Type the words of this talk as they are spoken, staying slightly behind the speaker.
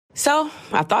So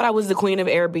I thought I was the queen of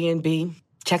Airbnb,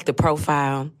 checked the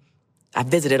profile. I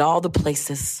visited all the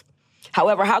places.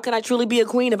 However, how can I truly be a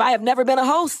queen if I have never been a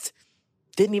host?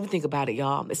 Didn't even think about it,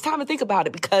 y'all. It's time to think about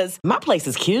it because my place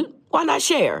is cute. Why not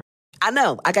share? I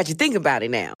know, I got you thinking about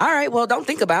it now. All right, well, don't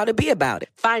think about it, be about it.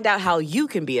 Find out how you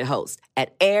can be a host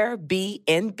at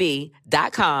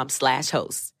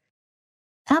airbnb.com/host.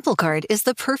 Apple Card is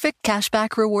the perfect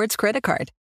cashback rewards credit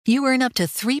card. You earn up to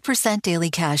 3% daily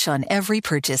cash on every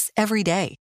purchase every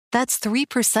day. That's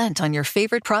 3% on your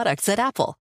favorite products at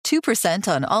Apple, 2%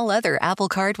 on all other Apple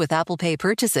Card with Apple Pay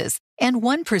purchases, and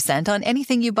 1% on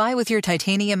anything you buy with your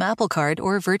titanium Apple Card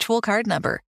or virtual card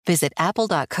number. Visit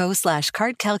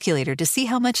apple.co/card calculator to see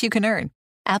how much you can earn.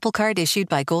 Apple Card issued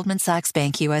by Goldman Sachs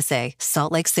Bank USA,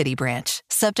 Salt Lake City branch.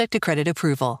 Subject to credit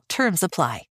approval. Terms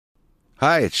apply.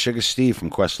 Hi, it's Sugar Steve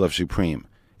from Questlove Supreme.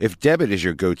 If debit is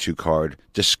your go-to card,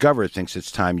 Discover thinks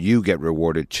it's time you get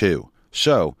rewarded too.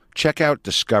 So, check out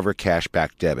Discover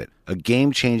Cashback Debit, a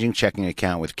game-changing checking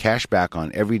account with cashback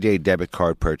on everyday debit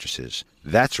card purchases.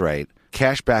 That's right,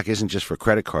 cashback isn't just for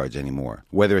credit cards anymore.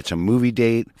 Whether it's a movie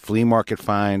date, flea market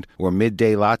find, or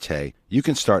midday latte, you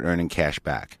can start earning cash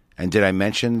back. And did I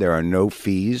mention there are no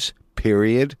fees,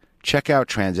 period? Check out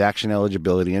transaction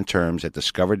eligibility and terms at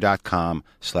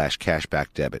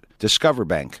discover.com/cashbackdebit. Discover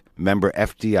Bank, member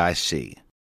FDIC.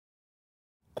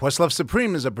 Questlove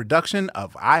Supreme is a production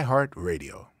of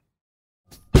iHeartRadio.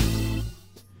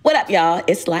 What up, y'all?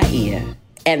 It's Laia.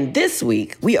 And this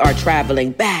week, we are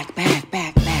traveling back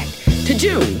to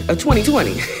June of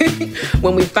 2020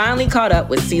 when we finally caught up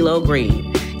with CeeLo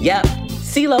Green. Yep,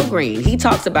 CeeLo Green. He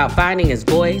talks about finding his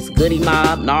voice, Goodie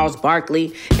Mob, Gnarls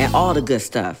Barkley, and all the good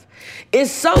stuff.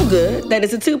 It's so good that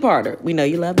it's a two-parter. We know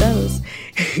you love those.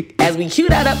 As we cue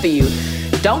that up for you,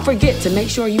 don't forget to make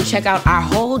sure you check out our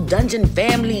whole Dungeon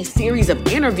Family series of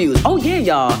interviews. Oh yeah,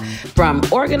 y'all. From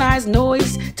Organized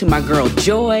Noise to my girl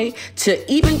Joy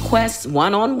to even Quest's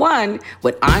one-on-one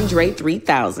with Andre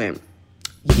 3000.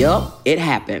 Yup, it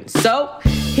happened. So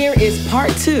here is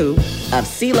part 2 of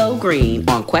CeeLo Green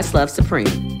on Questlove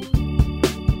Supreme.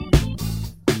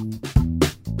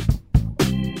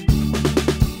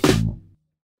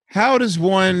 How does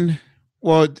one,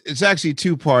 well, it's actually a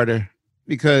two-parter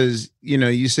because, you know,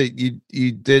 you said you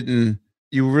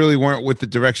really weren't with the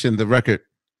direction of the record.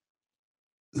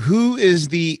 Who is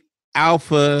the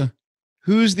alpha,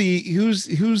 who's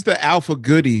the alpha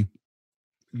goodie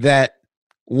that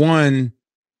one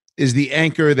is the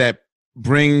anchor that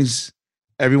brings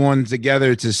everyone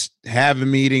together to have a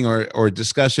meeting or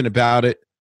discussion about it?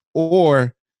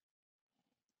 Or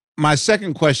my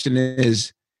second question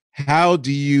is, how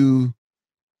do you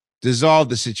dissolve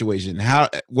the situation?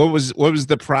 What was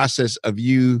the process of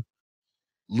you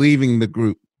leaving the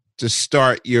group to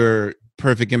start your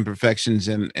Perfect Imperfections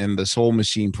and the Soul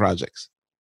Machine projects?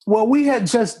 Well, we had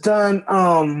just done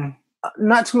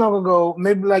not too long ago,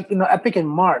 maybe I think in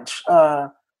March,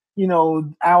 our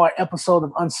episode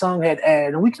of Unsung had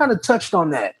aired, and we kind of touched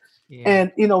on that. Yeah.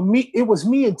 And it was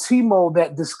me and Timo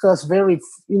that discussed very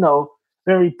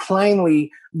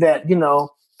plainly that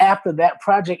after that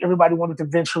project, everybody wanted to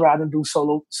venture out and do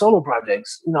solo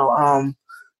projects.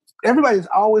 Everybody's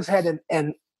always had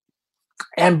an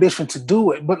ambition to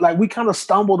do it, but we kind of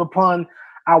stumbled upon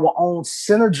our own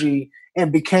synergy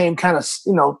and became kind of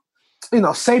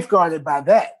safeguarded by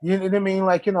that. You know what I mean?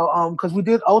 Because we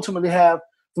did ultimately have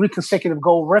 3 consecutive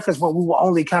gold records, but we were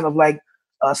only kind of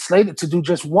slated to do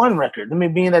just one record. I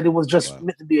mean, being that it was just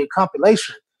meant to be a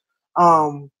compilation.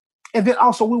 And then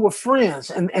also we were friends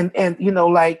and we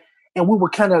were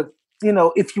kind of,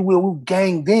 if you will, we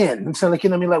ganged in. And so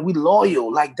we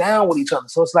loyal, down with each other.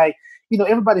 So it's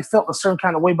everybody felt a certain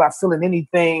kind of way by feeling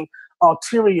anything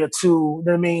ulterior to,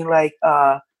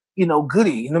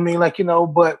 Goody,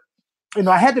 but,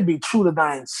 I had to be true to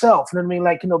thine self,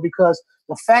 because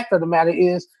the fact of the matter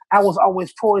is I was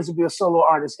always poised to be a solo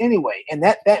artist anyway. And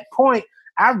at that point,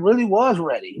 I really was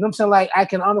ready. I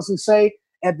can honestly say,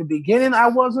 at the beginning, I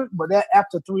wasn't, but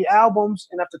after 3 albums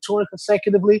and after touring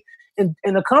consecutively and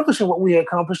accomplishing what we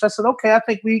accomplished, I said, okay, I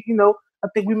think we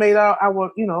made our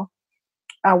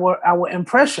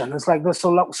impression. It's like this.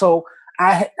 So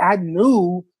I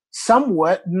knew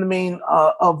somewhat,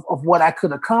 of what I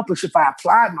could accomplish if I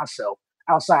applied myself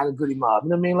outside of Goodie Mob.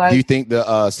 Do you think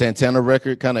the Santana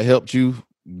record kind of helped you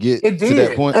get to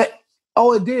that point? It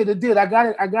did. I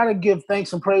gotta give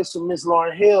thanks and praise to Miss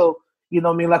Lauryn Hill,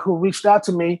 who reached out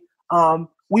to me.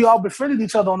 We all befriended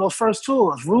each other on those first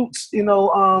tours. Roots, Goodie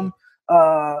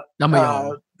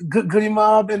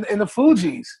Mob and the Fugees.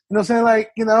 You know what I'm saying?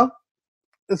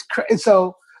 It's crazy.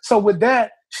 So with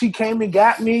that, she came and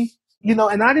got me,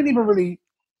 and I didn't even really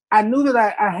I knew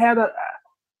that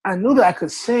I knew that I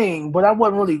could sing, but I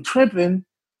wasn't really tripping,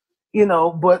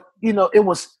 but it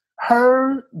was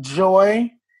her,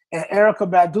 Joy, and Erykah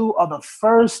Badu are the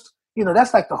first,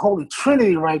 that's like the holy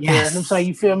trinity right there. And I'm saying,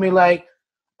 you feel me? Like,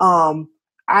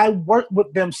 I worked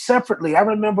with them separately. I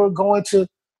remember going to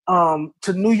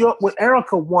New York with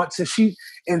Erykah once,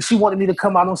 and she wanted me to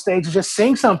come out on stage and just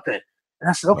sing something. And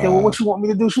I said, okay, well, what you want me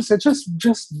to do? She said,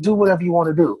 just do whatever you want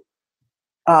to do.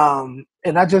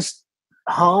 And I just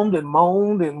hummed and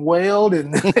moaned and wailed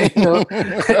and and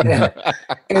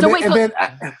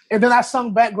then I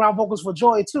sung background vocals for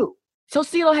Joy too. So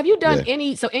CeeLo, have you done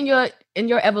any? So in your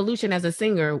evolution as a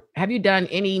singer, have you done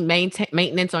any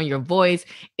maintenance on your voice?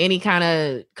 Any kind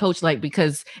of coach, like,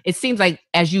 because it seems like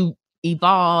as you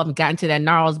evolved and got into that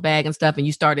Gnarls bag and stuff, and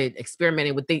you started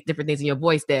experimenting with different things in your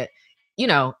voice that,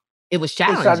 it was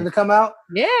challenging. It started to come out.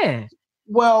 Yeah.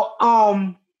 Well,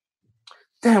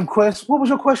 damn, Quest, what was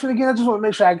your question again? I just want to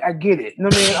make sure I get it.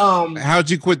 How'd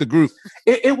you quit the group?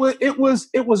 It was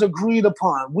agreed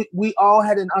upon. We all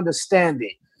had an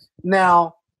understanding.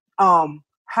 Now,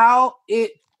 how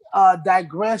it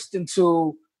digressed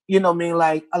into,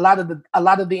 like a lot of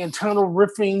the internal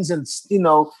riffings and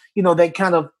they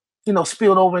kind of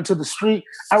spilled over into the street.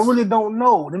 I really don't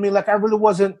know. Like I really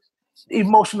wasn't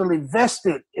emotionally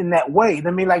vested in that way.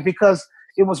 Like because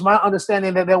it was my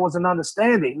understanding that there was an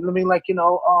understanding.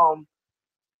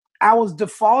 I was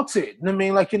defaulted.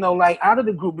 Like out of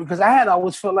the group because I had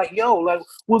always felt like,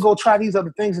 we'll go try these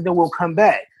other things and then we'll come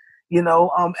back.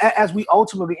 As we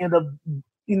ultimately end up,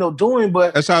 doing.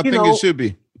 But that's how I think it should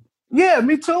be. Yeah,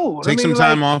 me too. Take some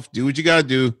time off, do what you gotta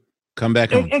do, come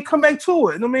back home. And come back to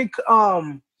it.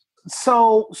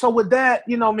 So with that,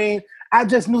 I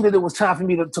just knew that it was time for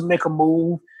me to make a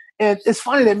move. And it's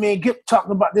funny that me and Gip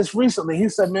talking about this recently. He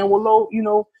said, man, well, Lo,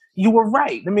 you were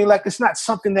right. Like it's not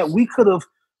something that we could have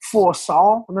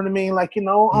foresaw. You know what I mean? Like,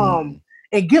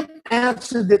 and Gip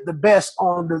answered it the best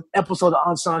on the episode of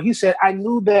Unsung. He said, I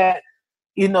knew that,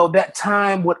 that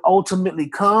time would ultimately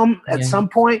come at some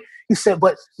point. He said,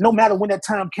 but no matter when that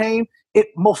time came, it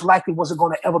most likely wasn't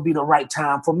going to ever be the right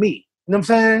time for me. You know what I'm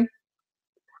saying?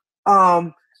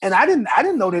 And I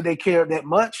didn't know that they cared that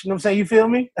much. You know what I'm saying? You feel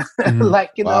me?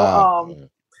 Mm-hmm.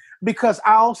 Because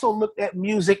I also looked at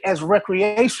music as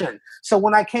recreation. So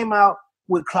when I came out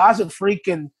with Closet Freak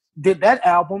and did that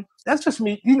album, that's just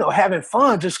me, having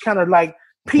fun, just kind of like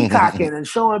peacocking and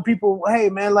showing people, hey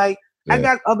man, like I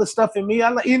got other stuff in me. I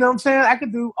like, you know what I'm saying? I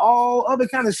could do all other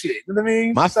kind of shit. You know what I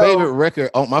mean?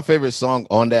 My favorite song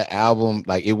on that album,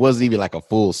 like it wasn't even like a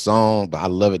full song, but I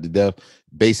love it to death.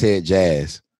 Basshead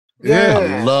Jazz. Yeah.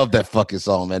 I love that fucking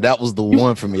song, man. That was the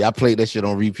one for me. I played that shit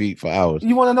on repeat for hours.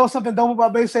 You want to know something dope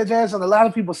about Basshead Jazz? And a lot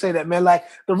of people say that, man. Like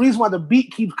the reason why the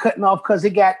beat keeps cutting off because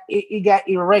it got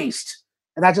erased.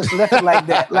 And I just left it like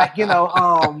that. Like,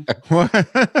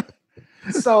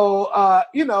 so,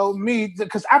 me,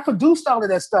 because I produced all of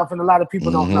that stuff and a lot of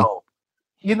people don't know.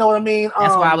 You know what I mean?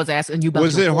 That's why I was asking you about.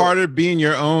 Was it harder being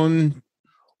your own?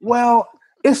 Well,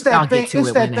 it's that thing.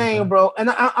 It's that thing, bro. And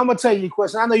I'm going to tell you a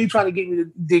question. I know you're trying to get me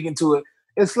to dig into it.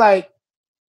 It's like,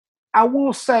 I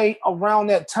will say around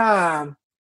that time,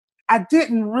 I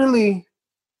didn't really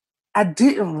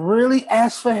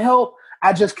ask for help.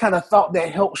 I just kind of thought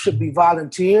that help should be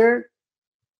volunteered.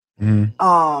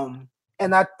 Mm-hmm.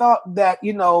 And I thought that,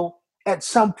 at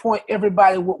some point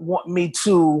everybody would want me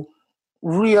to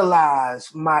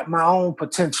realize my own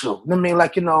potential. I mean,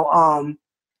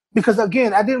 because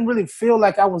again, I didn't really feel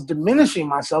like I was diminishing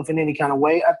myself in any kind of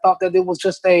way. I thought that it was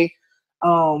just a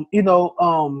vetting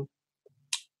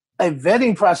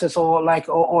process or like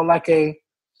a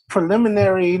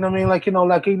preliminary, some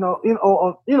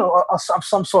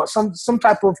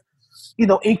type of,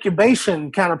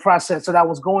 incubation kind of process that I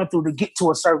was going through to get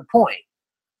to a certain point.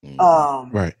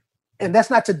 Right. And that's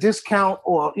not to discount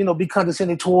or, be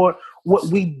condescending toward what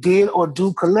we did or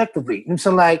do collectively. You know what I'm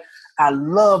saying? Like, I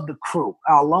love the crew.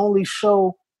 I'll only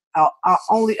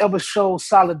ever show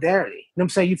solidarity. You know what I'm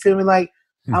saying? You feel me? Like,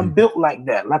 I'm built like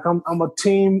that. Like I'm a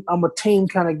team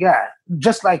kind of guy.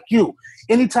 Just like you.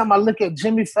 Anytime I look at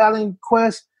Jimmy Fallon,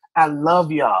 Quest, I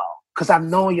love y'all. Cause I've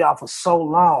known y'all for so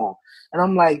long. And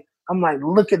I'm like,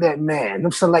 look at that man. You know what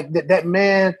I'm saying? Like that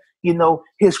man,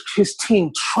 his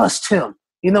team trust him.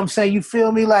 You know what I'm saying? You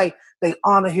feel me? Like they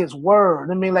honor his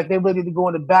word. I mean, like they're ready to go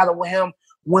into battle with him,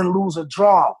 win, lose, or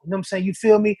draw. You know what I'm saying? You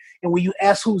feel me? And when you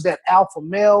ask who's that alpha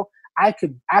male, I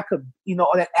could,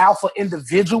 or that alpha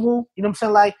individual, you know what I'm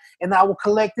saying? Like in our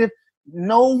collective,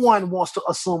 no one wants to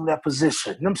assume that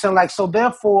position. You know what I'm saying? Like, so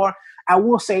therefore, I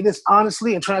will say this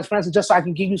honestly and transparently, just so I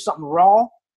can give you something raw.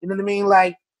 You know what I mean?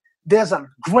 Like, there's a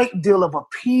great deal of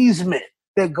appeasement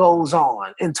that goes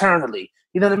on internally.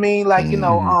 You know what I mean? Like,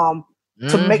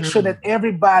 to make sure that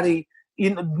everybody,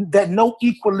 that no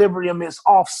equilibrium is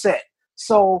offset.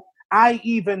 So I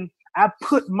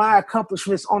put my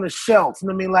accomplishments on a shelf. You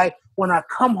know what I mean? Like when I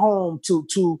come home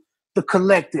to the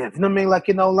collective, you know what I mean? Like,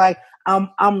 like I'm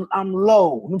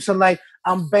low. You know what I'm saying? Like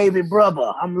I'm baby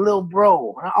brother, I'm little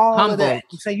bro, all Humble. of that.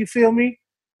 I'm saying, you feel me?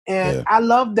 And I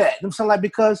love that. You know what I'm saying? Like,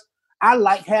 because I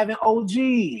like having OGs.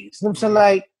 You know what I'm saying?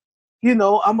 Like,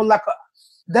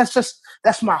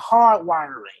 that's my hard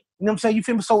wiring. You know what I'm saying? You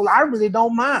feel me? So I really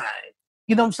don't mind.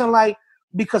 You know what I'm saying? Like,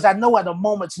 because I know at a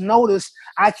moment's notice,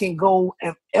 I can go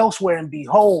elsewhere and be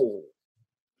whole.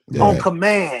 On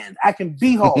command. I can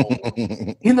be whole.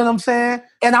 You know what I'm saying?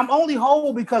 And I'm only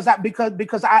whole because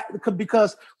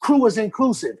crew is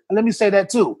inclusive. And let me say that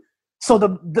too. So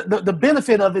the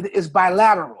benefit of it is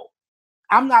bilateral.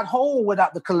 I'm not whole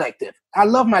without the collective. I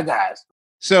love my guys.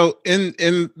 So in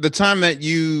the time that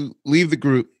you leave the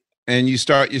group and you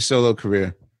start your solo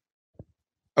career,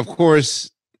 of course,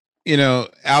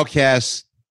 Outkast,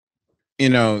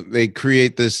 they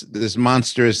create this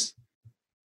monstrous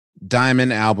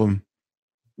diamond album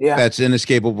that's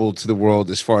inescapable to the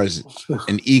world as far as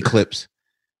an eclipse.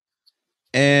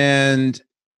 And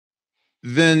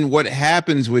then what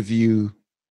happens with you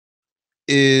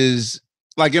is,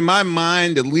 like, in my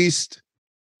mind, at least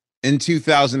in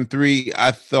 2003, I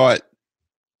thought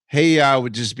Hey Ya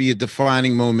would just be a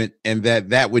defining moment and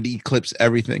that would eclipse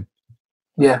everything.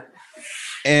 Yeah.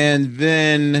 And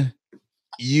then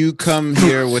you come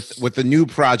here with a new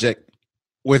project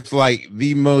with like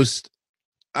the most,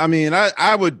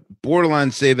 I would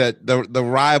borderline say that the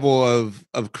rival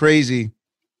of Crazy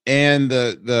and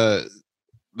the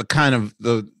kind of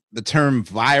the term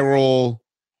viral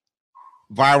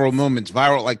moments,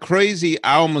 like Crazy,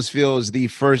 I almost feel is the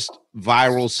first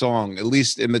viral song, at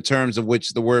least in the terms of which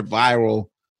the word viral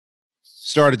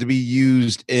started to be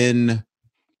used in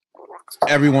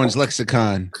everyone's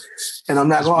lexicon. And I'm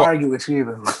not going to argue with you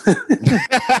either.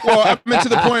 Well, I meant to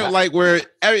the point like where,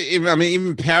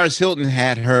 even Paris Hilton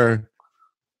had her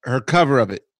cover of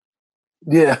it.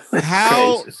 Yeah.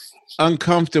 How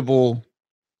uncomfortable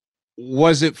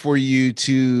was it for you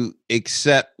to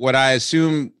accept what I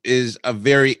assume is a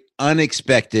very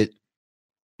unexpected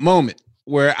moment,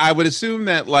 where I would assume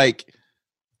that like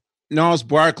Gnarls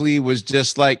Barkley was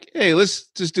just like, hey, let's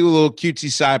just do a little cutesy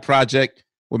side project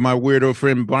with my weirdo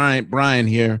friend Brian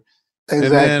here. Exactly.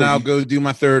 And then I'll go do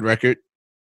my third record,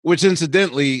 which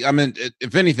incidentally,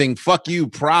 if anything, Fuck You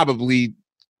probably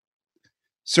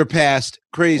surpassed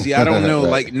Crazy. I don't know,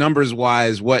 like numbers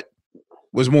wise, what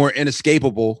was more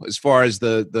inescapable as far as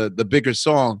the bigger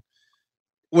song.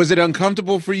 Was it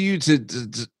uncomfortable for you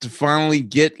to finally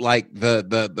get like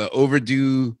the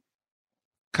overdue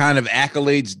kind of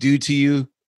accolades due to you,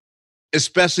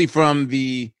 especially from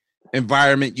the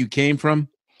environment you came from?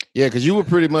 Yeah, because you were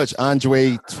pretty much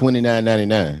Andre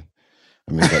 29.99.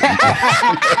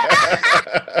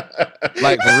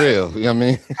 Like for real, you know what I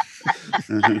mean?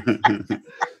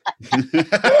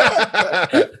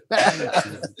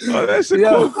 Oh, that's a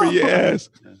quote for your ass.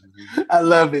 I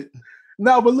love it.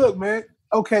 No, but look, man.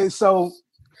 Okay, so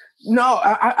no,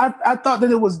 I thought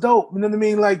that it was dope. You know what I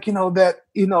mean? Like, that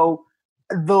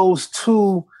those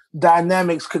two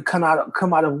dynamics could come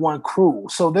out of one crew.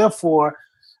 So therefore,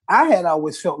 I had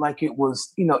always felt like it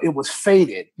was, it was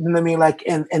fated. You know what I mean? Like,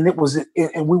 and it was,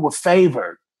 and we were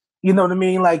favored. You know what I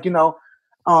mean? Like,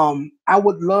 I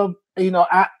would love,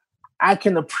 I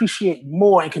can appreciate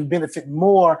more and can benefit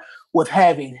more with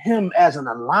having him as an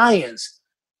alliance,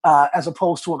 as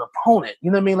opposed to an opponent.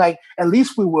 You know what I mean? Like, at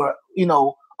least we were,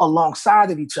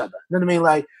 alongside of each other. You know what I mean?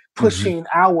 Like pushing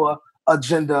our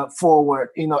agenda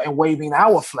forward, and waving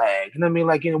our flag. You know what I mean?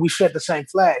 Like, we shared the same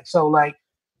flag. So like,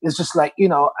 it's just like,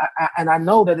 I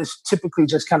know that it's typically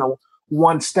just kind of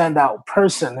one standout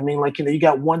person. I mean, like, you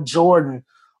got one Jordan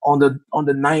on the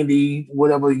 90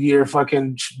 whatever year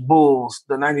fucking Bulls,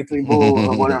 the 93 Bulls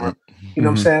or whatever. You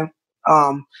know what I'm saying?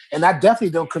 And I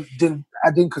definitely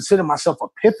didn't consider myself a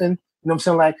Pippen. You know what I'm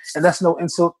saying? Like, and that's no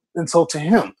insult to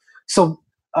him. So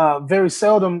very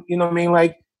seldom, you know what I mean?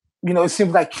 Like, it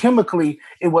seems like chemically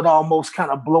it would almost kind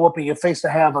of blow up in your face to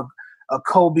have a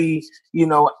Kobe,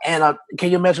 and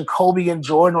can you imagine Kobe and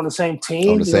Jordan on the same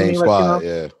team? On the same squad,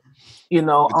 yeah.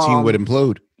 The team would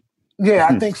implode. Yeah,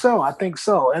 I think so.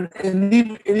 And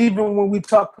even when we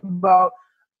talk about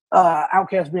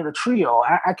Outkast being a trio,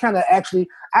 I kind of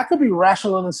I could be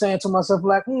rational in saying to myself,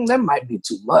 like, that might be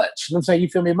too much. You know what I'm saying? You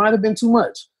feel me? It might have been too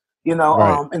much,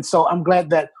 Right. And so I'm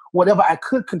glad that whatever I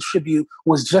could contribute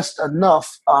was just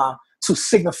enough to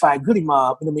signify Goodie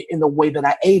Mob in the way that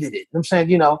I aided it. You know what I'm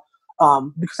saying?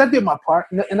 because I did my part,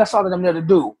 and that's all that I'm there to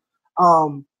do.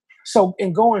 So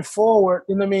in going forward,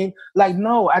 you know what I mean? Like,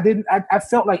 no, I didn't. I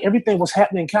felt like everything was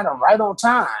happening kind of right on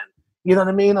time. You know what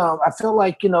I mean? I feel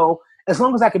like, you know, as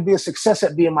long as I could be a success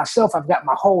at being myself, I've got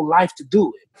my whole life to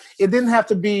do it. It didn't have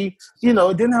to be, you know,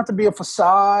 it didn't have to be a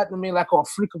facade. I mean, like, or a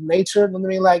freak of nature. You know what I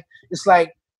mean? Like, it's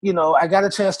like, you know, I got a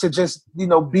chance to just, you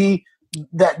know, be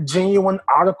that genuine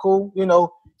article, you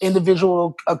know,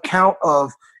 individual account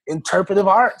of interpretive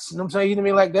arts. You know what I'm saying? You know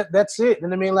what I mean? Like that's it. You know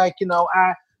what I mean? Like, you know,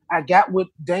 I got with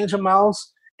Danger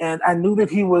Mouse, and I knew that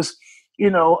he was,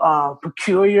 you know,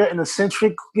 peculiar and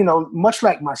eccentric, you know, much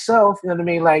like myself, you know what I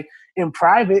mean? Like in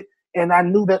private. And I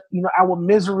knew that, you know, our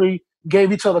misery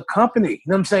gave each other company. You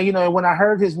know what I'm saying? You know, and when I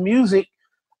heard his music,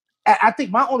 I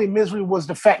think my only misery was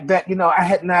the fact that, you know, I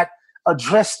had not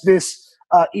addressed this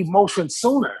emotion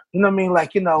sooner. You know what I mean?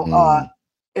 Like, you know,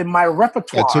 in my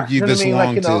repertoire. It took you this long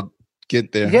like, you know, to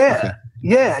get there. Yeah. Okay.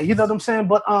 Yeah. You know what I'm saying?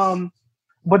 But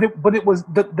it was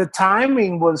the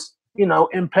timing was, you know,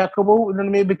 impeccable. You know what I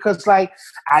mean? Because like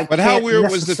But how weird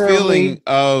was the feeling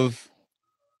of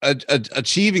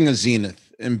achieving a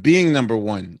zenith and being number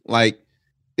one? Like,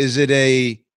 is it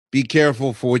a be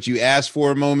careful for what you ask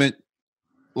for a moment?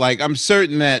 Like, I'm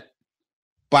certain that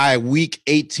by week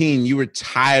 18, you were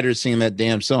tired of singing that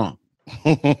damn song.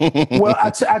 Well, I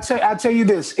tell you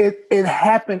this, it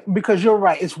happened because you're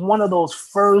right. It's one of those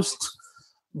first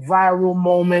viral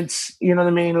moments. You know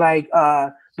what I mean? Like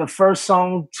the first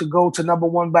song to go to number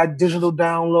one by digital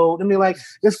download. I mean, like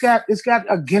it's got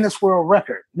a Guinness World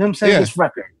Record. You know what I'm saying? Yeah. This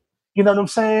record. You know what I'm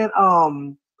saying?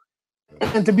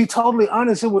 And to be totally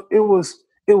honest, it was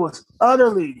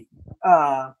utterly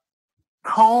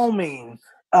calming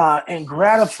and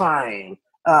gratifying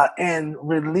and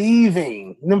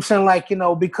relieving. You know what I'm saying? Like, you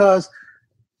know, because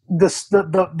the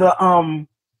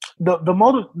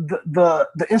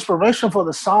inspiration for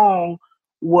the song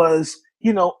was,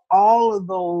 you know, all of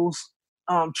those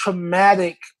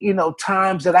traumatic, you know,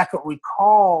 times that I could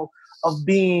recall of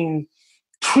being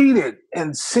treated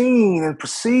and seen and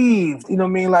perceived, you know what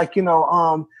I mean? Like, you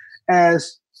know,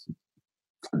 as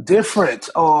different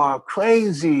or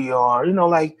crazy or, you know,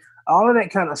 like all of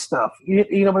that kind of stuff.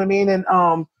 You know what I mean? And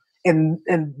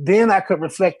then I could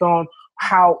reflect on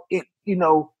how it, you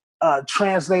know,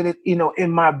 translated, you know,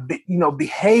 in my, you know,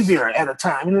 behavior at a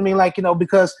time. You know what I mean? Like, you know,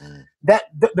 because that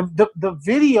the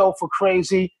video for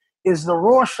Crazy is the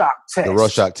Rorschach test. The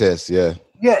Rorschach test, yeah.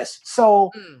 Yes.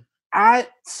 So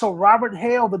Robert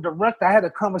Hale, the director, I had a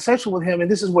conversation with him,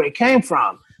 and this is where it came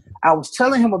from. I was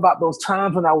telling him about those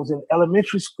times when I was in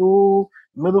elementary school,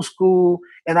 middle school,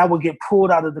 and I would get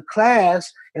pulled out of the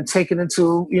class and taken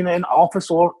into, you know, an office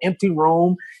or empty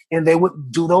room, and they would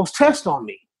do those tests on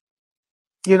me.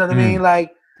 You know what I mean?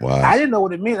 Like, wow. I didn't know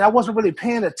what it meant. I wasn't really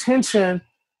paying attention,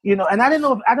 you know, and I don't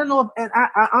know if, and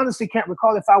I honestly can't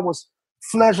recall if I was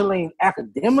fledgling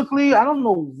academically. I don't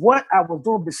know what I was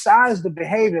doing besides the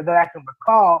behavior that I can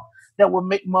recall that would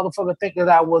make motherfucker think that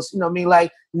I was, you know what I mean,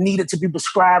 like needed to be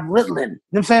prescribed Ritalin. You know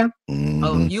what I'm saying?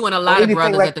 Oh, you and a lot of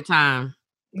brothers like, at the time.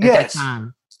 Yes.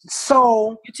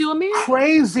 So you too, Amir?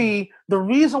 Crazy. The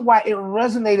reason why it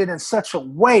resonated in such a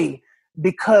way,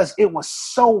 because it was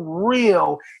so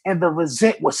real and the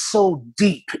resent was so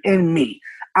deep in me.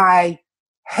 I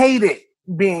hated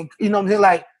being, you know what I'm saying,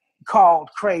 like called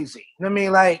crazy. You know what I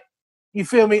mean? Like, you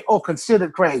feel me? Or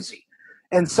considered crazy.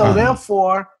 And so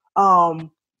therefore,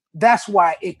 that's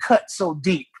why it cut so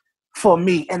deep for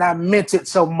me. And I meant it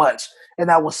so much. And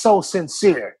I was so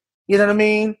sincere. You know what I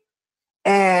mean?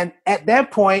 And at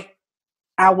that point,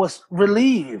 I was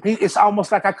relieved. It's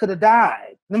almost like I could have died.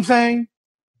 You know what I'm saying?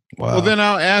 Wow. Well, then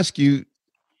I'll ask you,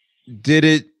 did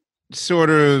it sort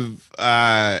of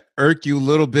irk you a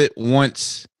little bit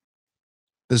once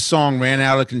the song ran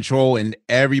out of control and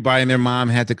everybody and their mom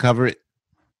had to cover it?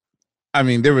 I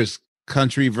mean, there was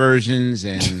country versions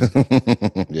and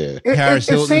Paris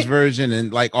Hilton's version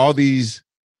and like all these.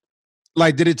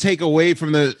 Like, did it take away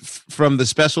from the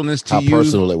specialness to how you? How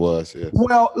personal it was? Yeah.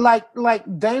 Well,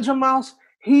 like Danger Mouse,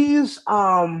 he's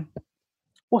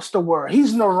what's the word?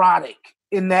 He's neurotic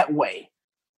in that way.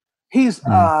 He's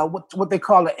what they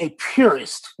call a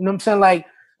purist. You know what I'm saying? Like,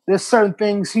 there's certain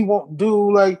things he won't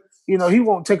do. Like, you know, he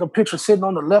won't take a picture sitting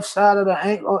on the left side of the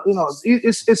ankle. You know,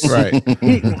 it's right.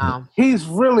 He's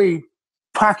really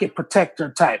pocket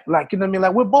protector type. Like, you know what I mean?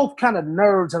 Like, we're both kind of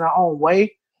nerds in our own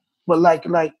way, but like.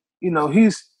 You know,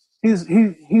 he's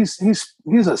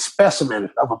a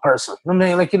specimen of a person. I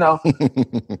mean, like, you know.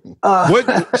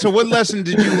 What lesson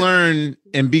did you learn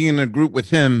in being in a group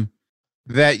with him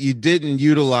that you didn't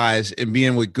utilize in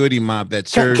being with Goody Mob that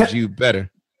serves you better?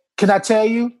 Can I tell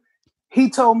you? He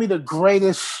told me the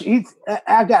greatest.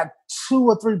 I got 2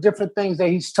 or 3 different things that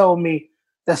he's told me.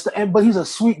 But he's a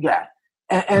sweet guy,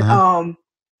 and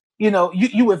you know,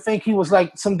 you would think he was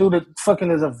like some dude that fucking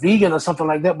is a vegan or something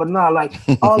like that, but nah, like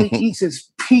all he eats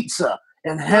is pizza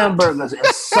and hamburgers and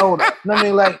soda. I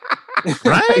mean, like,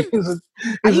 right?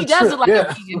 He does look like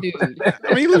a vegan dude. I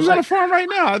mean, he lives on a farm right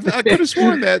now. I could have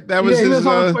sworn that was he his.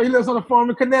 Lives on a farm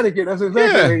in Connecticut. That's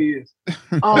exactly where he is.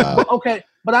 But, okay,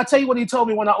 but I'll tell you what he told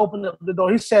me when I opened up the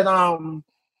door. He said,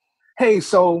 "Hey,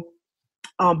 so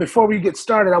before we get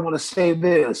started, I want to say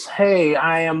this. Hey,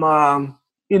 I am."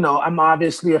 You know, I'm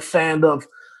obviously a fan of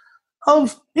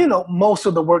you know, most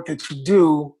of the work that you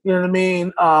do. You know what I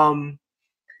mean?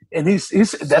 And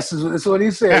that's what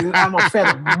he said. I'm a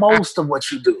fan of most of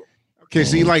what you do. Okay,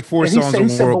 so you like 4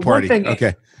 songs on World Party.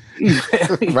 Okay.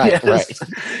 Right.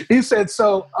 He said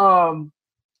so.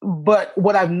 But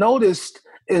what I've noticed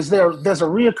is there's a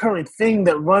reoccurring thing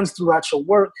that runs throughout your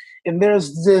work, and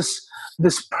there's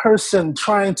this person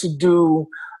trying to do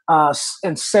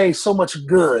and say so much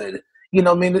good. You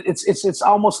know, I mean, it's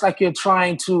almost like you're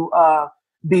trying to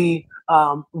be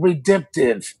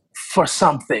redemptive for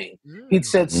something. He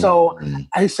said so.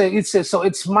 He said so.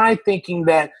 It's my thinking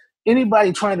that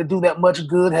anybody trying to do that much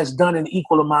good has done an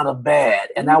equal amount of bad,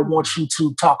 and I want you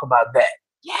to talk about that.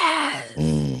 Yes,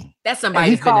 that's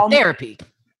somebody who's been to therapy.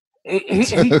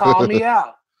 He called me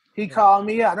out. He called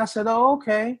me out. And I said, "Oh,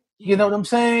 okay." You know what I'm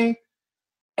saying?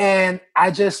 And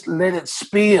I just let it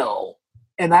spill.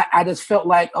 And I just felt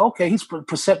like, okay, he's a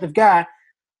perceptive guy.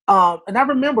 And I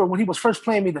remember when he was first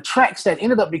playing me the tracks that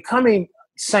ended up becoming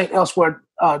Saint Elsewhere,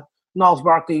 Gnarls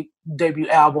Barkley debut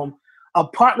album. A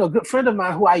good friend of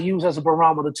mine who I use as a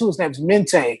barometer too, his name's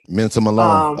Mente. Mente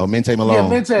Malone. Mente Malone. Yeah,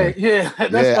 Mente. Yeah.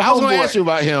 I was going to ask you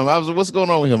about him. What's going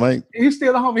on with him, Mike? He's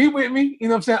still a homie. He with me. You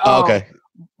know what I'm saying? Okay.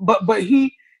 But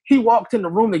he walked in the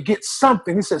room to get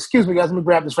something. He said, "Excuse me, guys, let me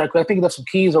grab this right quick. I think he left some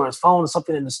keys or his phone or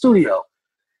something in the studio."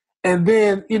 And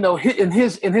then, you know, in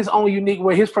his own unique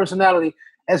way, his personality,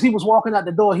 as he was walking out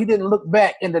the door, he didn't look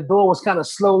back, and the door was kind of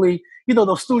slowly, you know,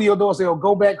 those studio doors, they'll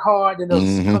go back hard and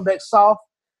they'll come back soft.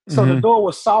 So the door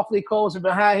was softly closing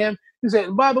behind him. He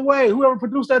said, "By the way, whoever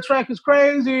produced that track is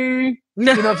crazy." You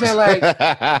know what I'm saying? Like,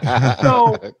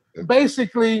 so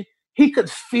basically, he could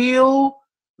feel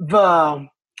the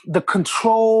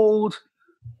controlled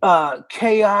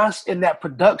chaos in that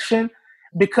production,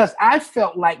 because I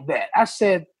felt like that. I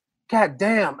said, "God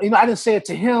damn," you know, I didn't say it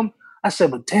to him. I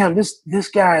said, "But damn, this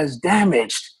guy is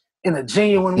damaged in a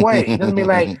genuine way." You know what I mean?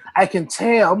 Like, I can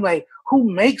tell. I'm like,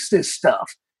 who makes this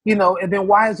stuff? You know, and then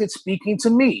why is it speaking to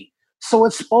me? So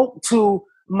it spoke to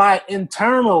my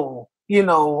internal, you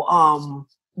know,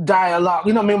 dialogue,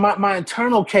 you know what I mean, my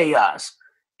internal chaos.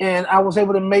 And I was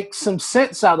able to make some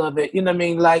sense out of it, you know what I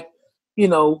mean, like, you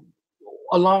know,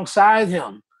 alongside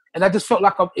him. And I just felt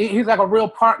like he's like a real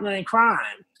partner in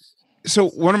crime. So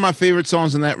one of my favorite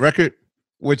songs on that record,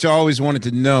 which I always wanted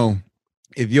to know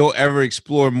if you'll ever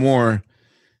explore more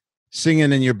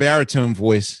singing in your baritone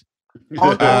voice,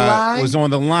 was On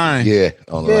the Line. Yeah,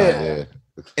 On the Line, yeah.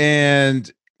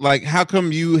 And like, how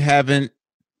come you haven't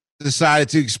decided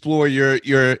to explore your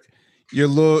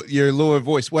lower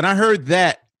voice? When I heard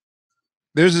that,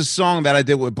 there's a song that I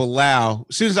did with Bilal.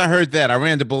 As soon as I heard that, I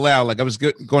ran to Bilal, like I was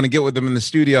going to get with him in the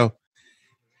studio.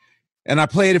 And I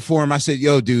played it for him. I said,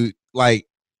 "Yo, dude, like,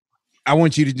 I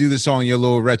want you to do this song in your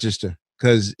lower register,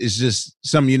 because it's just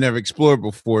something you never explored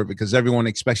before, because everyone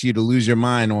expects you to lose your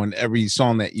mind on every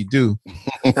song that you do."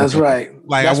 That's right.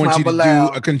 Like, that's I want you to Bilal.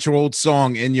 do a controlled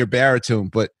song in your baritone.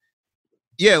 But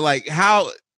yeah, like,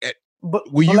 how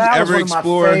will you Bilal ever is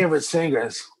explore? one of my favorite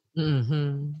singers.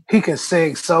 Mm-hmm. He can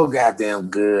sing so goddamn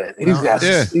good. He's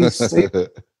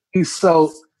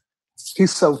so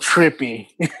trippy.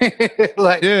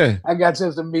 Like, I got a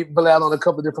chance to meet Bilal on a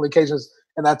couple of different occasions,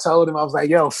 and I told him, I was like,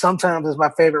 "Yo, Sometimes it's my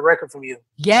favorite record from you."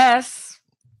 Yes.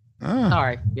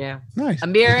 Sorry. Yeah. Nice.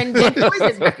 Amir and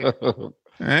his record.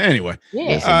 Anyway.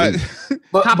 Yeah.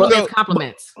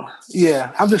 Compliments.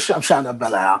 Yeah. I'm shouting out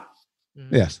Bilal.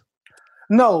 Yes.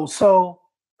 No, so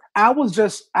I was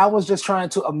just trying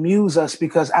to amuse us,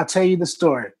 because I'll tell you the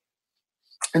story,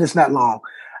 and it's not long.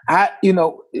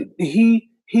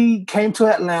 He came to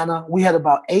Atlanta. We had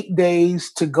about 8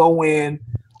 days to go in,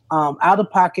 out of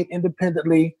pocket,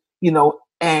 independently, you know,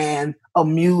 and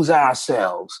amuse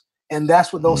ourselves. And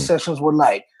that's what those sessions were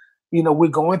like. You know, we're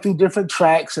going through different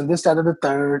tracks and this, that, and the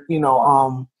third, you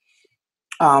know.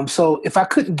 So if I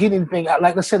couldn't get anything,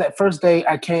 like let's say that first day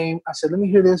I came, I said, "Let me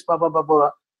hear this, blah, blah, blah,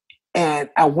 blah." And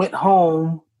I went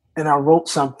home and I wrote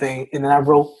something. And then I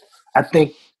wrote, I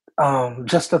think,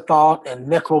 Just a Thought and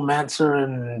Necromancer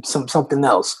and something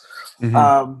else.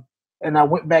 Mm-hmm. And I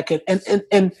went back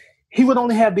and he would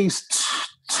only have these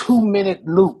 2-minute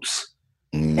loops.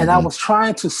 And I was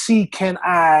trying to see, can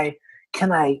I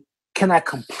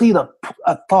complete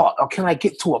a thought, or can I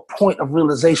get to a point of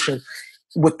realization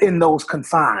within those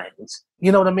confines?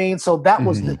 You know what I mean? So that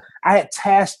was I had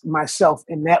tasked myself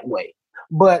in that way.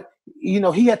 But he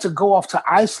had to go off to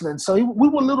Iceland, so we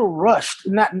were a little rushed,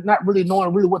 not really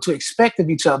knowing really what to expect of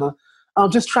each other.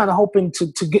 Just trying to hoping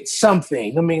to get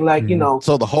something. I mean, like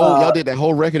So the whole y'all did that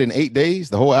whole record in 8 days,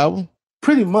 the whole album.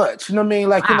 Pretty much, you know what I mean?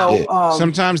 Like,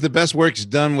 sometimes the best work's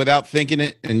done without thinking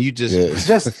it, and you just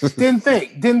didn't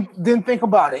think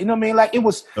about it. You know what I mean? Like, it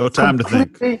was no time to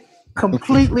think.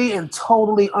 Completely and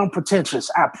totally unpretentious.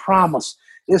 I promise.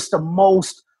 It's the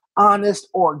most honest,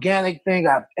 organic thing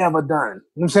I've ever done.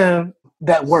 You know what I'm saying?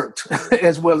 That worked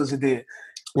as well as it did.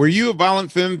 Were you a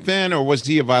Violent Femme fan, or was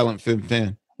he a Violent Femme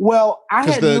fan? Well,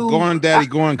 because the Gorn Daddy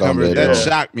Gorn cover that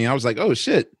shocked me. I was like, oh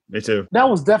shit. Me too. That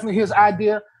was definitely his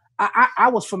idea. I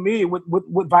was familiar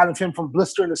with Violent Femme from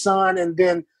Blister in the Sun, and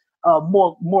then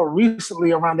more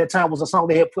recently around that time was a song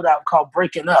they had put out called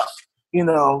Breaking Up.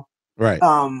 Right.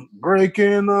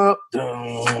 Breaking Up.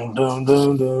 Dun, dun,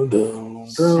 dun, dun, dun,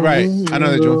 dun, right. I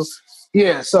know that joke.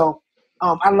 Yeah. So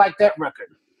I like that record.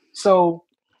 So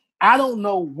I don't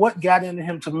know what got into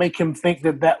him to make him think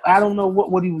that I don't know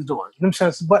what he was doing. You know what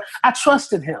I'm saying? But I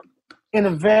trusted him in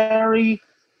a very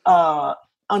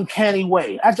uncanny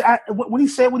way. When he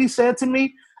said what he said to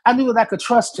me, I knew that I could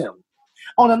trust him.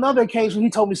 On another occasion, he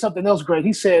told me something else great.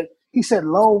 He said,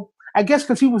 Lo, I guess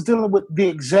because he was dealing with the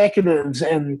executives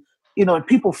and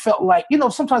people felt like,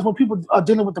 sometimes when people are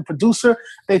dealing with the producer,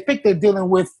 they think they're dealing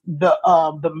with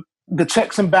the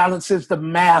checks and balances, the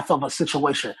math of a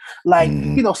situation. Like,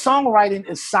 songwriting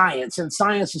is science, and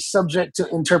science is subject to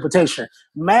interpretation.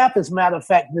 Math is matter of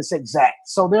fact, this exact.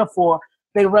 So therefore,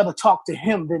 they rather talk to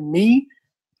him than me.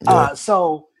 Yeah.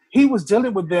 So he was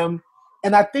dealing with them,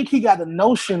 and I think he got a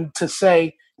notion to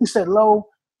say, he said, Lo,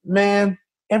 man,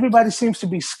 everybody seems to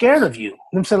be scared of you. You know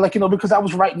what I'm saying? Like, because I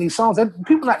was writing these songs, and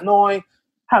people not knowing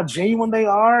how genuine they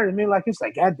are. I mean, like, it's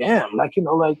like, goddamn, like,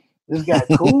 like, this guy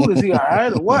cool? Is he all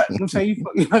right or what? You know what I'm saying?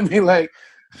 You know what I mean? Like,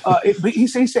 but he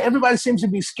said, everybody seems to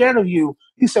be scared of you.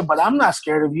 He said, but I'm not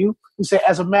scared of you. He said,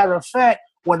 as a matter of fact,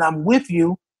 when I'm with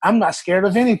you, I'm not scared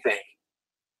of anything.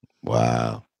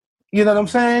 Wow. You know what I'm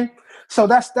saying? So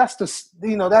that's I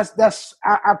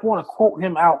want to quote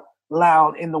him out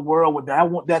loud in the world with that. I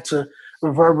want that to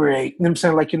reverberate. You know what I'm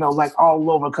saying? Like, like all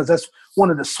over, because that's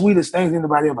one of the sweetest things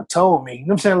anybody ever told me. You know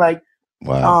what I'm saying? Like,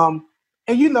 wow.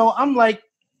 And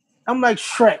I'm like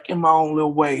Shrek in my own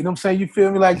little way. You know what I'm saying? You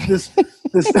feel me? Like this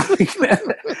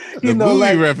the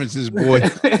movie references, boy.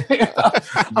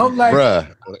 I'm like,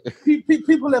 bruh.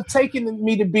 People have taken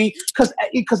me to be,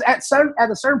 because at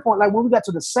a certain point, like when we got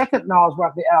to the second Nas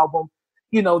Barkley album,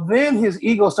 then his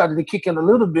ego started to kick in a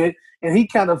little bit, and he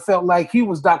kind of felt like he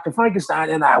was Dr. Frankenstein,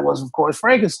 and I was, of course,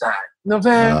 Frankenstein. You know what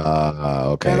I'm saying?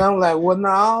 Okay. And I'm like, well,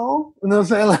 no. You know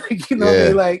what I'm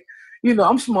saying? Like, like,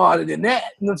 I'm smarter than that.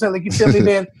 You know what I'm saying? Like, you feel me?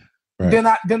 Then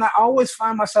right. Then I always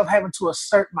find myself having to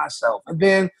assert myself. And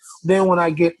then when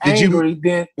I get angry,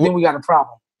 then we got a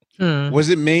problem. Was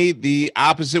it made the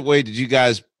opposite way? Did you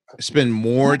guys spend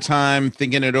more time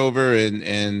thinking it over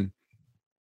and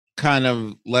kind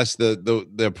of less the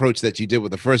approach that you did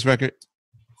with the first record?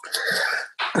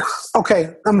 Okay,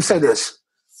 I'm gonna say this.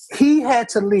 He had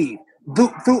to leave.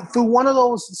 Through one of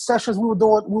those sessions we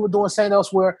were doing St.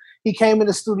 Elsewhere, he came in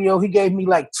the studio, he gave me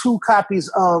like 2 copies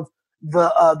of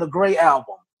the Gray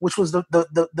album, which was the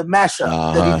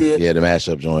mashup that he did. Yeah, the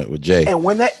mashup joint with Jay. And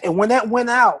when that went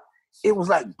out, it was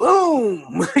like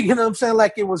boom. You know what I'm saying?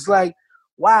 Like, it was like,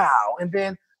 wow. And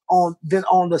then on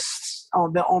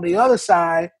the other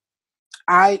side,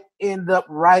 I end up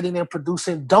writing and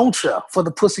producing Don't Ya for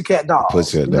the Pussycat Dolls.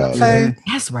 Pussycat Dolls. Yeah.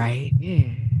 That's right. Yeah.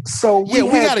 So we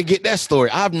got to get that story.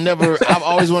 I've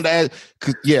always wanted to ask.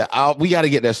 We got to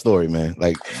get that story, man.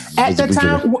 Like at that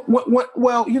time,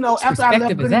 after I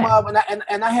left Good Mob,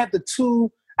 and I had the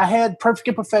 2. I had Perfect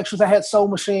Imperfections. I had Soul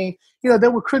Machine. They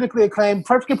were critically acclaimed.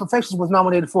 Perfect Imperfections was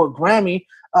nominated for a Grammy.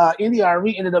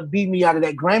 NDRE ended up beating me out of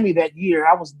that Grammy that year.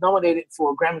 I was nominated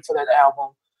for a Grammy for that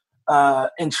album.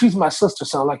 And she's my sister,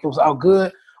 so like it was all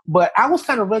good. But I was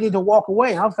kind of ready to walk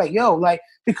away. And I was like, yo, like,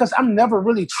 because I'm never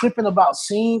really tripping about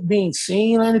being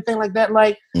seen or anything like that.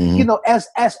 Like, as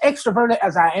extroverted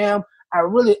as I am, I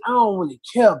don't really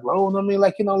care, bro. You know what I mean?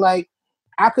 Like, like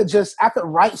I could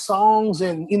write songs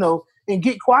and, and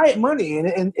get quiet money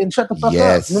and shut the fuck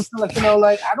up.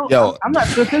 Like, I'm not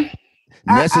tripping.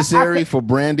 Necessary for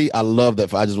Brandy. I love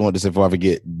that. I just wanted to say before I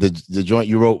forget the joint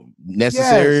you wrote,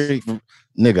 Necessary. Yes.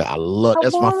 Nigga, I love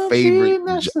that's my favorite.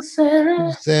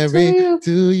 Necessary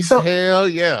to you. So, hell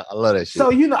yeah, I love that shit.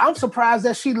 So I'm surprised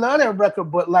that she loved that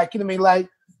record, but like that's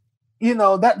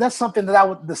something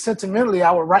that sentimentally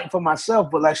I would write for myself.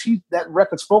 But like that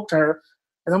record spoke to her,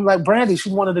 and I'm like, Brandy,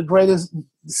 she's one of the greatest.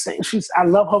 I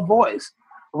love her voice.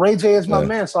 Ray J is my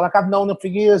man, so like I've known him for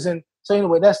years, and so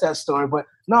anyway, that's that story. But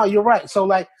no, you're right. So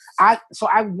like I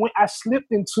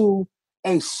slipped into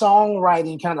a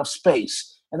songwriting kind of space.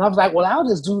 And I was like, well, I'll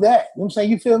just do that. You know what I'm saying?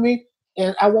 You feel me?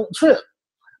 And I won't trip.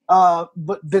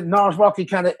 But the Gnarls Barkley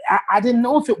kind of, I didn't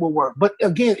know if it would work. But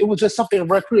again, it was just something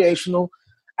recreational.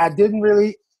 I didn't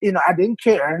really, I didn't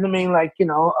care. And I mean, like,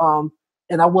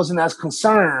 and I wasn't as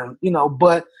concerned,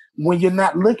 but when you're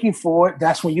not looking for it,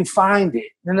 that's when you find it.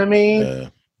 You know what I mean? Yeah.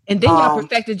 And then y'all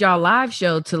perfected y'all live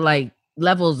show to like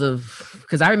levels of,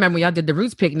 because I remember y'all did the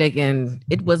Roots Picnic and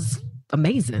it was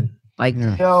amazing. Like,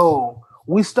 yo,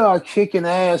 we started kicking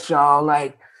ass, y'all.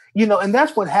 Like, and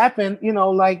that's what happened,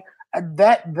 like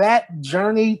that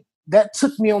journey, that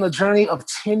took me on a journey of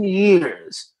 10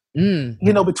 years,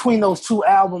 between those two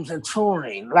albums and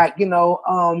touring. Like,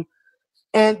 and,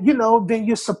 then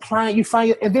you're supplying, you find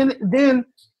it, and then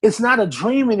it's not a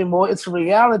dream anymore, it's a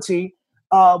reality.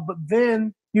 But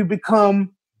then you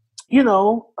become,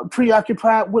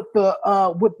 preoccupied with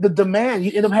the demand.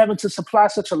 You end up having to supply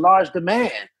such a large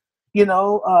demand.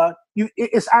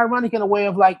 It's ironic in a way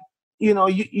of like,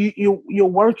 you're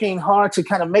working hard to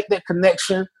kind of make that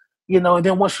connection, and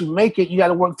then once you make it, you got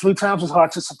to work 3 times as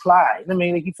hard to supply. I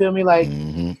mean, you feel me? Like,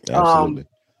 absolutely.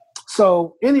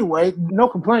 So anyway, no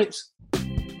complaints.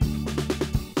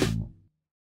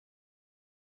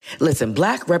 Listen,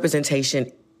 Black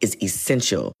representation is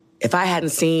essential. If I hadn't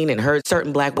seen and heard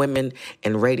certain Black women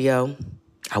in radio,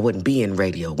 I wouldn't be in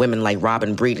radio. Women like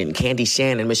Robin Breeden, Candy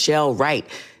Shannon, Michelle Wright,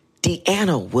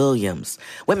 Deanna Williams,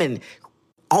 women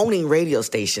owning radio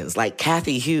stations like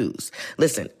Kathy Hughes.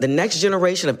 Listen, the next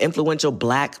generation of influential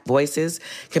Black voices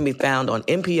can be found on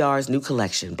NPR's new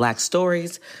collection, Black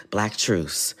Stories, Black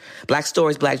Truths. Black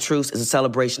Stories, Black Truths is a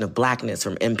celebration of Blackness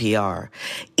from NPR.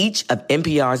 Each of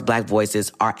NPR's Black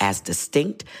voices are as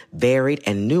distinct, varied,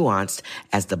 and nuanced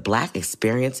as the Black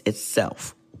experience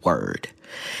itself. Word.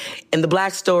 In the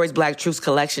Black Stories, Black Truths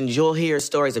collection, you'll hear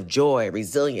stories of joy,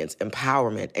 resilience,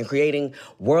 empowerment, and creating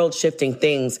world-shifting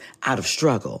things out of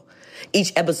struggle.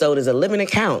 Each episode is a living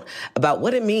account about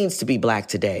what it means to be Black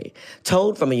today,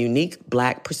 told from a unique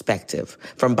Black perspective.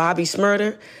 From Bobby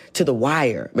Shmurda to The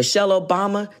Wire, Michelle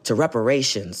Obama to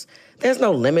reparations. There's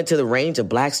no limit to the range of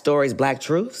Black Stories, Black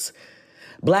Truths.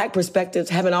 Black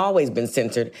perspectives haven't always been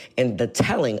centered in the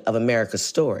telling of America's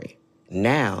story.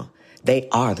 Now, they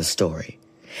are the story.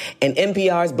 In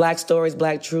NPR's Black Stories,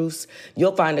 Black Truths,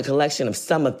 you'll find a collection of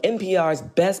some of NPR's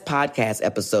best podcast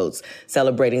episodes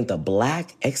celebrating the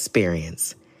Black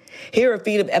experience. Here are a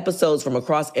feed of episodes from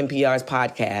across NPR's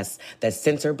podcasts that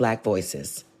center Black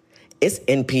voices. It's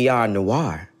NPR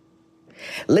Noir.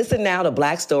 Listen now to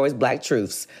Black Stories, Black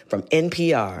Truths from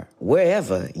NPR,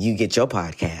 wherever you get your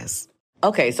podcasts.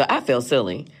 Okay, so I feel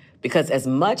silly. Because as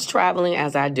much traveling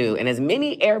as I do, and as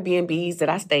many Airbnbs that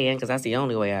I stay in, because that's the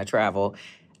only way I travel,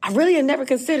 I really have never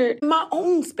considered my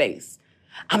own space.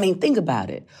 I mean, think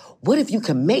about it. What if you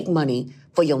can make money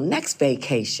for your next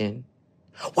vacation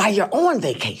while you're on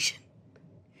vacation?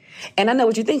 And I know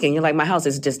what you're thinking. You're like, my house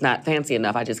is just not fancy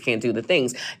enough. I just can't do the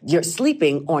things. You're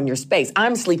sleeping on your space.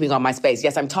 I'm sleeping on my space.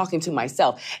 Yes, I'm talking to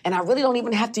myself. And I really don't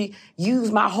even have to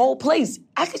use my whole place.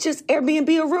 I could just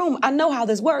Airbnb a room. I know how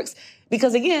this works.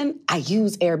 Because again, I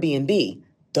use Airbnb.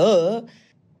 Duh.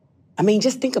 I mean,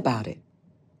 just think about it.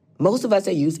 Most of us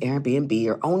that use Airbnb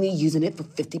are only using it for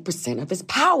 50% of its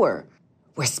power.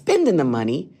 We're spending the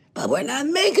money, but we're not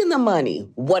making the money.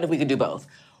 What if we could do both?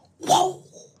 Whoa,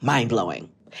 mind-blowing.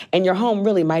 And your home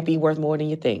really might be worth more than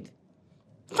you think.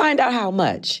 Find out how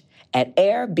much at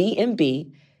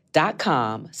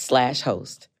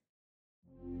airbnb.com/host.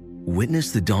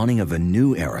 Witness the dawning of a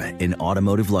new era in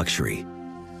automotive luxury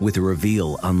with a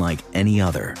reveal unlike any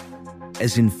other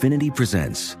as Infiniti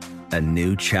presents a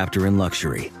new chapter in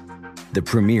luxury, the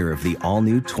premiere of the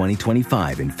all-new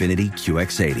 2025 Infiniti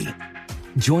QX80.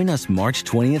 Join us March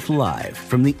 20th live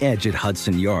from the Edge at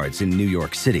Hudson Yards in New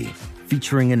York City,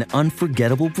 featuring an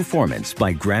unforgettable performance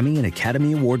by Grammy and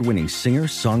Academy Award-winning singer,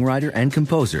 songwriter, and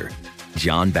composer,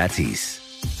 Jon Batiste.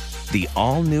 The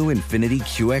all-new Infiniti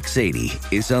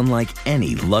QX80 is unlike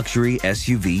any luxury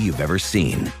SUV you've ever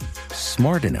seen.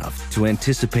 Smart enough to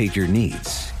anticipate your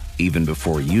needs, even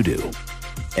before you do.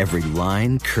 Every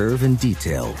line, curve, and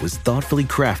detail was thoughtfully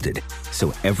crafted,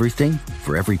 so everything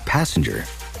for every passenger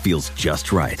feels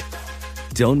just right.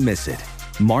 Don't miss it.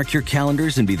 Mark your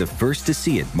calendars and be the first to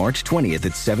see it March 20th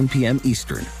at 7 p.m.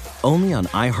 Eastern, only on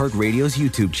iHeartRadio's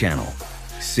YouTube channel.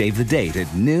 Save the date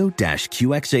at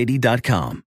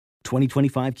new-QX80.com.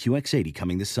 2025 QX80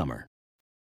 coming this summer.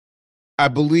 I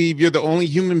believe you're the only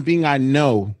human being I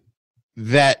know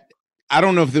that, I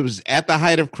don't know if it was at the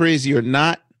height of crazy or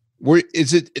not.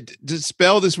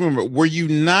 Dispel this rumor. Were you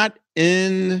not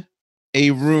in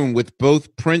a room with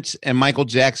both Prince and Michael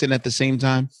Jackson at the same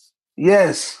time?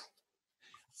 Yes.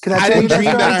 Can I didn't dream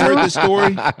that I heard the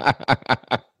story.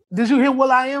 Did you hear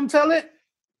will.i.am tell it?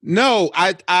 No,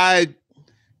 I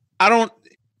don't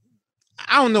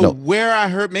know where I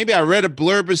heard. Maybe I read a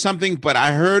blurb or something, but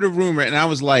I heard a rumor and I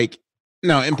was like,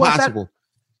 no, impossible.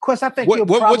 Of course, I think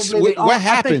what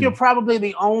happened? You're probably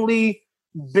the only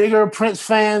bigger Prince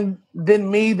fan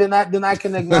than me than I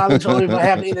can acknowledge or even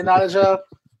have any knowledge of.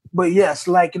 But yes,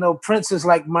 like, Prince is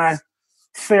like my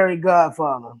fairy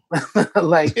godfather.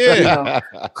 Like, I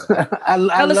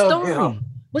love him.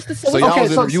 What's the story? So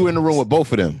y'all was you in the room with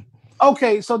both of them.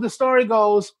 Okay, so the story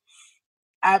goes,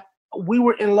 we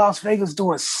were in Las Vegas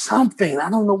doing something. I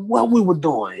don't know what we were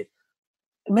doing.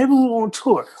 Maybe we were on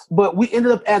tour, but we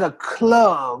ended up at a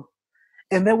club,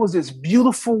 and there was this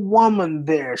beautiful woman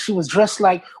there. She was dressed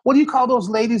like, what do you call those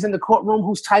ladies in the courtroom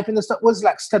who's typing this stuff? What's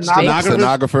like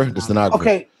stenographer? The stenographer.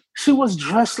 Okay, she was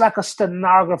dressed like a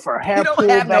stenographer, hair pulled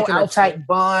back in a tight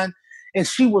bun, and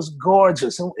she was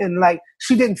gorgeous, and like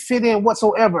she didn't fit in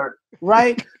whatsoever,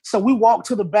 right? So we walked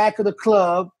to the back of the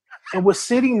club, and we're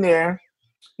sitting there.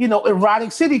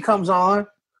 Erotic City comes on,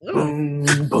 boom,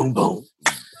 boom, boom.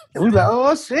 And we're like,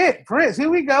 oh, shit, Prince, here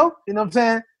we go. You know what I'm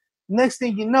saying? Next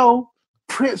thing you know,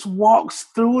 Prince walks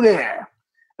through there.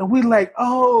 And we're like,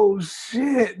 oh,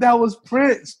 shit, that was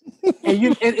Prince.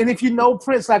 And if you know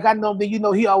Prince, like I know him, then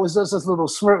he always does this little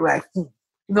smirk, like, you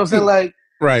know what I'm saying? Like,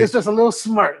 right. It's just a little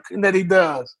smirk that he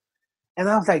does. And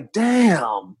I was like,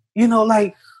 damn.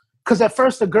 Because at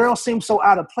first the girl seemed so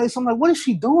out of place. I'm like, what is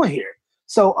she doing here?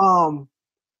 So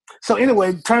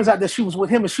anyway, it turns out that she was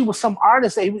with him, and she was some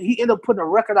artist that he ended up putting a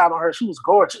record out on her. She was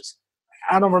gorgeous.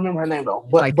 I don't remember her name though.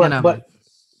 But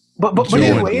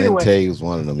anyway. Tay was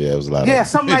one of them. Yeah, it was a lot. Yeah,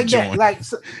 something like that. Like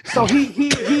so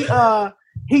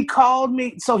he called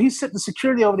me. So he sent the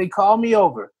security over. They called me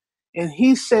over, and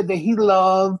he said that he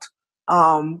loved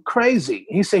Crazy.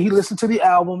 He said he listened to the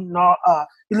album.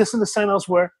 He listened to Saint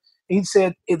Elsewhere. He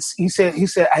said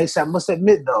I must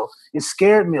admit though, it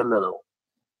scared me a little.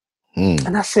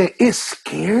 And I said, it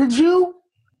scared you?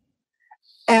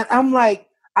 And I'm like,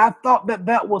 I thought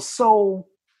that was so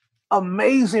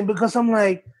amazing because I'm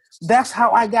like, that's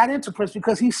how I got into Prince,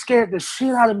 because he scared the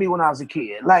shit out of me when I was a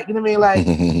kid. Like, you know what I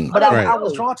mean? Like, but I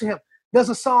was drawn to him. There's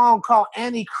a song called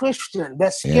Anti-Christian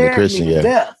that scared me to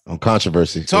death. On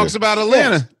Controversy. Talks about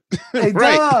Atlanta. Yes. It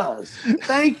does.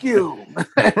 Thank you.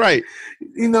 Right.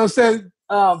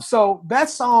 So that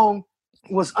song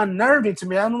was unnerving to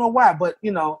me. I don't know why, but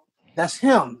that's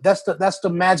him. That's the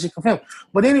magic of him.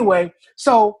 But anyway,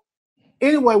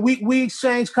 we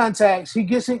exchange contacts. He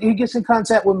gets in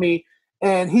contact with me,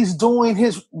 and he's doing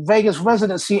his Vegas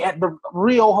residency at the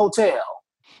Rio Hotel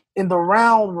in the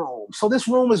round room. So this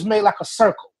room is made like a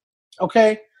circle.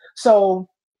 Okay, so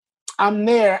I'm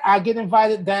there. I get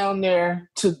invited down there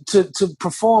to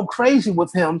perform Crazy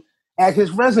with him at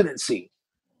his residency.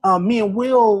 Me and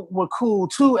Will were cool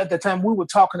too at the time. We were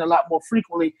talking a lot more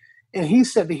frequently. And he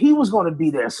said that he was going to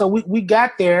be there. So we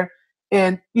got there,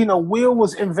 and, Will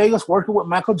was in Vegas working with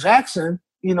Michael Jackson,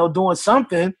 doing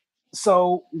something.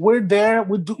 So we're there.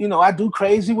 We do, I do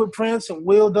Crazy with Prince, and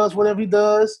Will does whatever he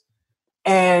does.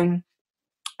 And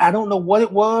I don't know what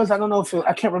it was. I don't know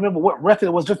I can't remember what record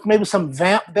it was, just maybe some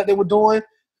vamp that they were doing.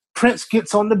 Prince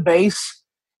gets on the bass,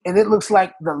 and it looks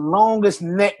like the longest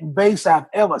neck bass I've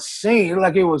ever seen.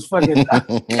 Like it was fucking.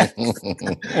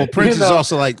 Well, Prince is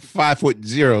also like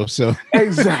 5'0", so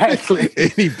exactly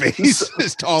any bass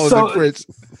is taller than Prince.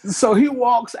 So he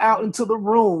walks out into the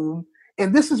room,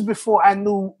 and this is before I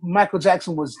knew Michael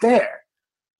Jackson was there.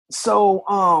 So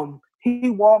he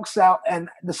walks out, and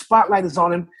the spotlight is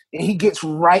on him, and he gets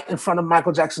right in front of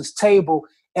Michael Jackson's table,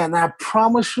 and I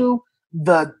promise you,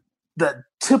 the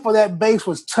tip of that bass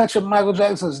was touching Michael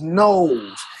Jackson's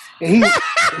nose. And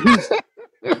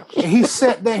he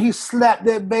sat there, he slapped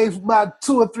that bass about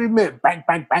 2 or 3 minutes. Bang,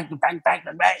 bang, bang, bang, bang,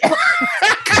 bang, bang.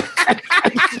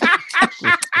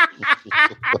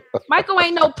 Michael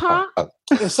ain't no punk.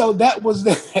 And so that was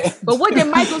that. But what did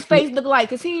Michael's face look like?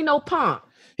 Because he ain't no punk.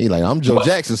 He like, I'm Joe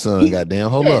Jackson's son,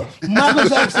 goddamn. Hold up. Michael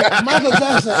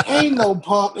Jackson ain't no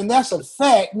punk, and that's a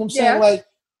fact. You know what I'm saying? Like,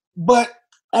 but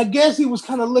I guess he was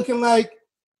kind of looking like,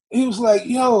 he was like,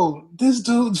 yo, this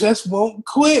dude just won't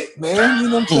quit, man. You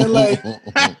know what I'm saying? Like,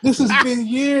 this has been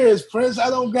years, Prince. I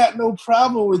don't got no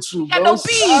problem with you, bro. No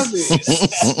peace.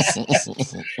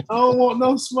 I don't want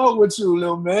no smoke with you,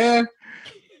 little man.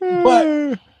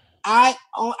 But I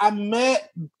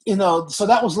met, so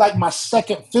that was like my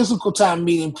second physical time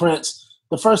meeting Prince.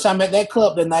 The first time at that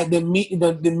club that night, then meeting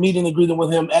and greeting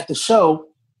with him at the show.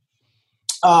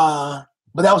 But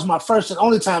that was my first and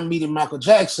only time meeting Michael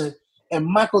Jackson. And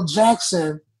Michael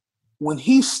Jackson, when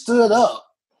he stood up,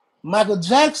 Michael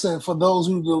Jackson, for those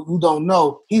who don't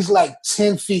know, he's like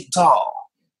 10 feet tall.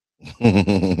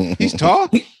 He's tall?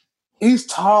 He's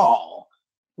tall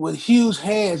with huge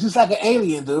hands. He's like an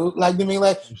alien, dude. Like, I mean,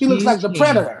 like he looks like the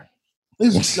Predator.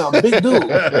 He's a big dude.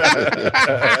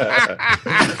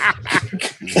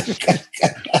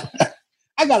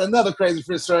 I got another crazy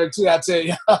Prince story too, I tell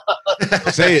you.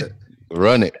 Say it.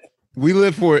 Run it. We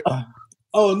live for it.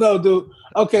 Oh no, dude.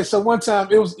 Okay, so one time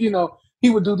it was, he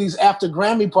would do these after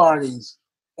Grammy parties.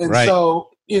 And right. So,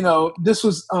 this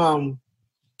was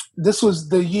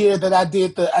the year that I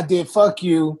did Fuck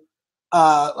You.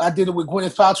 I did it with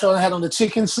Gwyneth Paltrow. I had on the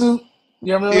chicken suit.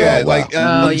 You remember that? Like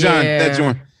John, that's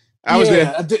one. I was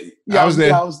there. I was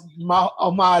there. That was my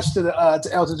homage to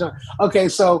Elton John. Okay,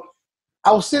 so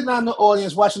I was sitting out in the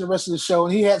audience watching the rest of the show,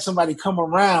 and he had somebody come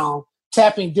around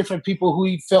tapping different people who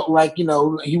he felt like, he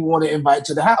wanted to invite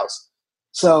to the house.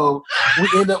 So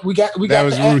we got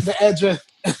the address.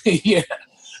 Yeah.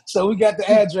 So we got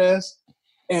the address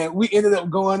and we ended up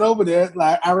going over there.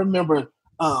 Like I remember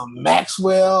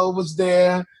Maxwell was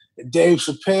there, Dave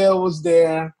Chappelle was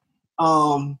there.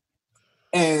 So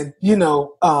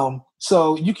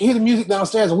you can hear the music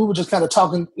downstairs and we were just kind of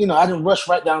talking, I didn't rush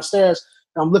right downstairs.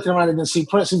 I'm looking around and then see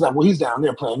Prince. He's like, well, he's down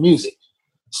there playing music.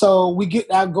 So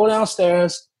I go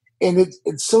downstairs, and as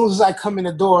soon as I come in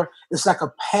the door, it's like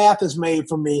a path is made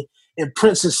for me, and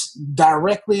Prince is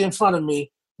directly in front of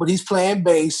me, but he's playing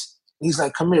bass. He's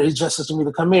like, come here. He gestures to me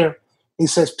to come here. He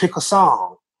says, pick a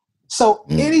song. So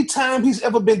anytime he's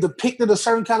ever been depicted a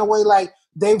certain kind of way, like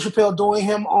Dave Chappelle doing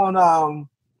him on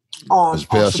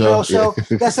Chappelle show,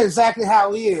 that's exactly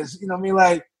how he is. You know what I mean?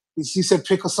 Like he said,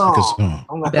 pick a song.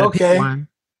 I'm like, okay.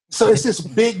 So it's this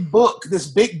big book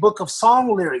of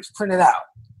song lyrics printed out.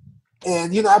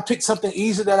 And, I picked something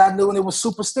easy that I knew, and it was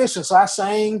Superstition. So I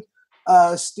sang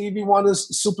Stevie Wonder's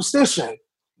Superstition,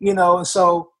 and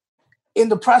so in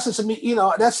the process of me,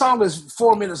 that song is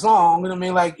 4 minutes long, you know what I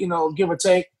mean? Like, give or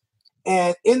take.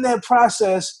 And in that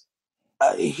process,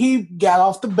 he got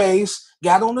off the bass,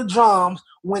 got on the drums,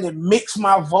 went and mixed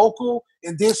my vocal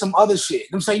and did some other shit.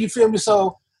 I'm saying, you feel me?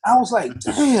 So I was like,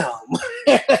 damn.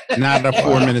 Not a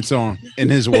 4 minute song in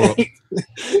his world.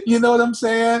 You know what I'm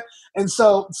saying? And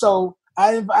so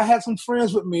I had some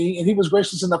friends with me, and he was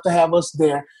gracious enough to have us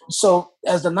there. So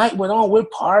as the night went on, we're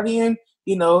partying,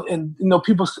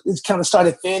 people kind of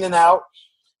started fanning out.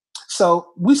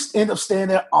 So we ended up staying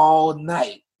there all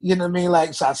night. You know what I mean?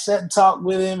 Like, so I sat and talked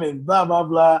with him and blah, blah,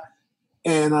 blah.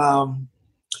 And, so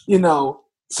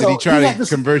did he try to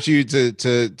convert you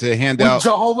to hand out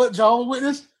Jehovah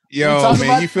Witness? Yo,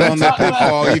 man, you fell in the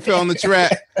pitfall. You fell in the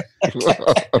trap.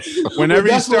 Whenever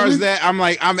he starts that, I'm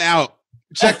like, I'm out.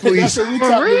 Check, please. That's what we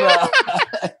talking about.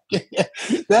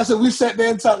 That's what we sat there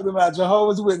and talked about.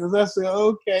 Jehovah's Witness. I said,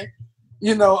 okay.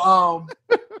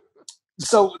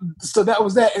 So that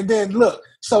was that. And then look,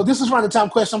 so this is around the time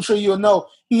question. I'm sure you'll know.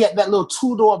 He had that little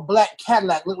 2-door black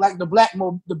Cadillac, looked like the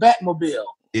Batmobile.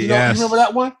 You remember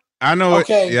that one? I know.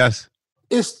 Okay. It. Yes.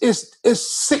 It's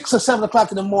 6 or 7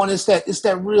 o'clock in the morning. It's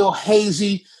that real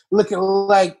hazy looking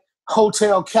like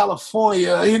Hotel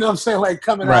California. You know what I'm saying? Like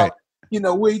coming out.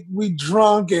 We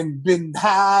drunk and been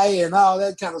high and all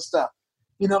that kind of stuff.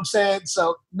 You know what I'm saying?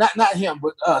 So not him,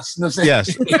 but us. You know what I'm saying?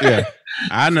 Yes. Yeah.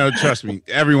 I know. Trust me.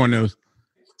 Everyone knows.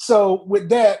 So with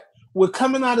that, we're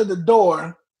coming out of the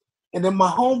door, and then my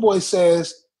homeboy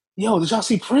says, yo, did y'all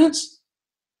see Prince?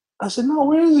 I said, no,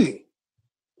 where is he?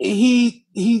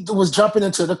 He was jumping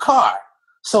into the car.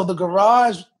 So the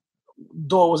garage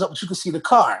door was up, but you could see the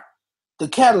car, the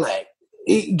Cadillac.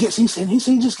 He said, he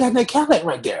just got that Cadillac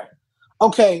right there.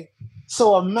 Okay,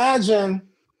 so imagine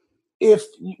if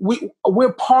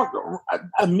we're parked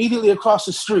immediately across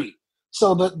the street.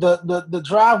 So the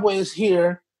driveway is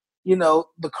here,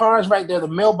 the car is right there, the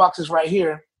mailbox is right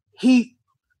here. He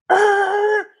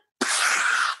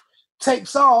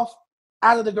takes off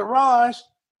out of the garage,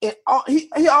 and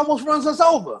he almost runs us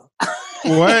over.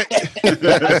 What?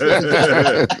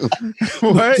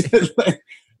 What?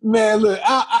 Man, look,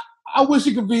 I wish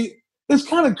it could be. It's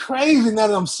kind of crazy now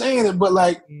that I'm saying it, but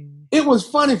like, it was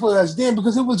funny for us then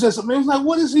because it was just, it was like,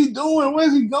 what is he doing? Where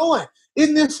is he going?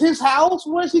 isn't this his house?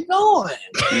 Where's he going?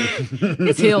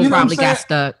 His heel probably got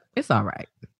stuck. It's all right.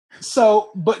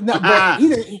 So, but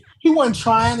he wasn't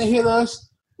trying to hit us.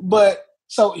 But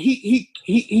so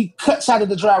he cuts out of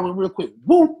the driveway real quick.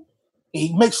 Whoop!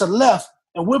 He makes a left,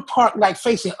 and we're parked like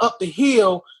facing up the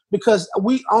hill because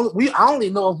we only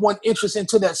know of one entrance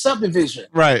into that subdivision.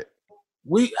 Right.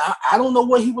 I don't know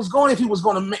where he was going if he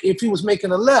was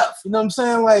making a left. You know what I'm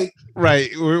saying? Like,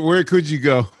 right. Where could you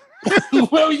go?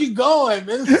 Where are you going,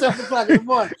 man? It's 7 o'clock in the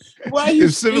morning. Why are you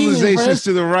if civilization's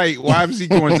to the right, why is he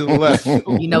going to the left?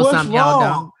 He knows something y'all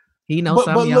don't. He knows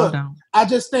something y'all don't. I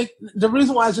just think the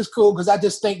reason why it's just cool because I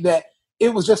just think that it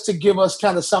was just to give us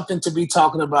kind of something to be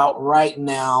talking about right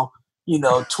now,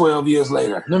 12 years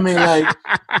later. I mean, like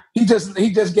he just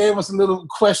gave us a little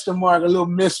question mark, a little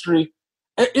mystery.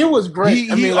 It was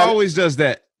great. He always does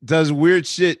that. Does weird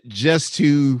shit just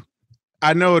to.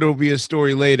 I know it'll be a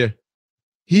story later.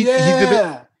 He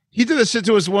did a shit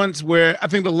to us once where I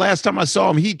think the last time I saw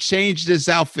him, he changed his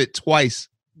outfit twice.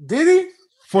 Did he?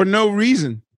 For no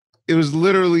reason. It was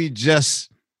literally just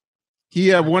he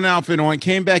had one outfit on,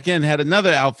 came back in, had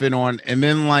another outfit on, and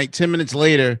then like 10 minutes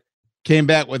later, came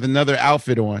back with another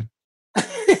outfit on,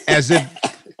 as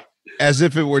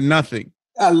if it were nothing.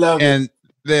 I love it. And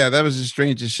yeah, that was the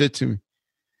strangest shit to me.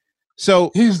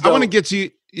 So I want to get to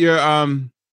your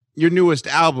newest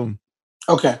album.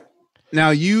 Okay.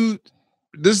 Now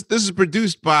this is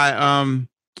produced by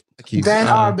Dan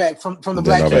Auerbach from the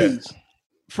Black Keys.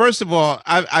 First of all,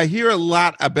 I hear a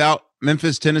lot about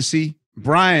Memphis, Tennessee.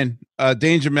 Brian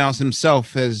Danger Mouse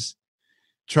himself has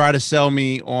tried to sell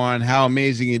me on how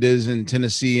amazing it is in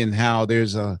Tennessee and how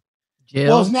there's a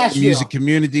music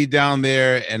community down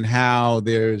there and how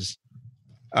there's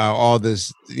all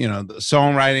this, the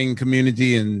songwriting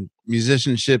community and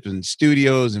musicianship and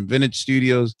studios and vintage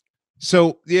studios.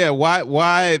 So yeah, why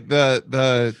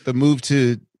the move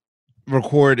to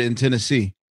record in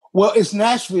Tennessee? Well, it's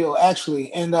Nashville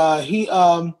actually, and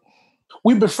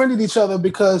we befriended each other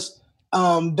because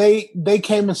they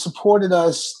came and supported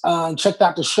us and checked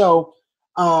out the show.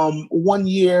 One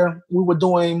year we were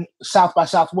doing South by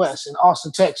Southwest in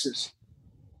Austin, Texas,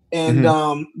 and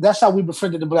that's how we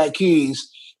befriended the Black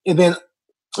Keys. And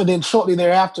then shortly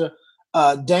thereafter,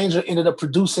 Danger ended up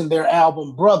producing their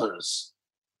album Brothers.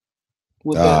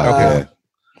 With right.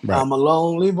 I'm a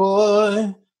lonely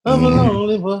boy. I'm a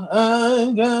lonely boy.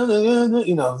 I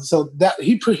gotta, so that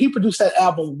he produced that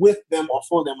album with them or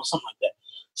for them or something like that.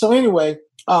 So anyway,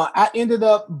 I ended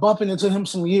up bumping into him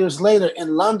some years later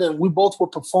in London. We both were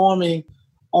performing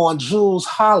on Jules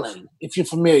Holland, if you're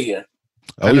familiar.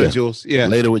 Oh yeah, Jules. Yeah,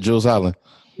 later with Jules Holland.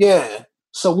 Yeah.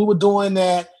 So we were doing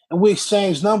that, and we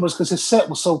exchanged numbers because his set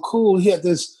was so cool. He had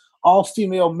this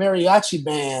all-female mariachi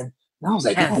band. And I was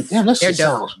like, God damn, that shit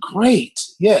sounds great.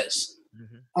 Yes.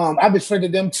 I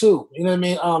befriended them too. You know what I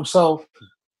mean? So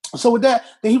with that,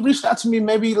 then he reached out to me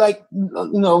maybe like,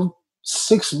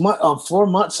 6 months, 4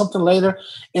 months, something later,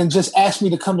 and just asked me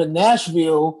to come to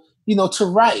Nashville, to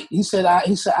write. He said,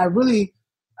 I really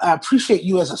appreciate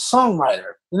you as a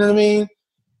songwriter. You know what I mean?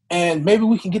 And maybe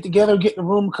we can get together, get in the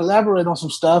room, collaborate on some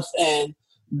stuff. And,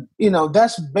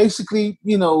 that's basically,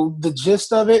 the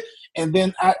gist of it. And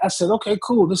then I said, okay,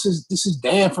 cool. This is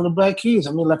Dan from the Black Keys.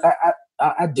 I mean, like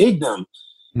I dig them.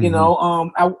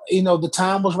 The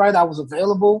time was right. I was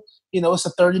available. It's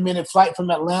a 30-minute flight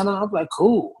from Atlanta. I'm like,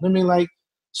 cool. I mean, like,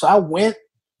 so I went,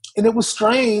 and it was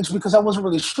strange because I wasn't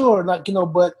really sure,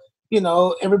 but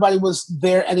everybody was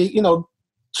there at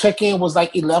check-in was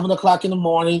like 11 o'clock in the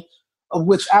morning, of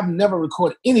which I've never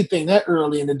recorded anything that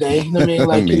early in the day. You know what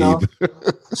I mean? Like,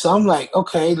 so I'm like,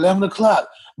 okay, 11 o'clock.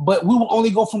 But we will only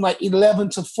go from like 11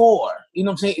 to 4. You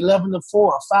know what I'm saying? 11 to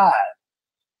 4 or 5.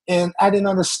 And I didn't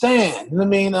understand. You know what I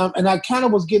mean? And I kind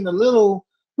of was getting a little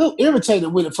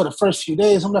irritated with it for the first few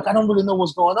days. I'm like, I don't really know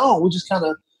what's going on. We just kind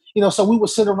of, so we would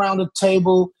sit around the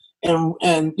table and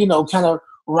kind of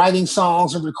writing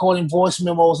songs and recording voice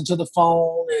memos into the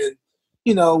phone and,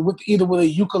 with a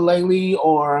ukulele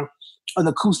or an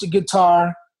acoustic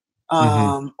guitar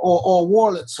or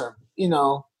Wurlitzer,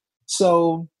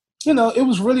 So, it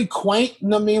was really quaint. You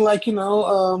know what I mean? Like,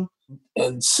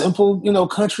 and simple,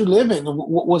 country living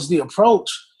was the approach,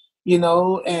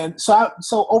 and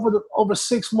so over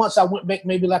 6 months, I went back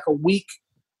maybe like a week,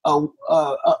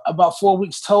 about 4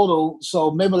 weeks total.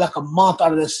 So maybe like a month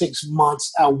out of the 6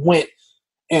 months, I went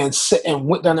and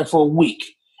went down there for a week.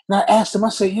 And I asked him, I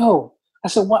said, yo,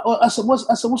 what? I said,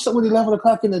 what's up with 11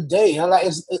 o'clock in the day? I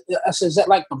said, is that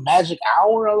like the magic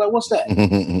hour? I'm like, what's that?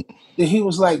 Then he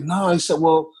was like, no. He said,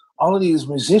 well, all of these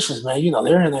musicians, man,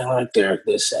 they're in their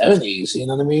 70s, you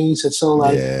know what I mean? He said, so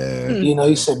like,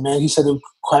 he said, man,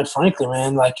 quite frankly,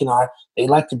 man, like, they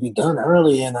like to be done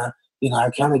early, and, I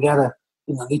kind of gotta,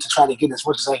 need to try to get as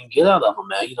much as I can get out of them,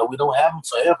 man. We don't have them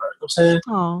forever. You know what I'm saying?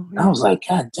 Oh, I was like,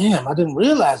 God damn, I didn't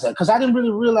realize that, because I didn't really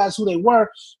realize who they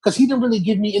were, because he didn't really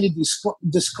give me any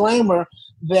disclaimer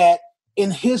that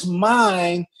in his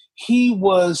mind, he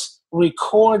was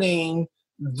recording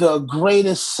the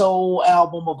greatest soul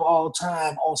album of all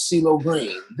time on CeeLo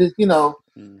Green.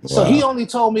 So he only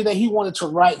told me that he wanted to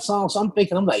write songs. So I'm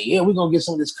like, yeah, we're gonna get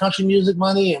some of this country music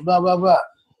money and blah blah blah.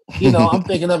 I'm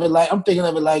thinking of it like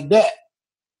that.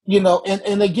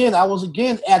 And again, I was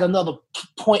at another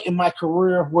point in my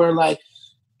career where like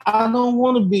I'm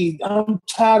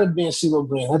tired of being CeeLo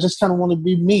Green. I just kind of want to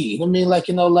be me. I mean, like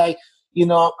I'm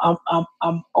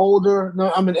older.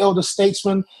 I'm an elder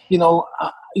statesman.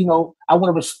 I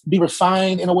want to be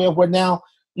refined in a way of where now,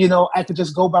 I could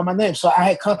just go by my name. So I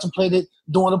had contemplated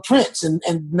doing a Prince and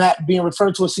not being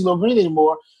referred to as CeeLo Green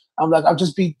anymore. I'm like, I'll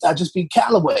just be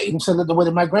Calloway. Instead of the way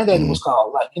that my granddaddy was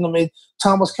called, like,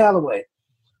 Thomas Calloway.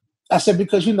 I said,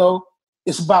 because,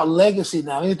 it's about legacy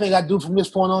now. Anything I do from this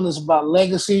point on is about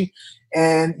legacy.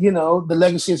 And, the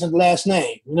legacy is in the last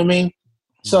name. You know what I mean?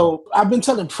 So I've been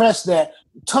telling press that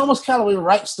Thomas Calloway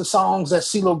writes the songs that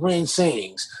CeeLo Green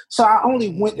sings. So I only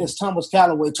went as Thomas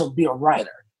Calloway to be a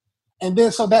writer. And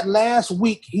then so that last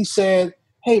week he said,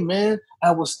 hey, man,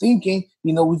 I was thinking,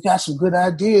 we've got some good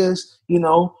ideas.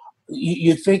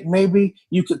 You think maybe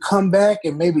you could come back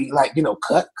and maybe like,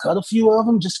 cut a few of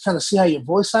them, just kind of see how your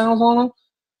voice sounds on them.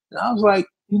 And I was like,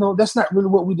 that's not really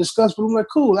what we discussed, but I'm like,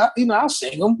 cool, I'll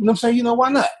sing them. You know what I'm saying? Why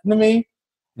not? You know what I mean?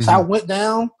 Mm-hmm. So I went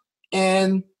down,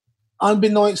 and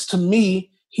unbeknownst to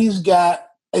me, he's got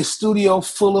a studio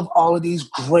full of all of these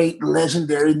great,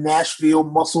 legendary Nashville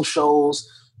muscle shows,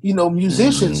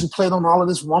 musicians who played on all of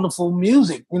this wonderful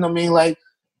music. You know what I mean? Like,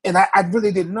 and I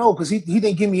really didn't know, because he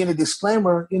didn't give me any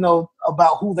disclaimer,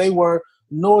 about who they were,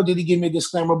 nor did he give me a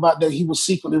disclaimer about that he was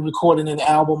secretly recording an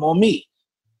album on me.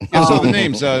 Yeah, so the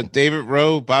names, David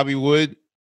Rowe, Bobby Wood.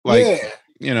 I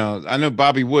know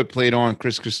Bobby Wood played on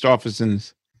Chris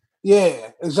Christopherson's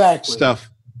exactly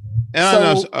stuff. And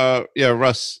I know,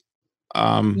 Russ,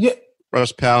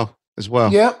 Russ Powell as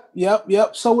well.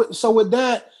 Yep. So with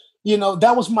that,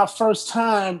 that was my first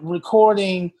time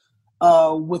recording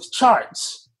with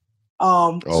Charts.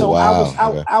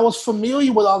 I was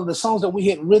familiar with all of the songs that we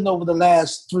had written over the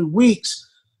last 3 weeks,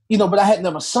 but I had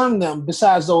never sung them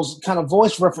besides those kind of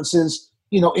voice references,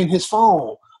 in his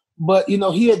phone. But,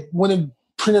 he had went and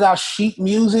printed out sheet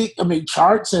music,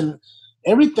 charts and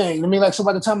everything. So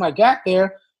by the time I got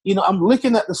there, I'm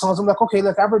looking at the songs. I'm like, okay,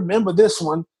 look, I remember this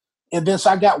one. And then so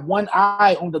I got one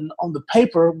eye on the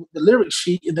paper, the lyric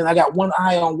sheet, and then I got one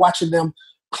eye on watching them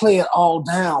play it all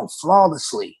down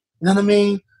flawlessly. You know what I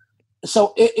mean?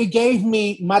 So it gave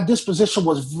me, my disposition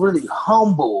was really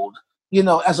humbled,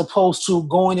 as opposed to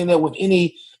going in there with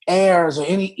any airs or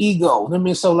any ego. You know what I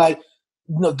mean? So like,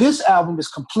 this album is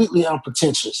completely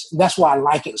unpretentious. That's why I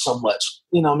like it so much.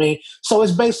 You know what I mean? So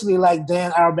it's basically like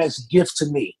Dan Auerbach's gift to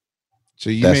me. So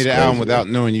you made an album without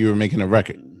knowing you were making a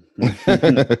record.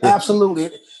 Absolutely.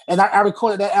 And I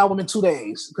recorded that album in 2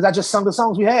 days because I just sung the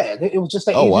songs we had. It was just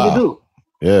that easy to do.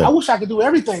 Yeah. I wish I could do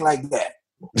everything like that.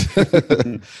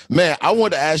 Man, I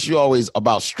want to ask you always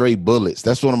about Stray Bullets.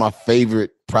 That's one of my favorite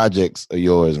projects of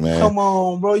yours, man. Come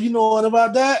on, bro. You know what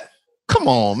about that? Come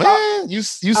on, man. You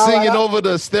singing over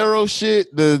the stereo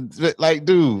shit.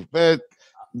 Dude, man.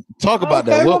 Talk about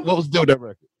that. What was doing that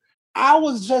record? I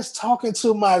was just talking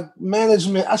to my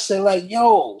management. I said, like,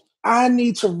 yo, I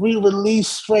need to re-release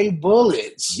Stray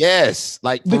Bullets. Yes,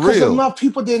 like for because real. enough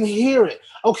people didn't hear it.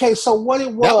 Okay, so what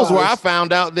it was. That was where I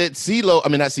found out that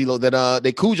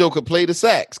that Cujo could play the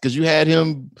sax because you had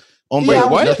him on break.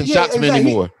 Nothing shocks me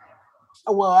anymore.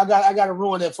 Well, I got to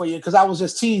ruin that for you because I was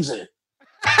just teasing.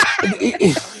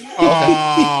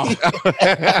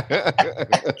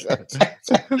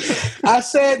 I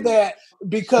said that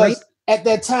because at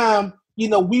that time,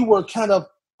 we were kind of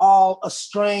all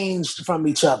estranged from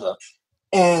each other.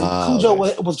 And Cujo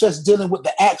was just dealing with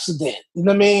the accident. You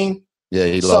know what I mean? Yeah,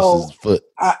 he lost his foot.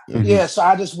 Yeah, so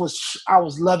I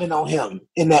was loving on him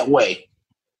in that way.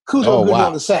 Cujo good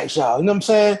on the sax, y'all. You know what I'm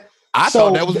saying? I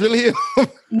thought that was really him.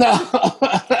 No.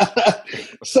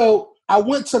 So I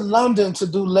went to London to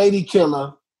do Lady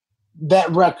Killer, that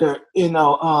record, and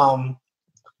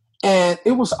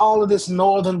it was all of this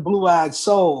northern blue-eyed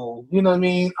soul, you know what I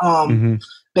mean?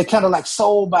 That kind of like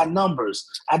soul by numbers.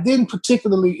 I didn't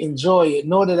particularly enjoy it,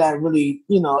 nor did I really,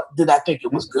 did I think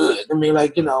it was good. I mean,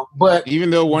 but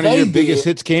even though one of your biggest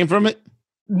hits came from it?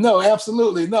 No,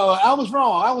 absolutely. No, I was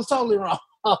wrong. I was totally wrong.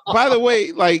 By the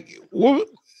way, what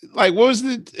was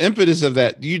the impetus of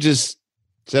that? You just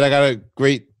said, I got a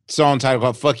great song title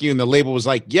called Fuck You, and the label was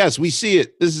like, yes, we see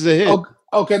it. This is a hit.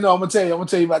 Okay, no, I'm gonna tell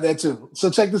you about that too. So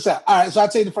check this out. All right, so I'll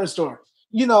tell you the first story.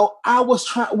 You know, I was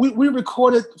trying, we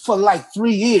recorded for like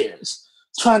 3 years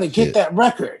trying to get that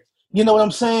record. You know what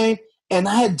I'm saying? And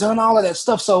I had done all of that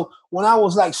stuff. So when I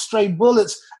was like Stray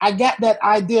Bullets, I got that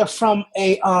idea from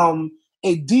a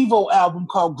Devo album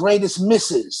called Greatest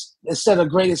Misses instead of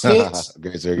Greatest Hits.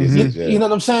 You know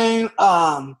what I'm saying?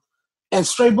 And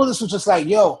Stray Bullets was just like,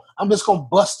 yo, I'm just gonna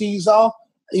bust these off,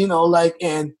 you know, like,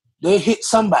 and they hit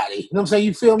somebody. You know what I'm saying?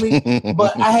 You feel me?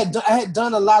 But I had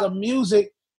done a lot of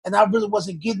music, and I really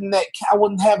wasn't getting that. I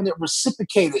wasn't having it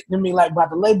reciprocated. You know what I mean? Like by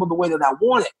the label the way that I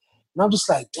wanted. And I'm just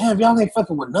like, damn, y'all ain't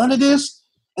fucking with none of this.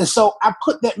 And so I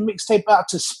put that mixtape out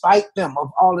to spite them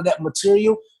of all of that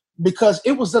material because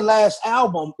it was the last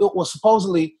album. It was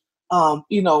supposedly,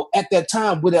 you know, at that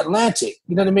time with Atlantic.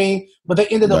 You know what I mean? But they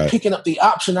ended up picking up the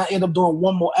option. I ended up doing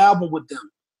one more album with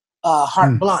them,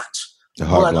 Heart Blanche.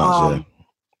 Heart Blanche,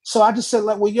 So I just said,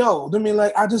 like, well, yo, I mean,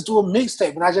 like, I just do a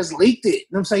mixtape, and I just leaked it. You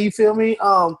know what I'm saying? You feel me?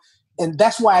 And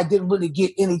that's why I didn't really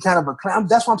get any kind of acclaim.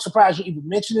 That's why I'm surprised you're even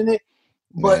mentioning it.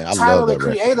 But Man, Tyler, the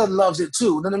Creator, loves it too.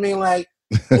 You know what I mean? Like,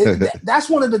 that's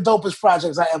one of the dopest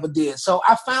projects I ever did. So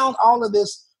I found all of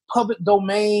this public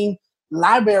domain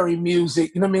library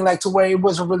music, you know what I mean? Like, to where it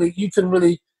wasn't really, you couldn't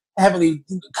really have any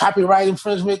copyright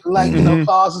infringement, like, you know,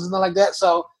 clauses and stuff like that.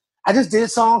 So I just did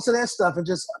songs to that stuff and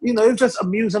just, you know, it was just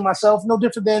amusing myself. No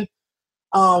different than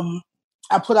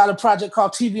I put out a project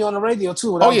called TV on the Radio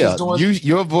too. Oh yeah,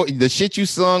 your voice, the shit you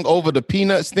sung over the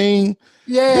Peanuts thing.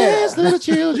 Yeah, there's little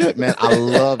children. Man, I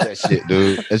love that shit,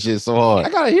 dude. That shit's so hard. I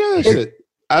gotta hear that shit.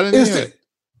 I didn't hear it.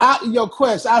 Yo,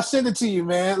 Quest, I'll send it to you,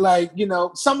 man. Like, you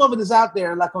know, some of it is out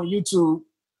there, like on YouTube,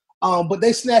 but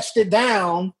they snatched it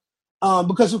down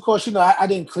because, of course, you know, I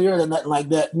didn't clear it or nothing like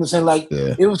that. You know what I'm saying? Like,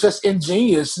 it was just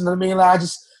ingenious. You know what I mean? Like,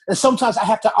 and sometimes I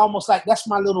have to almost like, that's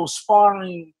my little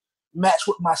sparring match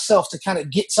with myself to kind of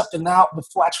get something out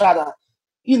before I try to,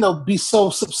 you know, be so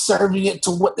subservient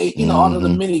to what they, you know, all of the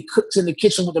many cooks in the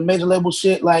kitchen with the major label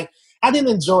shit. Like, I didn't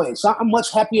enjoy it. So I'm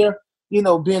much happier, you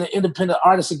know, being an independent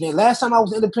artist again. Last time I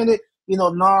was independent, you know,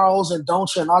 Gnarls and Don't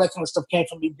You and all that kind of stuff came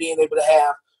from me being able to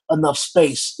have enough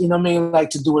space, you know what I mean, like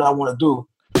to do what I want to do.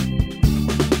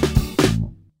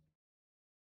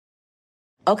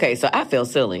 Okay, so I feel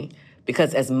silly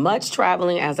because as much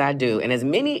traveling as I do and as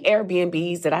many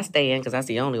Airbnbs that I stay in, because that's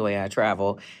the only way I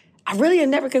travel, I really had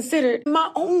never considered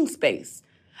my own space.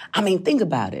 I mean, think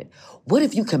about it. What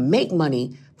if you can make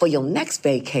money for your next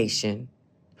vacation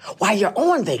while you're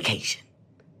on vacation?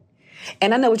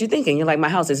 And I know what you're thinking. You're like, my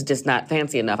house is just not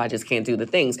fancy enough. I just can't do the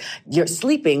things. You're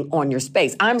sleeping on your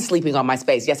space. I'm sleeping on my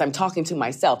space. Yes, I'm talking to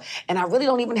myself. And I really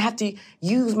don't even have to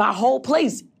use my whole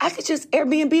place. I could just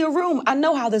Airbnb a room. I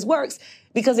know how this works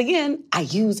because, again, I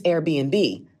use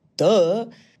Airbnb. Duh.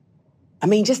 I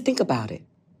mean, just think about it.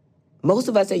 Most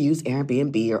of us that use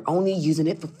Airbnb are only using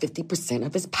it for 50%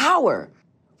 of its power.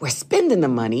 We're spending the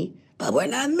money, but we're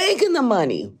not making the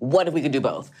money. What if we could do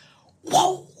both?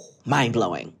 Whoa,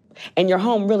 mind-blowing. And your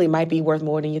home really might be worth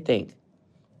more than you think.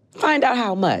 Find out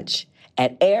how much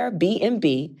at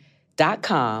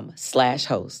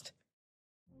airbnb.com/host.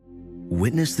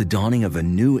 Witness the dawning of a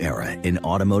new era in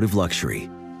automotive luxury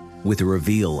with a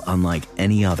reveal unlike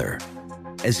any other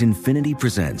as Infiniti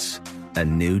presents a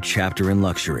new chapter in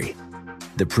luxury,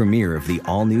 the premiere of the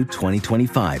all-new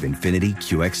 2025 Infiniti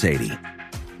QX80.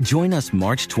 Join us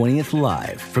March 20th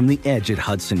live from the Edge at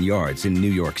Hudson Yards in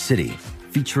New York City,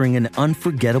 featuring an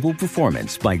unforgettable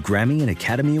performance by Grammy and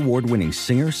Academy Award-winning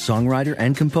singer, songwriter,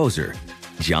 and composer,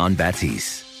 Jon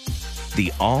Batiste.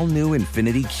 The all-new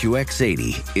Infiniti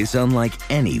QX80 is unlike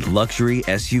any luxury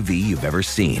SUV you've ever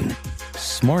seen.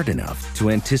 Smart enough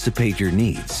to anticipate your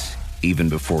needs, even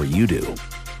before you do.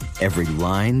 Every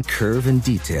line, curve, and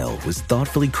detail was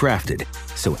thoughtfully crafted,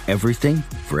 so everything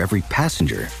for every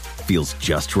passenger feels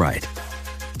just right.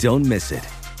 Don't miss it.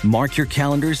 Mark your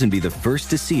calendars and be the first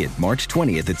to see it March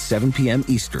 20th at 7 p.m.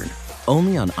 Eastern,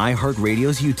 only on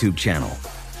iHeartRadio's YouTube channel.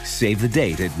 Save the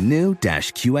date at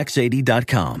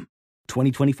new-QX80.com.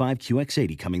 2025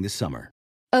 QX80 coming this summer.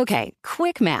 Okay,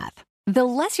 quick math. The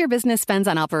less your business spends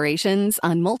on operations,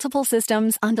 on multiple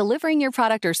systems, on delivering your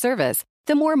product or service,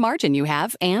 the more margin you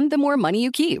have and the more money you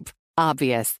keep.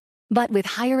 Obvious. But with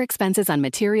higher expenses on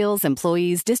materials,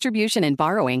 employees, distribution, and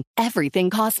borrowing, everything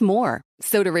costs more.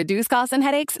 So to reduce costs and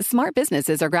headaches, smart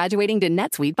businesses are graduating to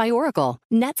NetSuite by Oracle.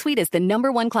 NetSuite is the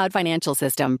 #1 cloud financial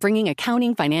system, bringing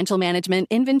accounting, financial management,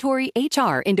 inventory,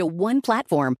 HR into one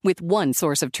platform with one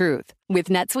source of truth. With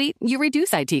NetSuite, you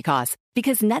reduce IT costs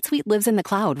because NetSuite lives in the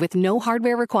cloud with no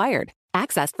hardware required,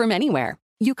 accessed from anywhere.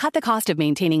 You cut the cost of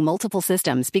maintaining multiple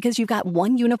systems because you've got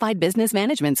one unified business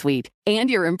management suite. And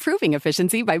you're improving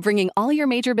efficiency by bringing all your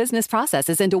major business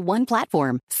processes into one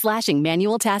platform, slashing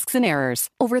manual tasks and errors.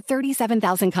 Over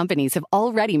 37,000 companies have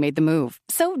already made the move.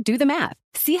 So do the math.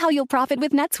 See how you'll profit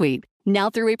with NetSuite. Now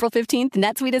through April 15th,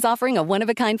 NetSuite is offering a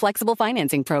one-of-a-kind flexible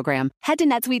financing program. Head to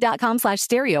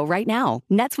netsuite.com/stereo right now.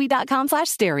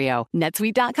 netsuite.com/stereo.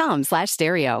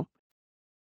 netsuite.com/stereo.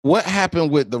 What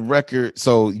happened with the record?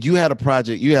 So you had a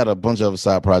project, you had a bunch of other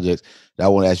side projects that I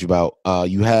want to ask you about.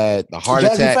 You had the Heart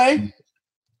Attack.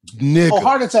 Nigga. Oh,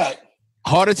 Heart Attack.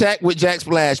 Heart Attack with Jack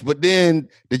Splash, but then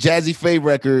the Jazzy Faye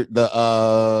record,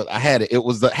 I had it. It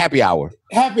was the Happy Hour.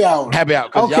 Because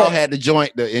y'all had the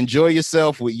joint, the Enjoy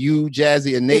Yourself with you,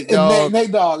 Jazzy, and Nate Dogg.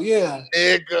 Nate Dogg, yeah.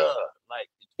 Nigga. Like,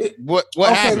 what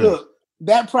happened? Look,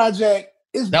 that project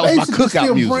is that was basically my cookout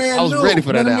still music. brand I was new. ready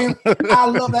for that album. I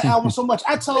love that album so much.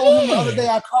 I told him the other day,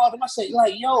 I called him, I said,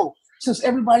 like, yo, since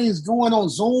everybody is going on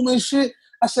Zoom and shit,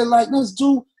 I said, like, let's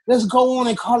go on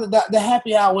and call it the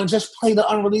Happy Hour and just play the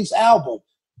unreleased album.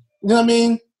 You know what I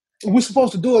mean? We're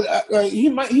supposed to do it. He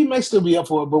may still be up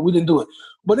for it, but we didn't do it.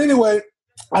 But anyway,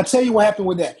 I'll tell you what happened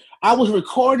with that. I was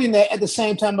recording that at the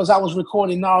same time as I was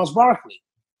recording Gnarls Barkley.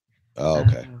 Oh,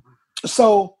 okay.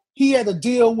 So he had a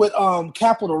deal with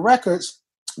Capitol Records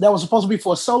that was supposed to be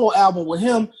for a solo album with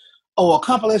him or a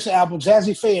compilation album,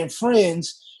 Jazzy Faye and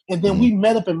Friends. And then we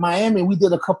met up in Miami and we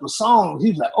did a couple of songs.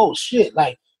 He was like, oh shit,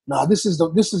 like, no, this is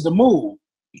the move.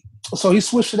 So he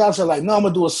switched it out. So like, no, I'm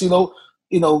gonna do a CeeLo,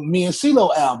 me and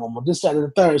CeeLo album or this, that, and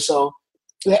the third. So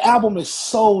the album is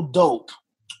so dope.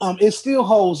 It still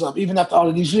holds up even after all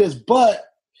of these years. But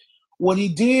what he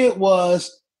did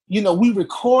was, we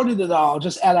recorded it all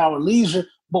just at our leisure,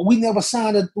 but we never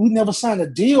signed a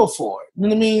deal for it. You know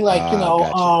what I mean? Like,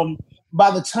 gotcha.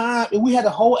 By the time we had a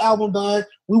whole album done,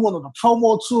 we went on a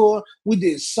promo tour, we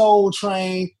did Soul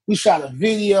Train, we shot a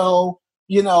video,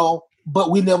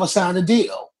 but we never signed a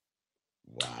deal.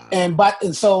 Wow.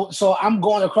 And so I'm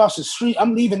going across the street.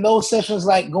 I'm leaving those sessions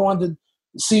like going to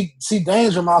see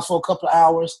Danger Mouse for a couple of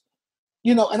hours,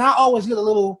 and I always get a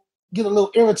little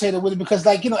irritated with it because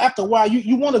after a while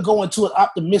you want to go into it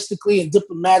optimistically and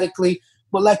diplomatically,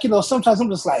 but sometimes I'm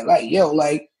just like yo,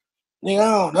 like, nigga,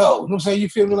 I don't know. You know what I'm saying? You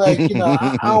feel me? Like, I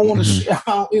don't want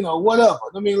to, whatever.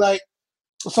 I mean, like,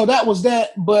 so that was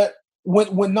that. But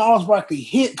when Gnarls Barkley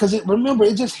hit, because it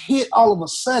just hit all of a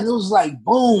sudden. It was like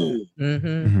boom,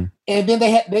 and then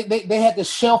they had to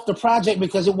shelf the project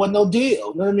because it wasn't no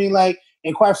deal. You know what I mean? Like,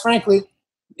 and quite frankly,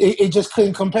 it just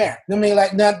couldn't compare. You know what I mean?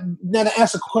 Like, now to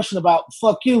answer the question about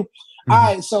fuck you. All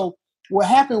right. So what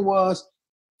happened was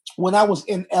when I was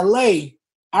in LA,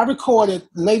 I recorded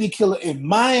Lady Killer in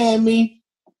Miami,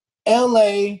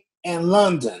 LA, and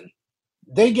London.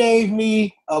 They gave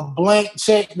me a blank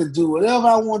check to do whatever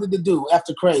I wanted to do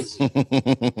after Crazy.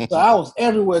 So I was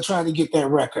everywhere trying to get that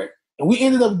record. And we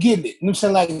ended up getting it. You know what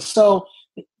I'm saying? Like, so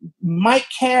Mike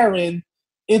Caren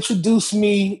introduced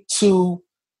me to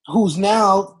who's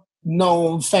now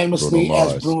known famously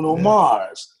as Bruno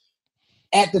Mars.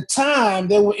 At the time,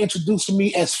 they were introducing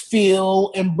me as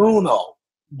Phil and Bruno.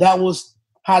 That was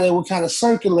how they were kind of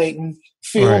circulating.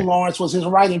 Phil Lawrence was his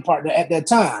writing partner at that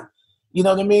time. You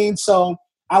know what I mean? So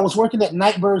I was working at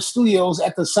Nightbird Studios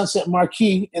at the Sunset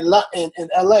Marquee in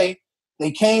LA.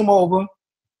 They came over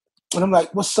and I'm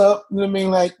like, what's up? You know what I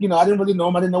mean? Like, I didn't really know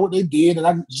them. I didn't know what they did. And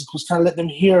I just was trying to let them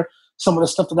hear some of the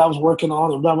stuff that I was working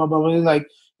on and blah, blah, blah. And like,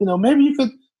 maybe you could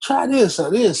try this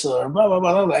or blah, blah,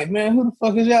 blah. I'm like, man, who the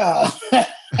fuck is y'all?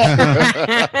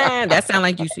 That sound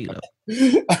like you, CeeLo.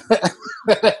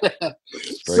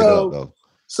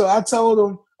 So I told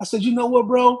him, I said, you know what,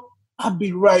 bro? I'll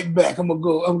be right back. I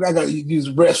got to use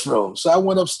the restroom. So I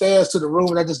went upstairs to the room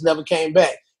and I just never came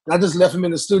back. And I just left him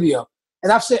in the studio.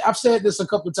 And I've said this a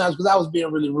couple of times because I was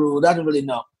being really rude. I didn't really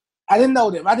know. I didn't know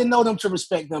them. I didn't know them to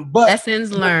respect them. But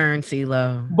lessons learned,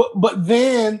 CeeLo. But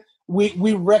then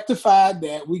we rectified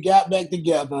that. We got back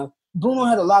together. Bruno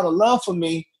had a lot of love for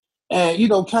me and,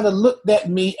 kind of looked at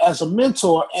me as a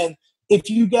mentor. And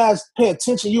if you guys pay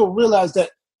attention, you'll realize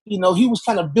that, he was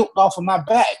kind of built off of my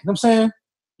back.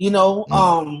 You know what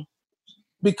I'm saying?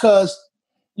 Because,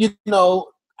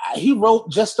 he wrote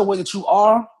Just the Way That You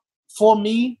Are for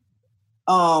me.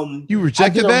 You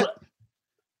rejected that?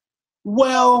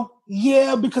 Well,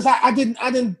 Yeah, because I didn't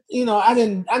think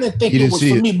it was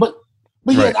for me, but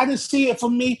yeah, I didn't see it for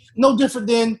me. No different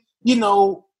than,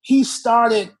 he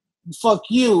started Fuck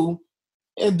You,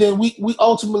 and then we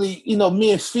ultimately,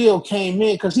 me and Phil came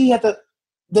in because he had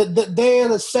the day of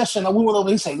the session. We went over.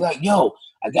 He said, like, yo,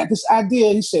 I got this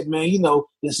idea. He said, man,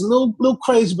 it's a little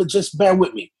crazy, but just bear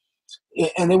with me.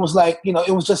 And it was like,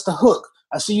 it was just a hook.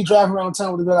 I see you driving around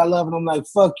town with a girl I love, and I'm like,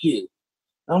 fuck you.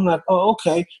 And I'm like, oh,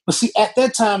 okay. But see, at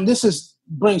that time,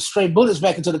 brings Stray Bullets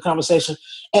back into the conversation.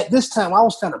 At this time, I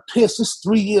was kind of pissed. This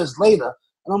 3 years later,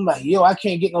 and I'm like, yo, I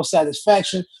can't get no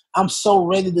satisfaction. I'm so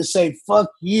ready to say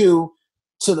fuck you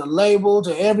to the label,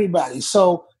 to everybody.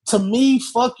 So to me,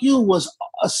 Fuck You was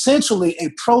essentially a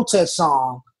protest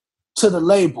song to the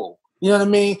label. You know what I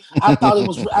mean? I thought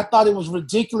it was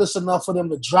ridiculous enough for them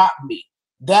to drop me.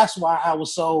 That's why I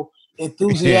was so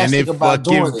enthusiastic about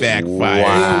doing it. Backfired.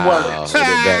 Wow. It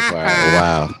backfired.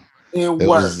 Wow. It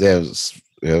worked. It was,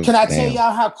 can I tell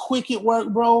y'all how quick it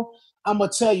worked, bro? I'm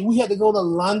gonna tell you. We had to go to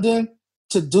London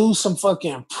to do some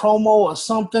fucking promo or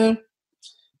something.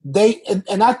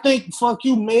 And I think Fuck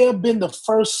You may have been the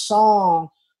first song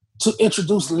to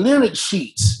introduce lyric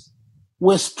sheets.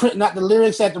 Was printing out the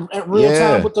lyrics at real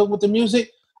time with the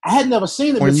music. I had never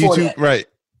seen it before YouTube, that. right?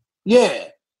 Yeah.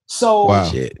 So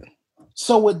wow.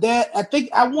 So with that,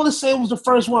 I want to say it was the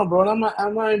first one, bro. And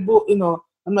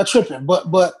I'm not tripping,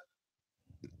 but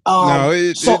no,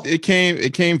 it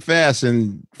came fast,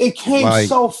 and it came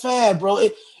so fast, bro.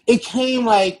 It came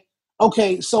like,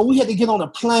 okay, so we had to get on a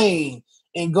plane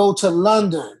and go to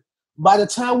London. By the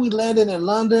time we landed in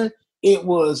London, it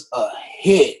was a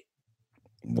hit.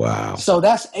 Wow. So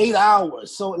that's 8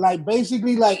 hours. So like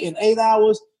basically like in 8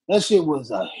 hours, that shit was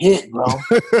a hit, bro.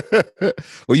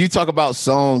 Well, you talk about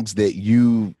songs that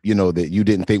you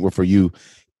didn't think were for you.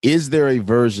 Is there a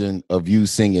version of you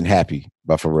singing Happy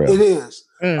by Pharrell? It is.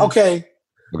 Okay.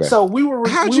 So we were.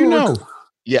 How'd you know?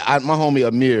 Yeah, my homie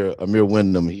Amir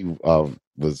Wyndham, he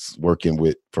was working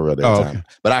with Pharrell at that time.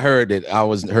 But I heard that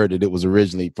it was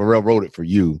originally Pharrell wrote it for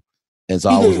you. And so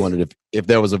I always wondered if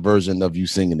there was a version of you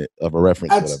singing it, of a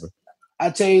reference, whatever. I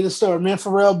tell you the story. Me and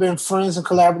Pharrell been friends and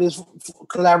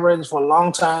collaborators for a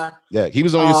long time. Yeah, he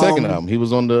was on your second album. He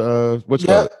was on the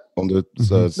on the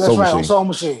That's Soul right, Machine. on Soul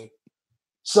Machine.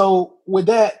 So with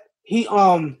that, he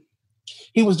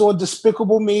was doing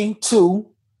Despicable Me 2,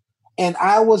 and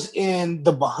I was in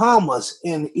the Bahamas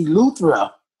in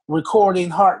Eleuthera recording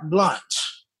Heart Blanche.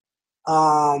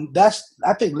 I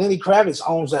think Lenny Kravitz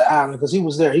owns that island because he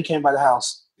was there. He came by the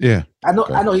house. Yeah. I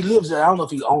know he lives there. I don't know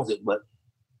if he owns it, but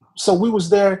so we was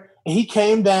there and he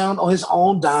came down on his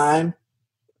own dime,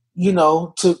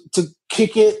 to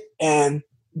kick it and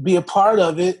be a part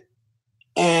of it.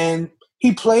 And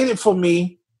he played it for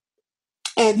me.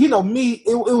 And it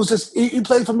was just he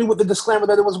played for me with the disclaimer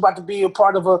that it was about to be a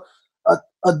part of a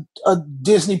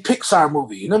Disney Pixar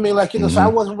movie. You know what I mean? Like,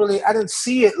 so I didn't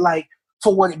see it like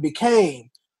for what it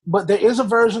became, but there is a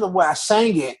version of where I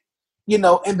sang it, and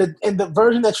the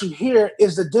version that you hear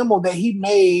is the demo that he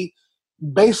made,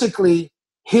 basically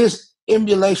his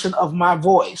emulation of my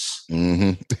voice.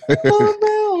 Mm-hmm.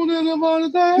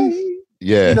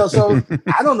 Yeah. So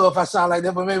I don't know if I sound like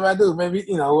that, but maybe I do. Maybe,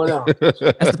 whatever. That's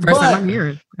the first time I'm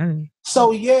hearing.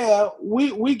 So yeah,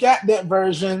 we got that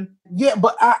version. Yeah,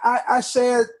 but I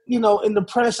said, in the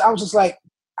press, I was just like,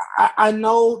 I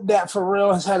know that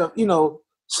Pharrell has had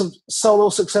some solo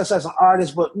success as an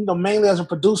artist, but mainly as a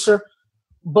producer.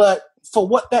 But for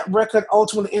what that record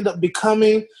ultimately ended up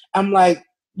becoming, I'm like,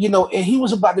 and he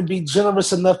was about to be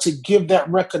generous enough to give that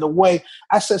record away.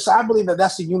 I said, so I believe that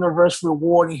that's the universe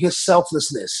rewarding his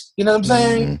selflessness. You know what I'm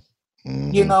saying?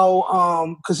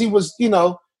 Mm-hmm. Because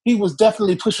he was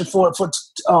definitely pushing for it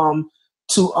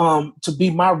to be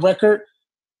my record.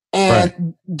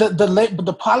 And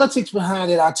the politics behind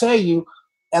it, I'll tell you,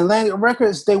 Atlantic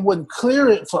Records, they wouldn't clear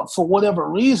it for whatever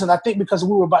reason. I think because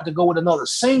we were about to go with another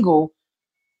single.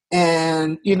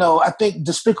 And, I think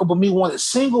Despicable Me wanted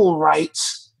single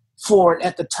rights for it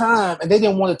at the time, and they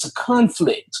didn't want it to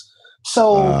conflict.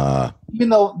 So,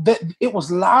 that it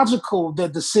was logical,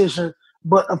 that decision,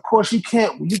 but of course you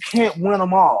can't win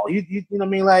them all. You know what I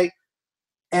mean? Like,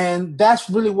 and that's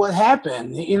really what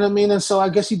happened. You know what I mean? And so I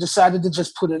guess he decided to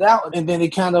just put it out, and then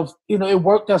it kind of, it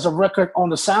worked as a record on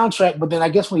the soundtrack. But then I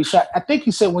guess when he shot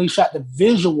the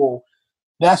visual,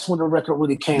 that's when the record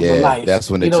really came to life. That's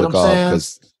when it took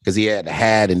off, because he had the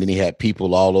hat, and then he had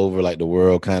people all over like the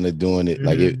world kind of doing it.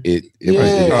 Like it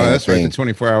that's right, the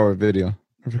 24-hour video.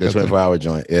 The 24-hour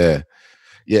joint. Yeah.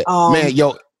 Man,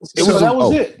 yo, that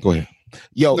was it. Go ahead.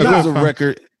 Yo, it was a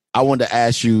record. I wanted to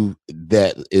ask you,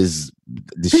 that is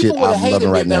the people shit I'm loving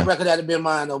right now. That record had been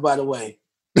mine, though, by the way.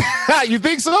 You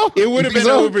think so? It would have been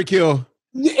overkill.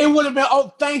 It would have been.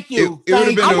 Oh, thank you.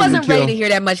 I wasn't ready to hear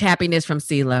that much happiness from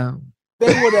CeeLo.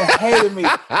 They would have hated me.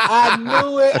 I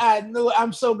knew it.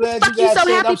 I'm so glad you guys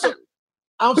said it.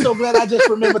 I'm so glad I just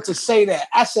remembered to say that.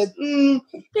 I said,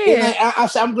 I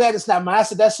said, I'm glad it's not mine. I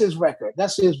said, that's his record.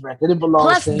 It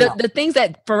belongs to him. Plus, the things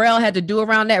that Pharrell had to do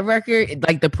around that record,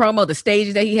 like the promo, the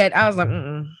stages that he had, I was like,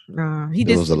 no.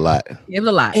 It was a lot. It was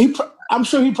a lot. I'm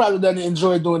sure he probably doesn't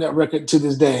enjoy doing that record to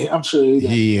this day. I'm sure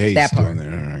he hates that part.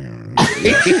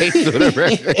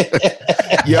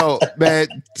 Yo, man,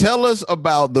 tell us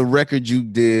about the record you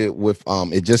did with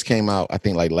it just came out, I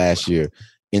think like last year.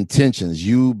 Intentions,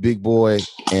 you, Big Boy,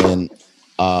 and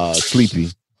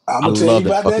Sleepy. I love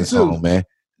that fucking song, man.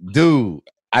 Dude,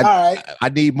 I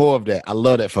need more of that. I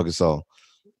love that fucking song.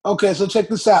 Okay, so check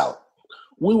this out.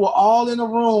 We were all in a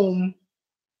room,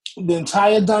 the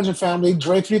entire Dungeon family,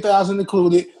 Dre 3000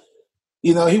 included.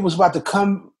 You know, he was about to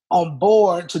come on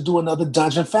board to do another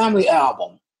Dungeon Family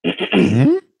album.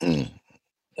 And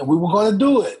we were going to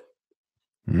do it.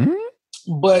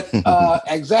 But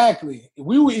exactly.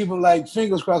 We were even like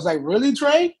fingers crossed, like, really,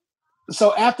 Trey?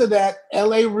 So after that,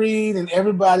 L.A. Reid and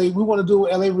everybody, we want to do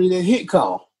L.A. Reid and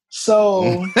Hitco.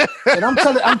 So, and I'm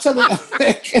telling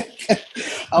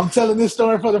I'm telling this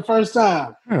story for the first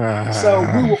time. So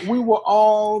we were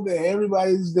all there.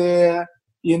 Everybody's there,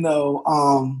 you know.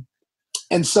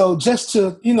 And so just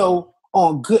to, you know,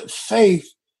 on good faith,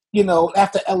 you know,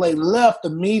 after LA left the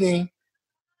meeting,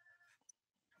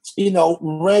 you know,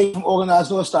 Ray from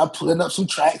Organized Noise started pulling up some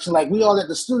tracks. And like, we all at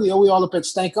the studio, we all up at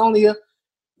Stankonia,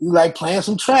 like playing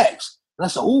some tracks. And I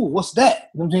said, ooh, what's that?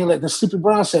 And I'm thinking like the Sleepy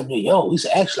Brown said to me, yo, he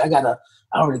said, actually, I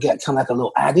already got kind of like a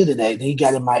little idea today. Then he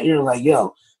got in my ear like,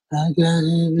 yo, I got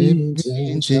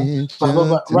it.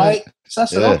 Right? So I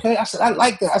said, okay. I said, I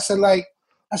like that. I said, let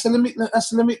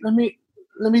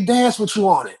me dance with you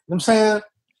on it. You know what I'm saying?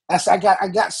 I said, I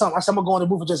got something. I said, I'm gonna go in the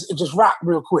booth and just rock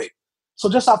real quick. So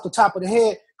just off the top of the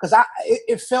head, because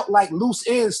it felt like loose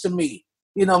ends to me.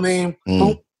 You know what I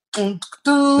mean?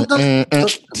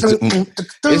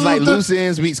 It's like Loose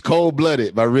Ends meets Cold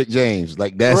Blooded by Rick James.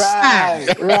 Like that's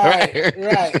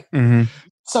right.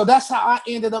 So that's how I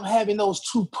ended up having those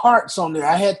two parts on there.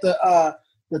 I had the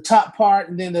top part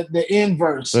and then the end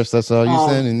verse. That's all you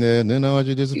standing there. Then I want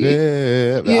you to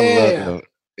disappear. Yeah. I love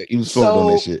it. You was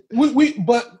on that shit.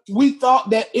 We thought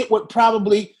that it would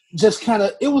probably just kind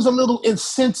of, it was a little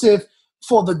incentive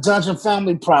for the Dungeon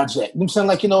Family project. You know what I'm saying?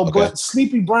 Like, you know, but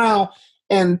Sleepy Brown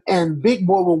and Big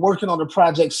Boy were working on the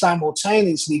project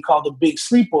simultaneously called The Big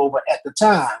Sleepover at the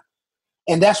time.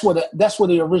 And that's where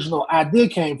the original idea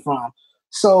came from.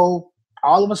 So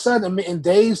all of a sudden, in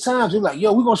days' times, you're like,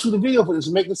 yo, we're going to shoot a video for this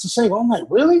and make this a single. I'm like,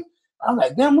 really? I'm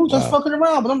like, damn, we're just fucking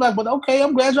around. But I'm like, but okay,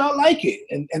 I'm glad y'all like it.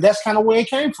 And that's kind of where it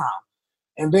came from.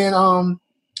 And then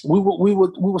we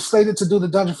were slated to do the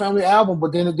Dungeon Family album,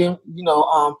 but then again, you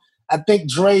know, I think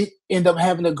Dre ended up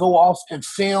having to go off and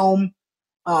film.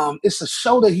 It's a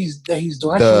show that he's doing.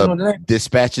 The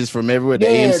Dispatches from Everywhere, the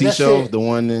AMC show, the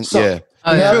one in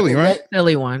Philly, right?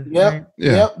 Philly one.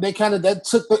 Yep. They kind of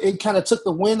took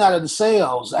the wind out of the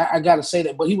sails. I gotta say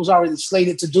that, but he was already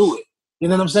slated to do it. You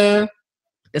know what I'm saying?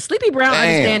 Does Sleepy Brown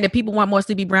understand that people want more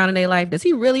Sleepy Brown in their life? Does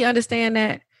he really understand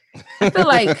that? I feel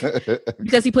like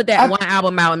because he put that one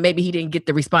album out and maybe he didn't get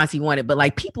the response he wanted, but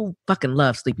like people fucking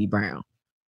love Sleepy Brown.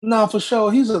 No, for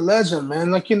sure. He's a legend,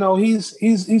 man. Like, you know,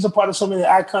 he's a part of so many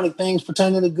iconic things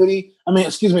pertaining to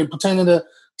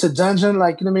Dungeon.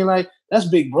 Like, you know what I mean? Like, that's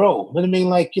Big Bro. You know what I mean?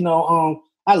 Like, you know,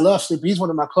 I love Sleepy. He's one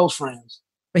of my close friends.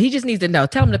 But he just needs to know.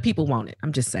 Tell him the people want it.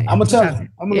 I'm just saying. I'm gonna tell him.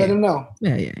 I'm gonna let him know.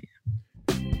 Yeah.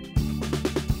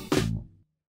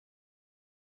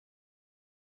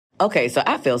 Okay, so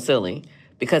I feel silly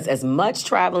because as much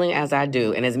traveling as I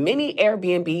do and as many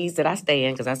Airbnbs that I stay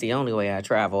in, because that's the only way I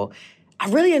travel, I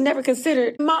really had never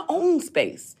considered my own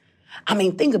space. I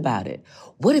mean, think about it.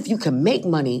 What if you can make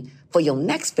money for your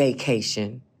next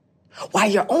vacation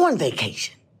while you're on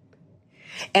vacation?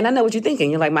 And I know what you're thinking.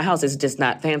 You're like, my house is just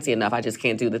not fancy enough. I just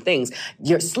can't do the things.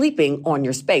 You're sleeping on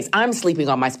your space. I'm sleeping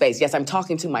on my space. Yes, I'm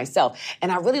talking to myself.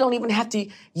 And I really don't even have to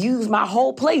use my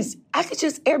whole place. I could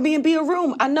just Airbnb a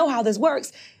room. I know how this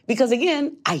works because,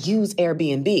 again, I use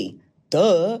Airbnb.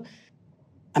 Duh.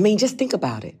 I mean, just think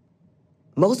about it.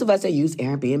 Most of us that use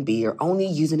Airbnb are only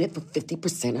using it for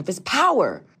 50% of its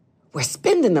power. We're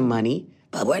spending the money,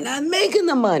 but we're not making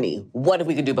the money. What if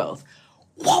we could do both?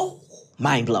 Whoa,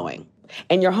 mind-blowing.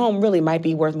 And your home really might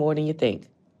be worth more than you think.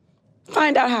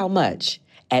 Find out how much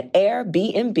at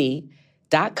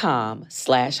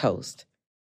airbnb.com/host.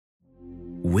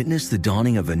 Witness the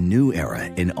dawning of a new era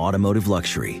in automotive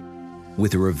luxury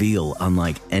with a reveal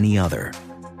unlike any other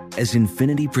as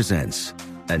Infiniti presents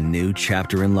a new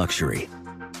chapter in luxury,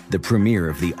 the premiere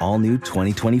of the all-new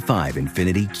 2025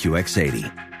 Infiniti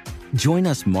QX80. Join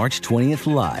us March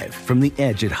 20th live from the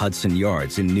Edge at Hudson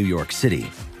Yards in New York City,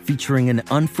 featuring an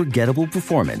unforgettable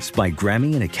performance by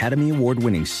Grammy and Academy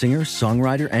Award-winning singer,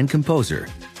 songwriter, and composer,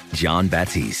 Jon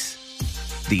Batiste.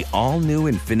 The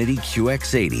all-new Infiniti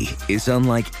QX80 is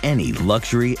unlike any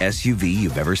luxury SUV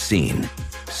you've ever seen.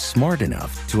 Smart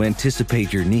enough to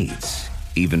anticipate your needs,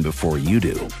 even before you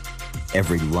do.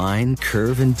 Every line,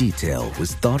 curve, and detail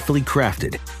was thoughtfully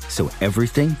crafted, so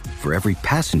everything for every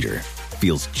passenger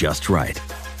feels just right.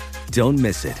 Don't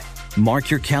miss it. Mark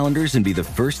your calendars and be the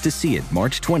first to see it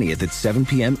March 20th at 7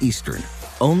 p.m. Eastern,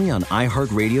 only on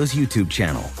iHeartRadio's YouTube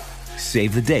channel.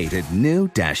 Save the date at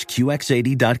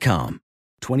new-QX80.com.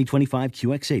 2025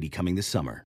 QX80 coming this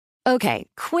summer. Okay,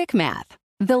 quick math.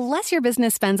 The less your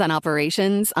business spends on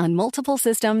operations, on multiple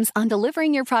systems, on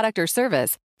delivering your product or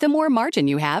service, the more margin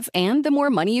you have and the more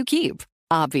money you keep.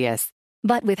 Obvious.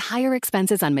 But with higher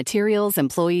expenses on materials,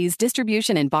 employees,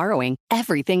 distribution, and borrowing,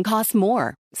 everything costs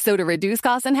more. So to reduce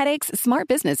costs and headaches, smart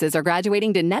businesses are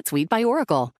graduating to NetSuite by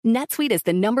Oracle. NetSuite is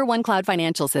the #1 cloud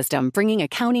financial system, bringing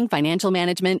accounting, financial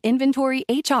management, inventory,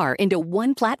 HR into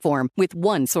one platform with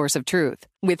one source of truth.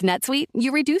 With NetSuite,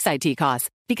 you reduce IT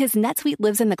costs because NetSuite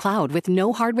lives in the cloud with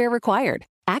no hardware required,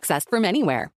 accessed from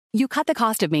anywhere. You cut the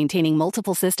cost of maintaining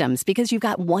multiple systems because you've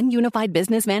got one unified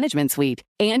business management suite.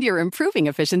 And you're improving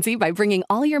efficiency by bringing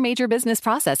all your major business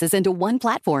processes into one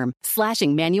platform,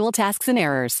 slashing manual tasks and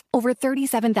errors. Over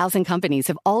 37,000 companies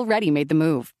have already made the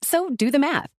move. So do the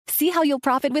math. See how you'll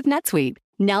profit with NetSuite.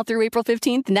 Now through April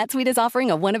 15th, NetSuite is offering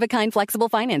a one-of-a-kind flexible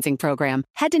financing program.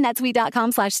 Head to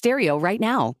netsuite.com/stereo right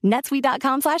now.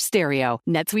 netsuite.com/stereo.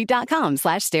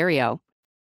 netsuite.com/stereo.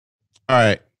 All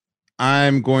right.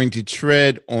 I'm going to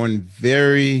tread on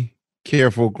very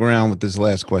careful ground with this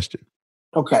last question.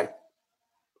 Okay.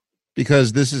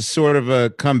 Because this is sort of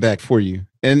a comeback for you.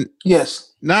 And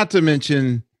yes, not to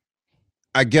mention,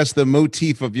 I guess the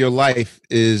motif of your life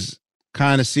is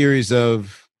kind of series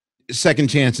of second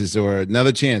chances or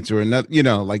another chance or another,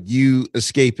 like you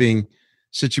escaping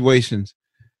situations.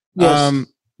 Yes.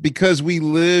 Because we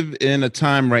live in a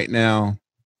time right now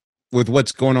with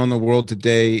what's going on in the world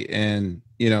today, and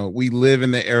we live in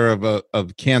the era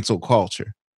of cancel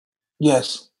culture.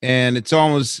 Yes. And it's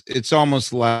almost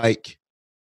like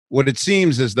what it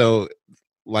seems as though,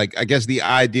 like, I guess the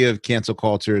idea of cancel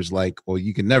culture is like, well,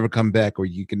 you can never come back, or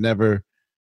you can never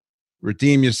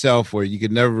redeem yourself, or you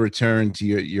can never return to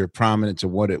your prominence or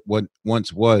what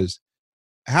once was.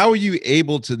 How are you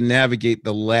able to navigate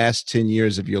the last 10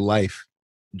 years of your life,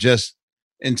 just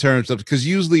in terms of, because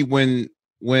usually when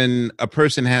a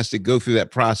person has to go through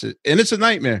that process, and it's a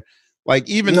nightmare. Like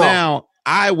even now,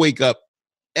 I wake up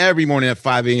every morning at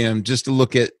 5 a.m. just to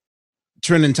look at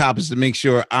trending topics to make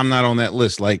sure I'm not on that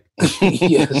list. Like,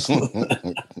 yes.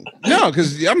 No,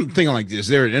 because I'm thinking like, is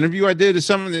there an interview I did or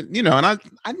something that, and I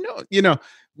know,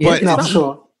 but no,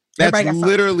 sure. That's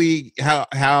literally how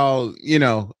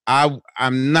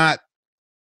I'm not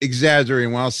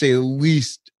exaggerating when I'll say at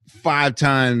least 5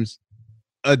 times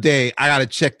a day I gotta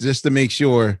check just to make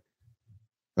sure.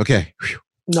 Okay.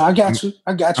 No, I got you.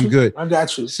 I'm good. I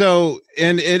got you. So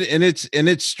and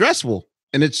it's stressful.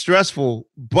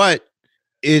 But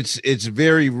it's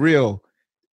very real.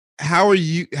 How are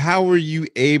you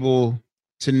able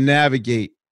to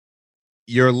navigate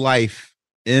your life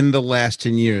in the last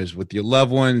 10 years with your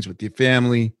loved ones, with your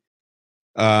family,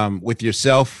 with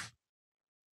yourself,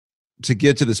 to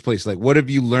get to this place? Like, what have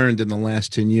you learned in the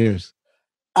last 10 years?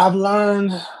 I've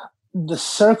learned the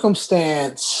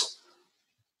circumstance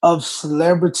of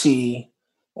celebrity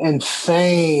and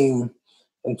fame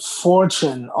and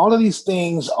fortune. All of these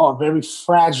things are very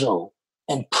fragile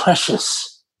and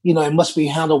precious. It must be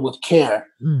handled with care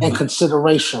and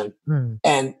consideration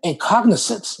and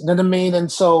cognizance. You know what I mean?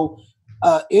 And so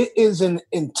it is an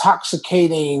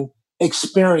intoxicating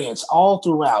experience all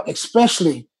throughout,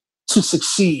 especially to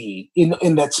succeed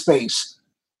in that space.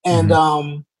 And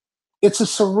it's a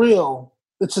surreal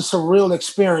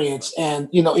experience, and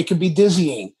it can be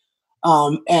dizzying,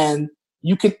 and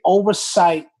you can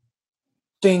oversight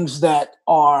things that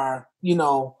are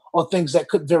or things that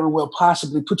could very well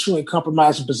possibly put you in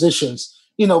compromising positions,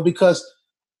 because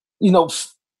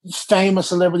fame or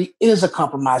celebrity is a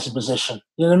compromising position.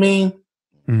 You know what I mean?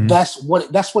 Mm-hmm. That's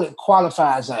what it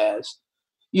qualifies as.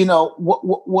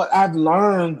 What I've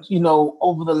learned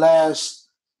over the last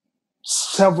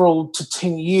several to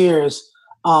 10 years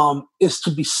is to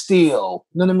be still.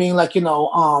 You know what I mean? Like,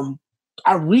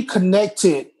 I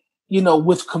reconnected,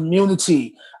 with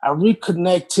community. I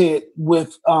reconnected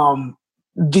with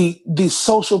the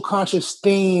social conscious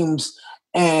themes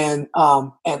and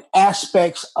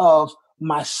aspects of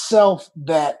myself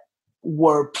that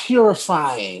were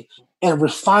purifying and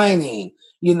refining,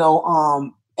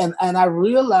 and I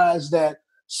realized that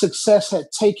success had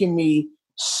taken me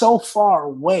so far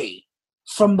away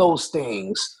from those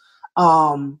things.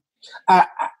 I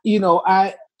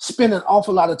spend an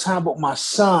awful lot of time with my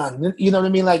son. You know what I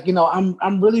mean? Like,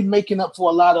 I'm really making up for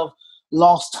a lot of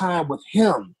lost time with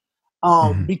him.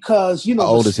 Because, How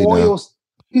old is he now?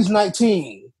 He's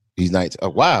 19. He's 19. Oh,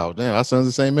 wow. Damn, our son's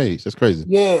the same age. That's crazy.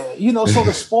 Yeah. So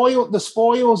the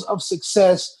spoils of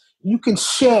success, you can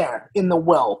share in the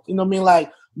wealth, you know what I mean?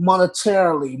 Like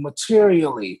monetarily,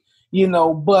 materially,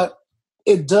 but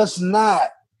it does not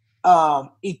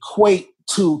equate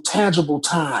to tangible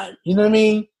time. You know what I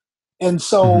mean? And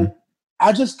so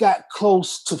I just got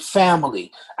close to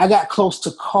family. I got close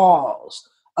to cause,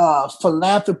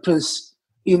 philanthropists,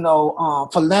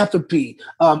 philanthropy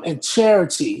and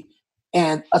charity,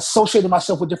 and associated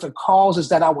myself with different causes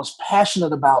that I was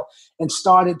passionate about, and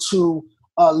started to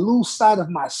lose sight of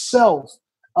myself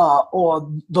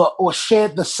or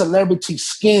shed the celebrity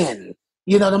skin.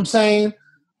 You know what I'm saying?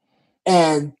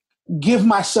 And give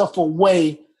myself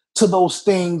away to those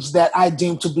things that I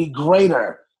deem to be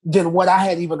greater than what I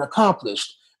had even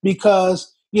accomplished.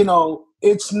 Because,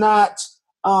 it's not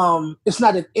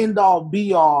an end all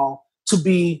be all to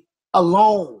be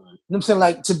alone. You know what I'm saying?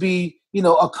 Like to be,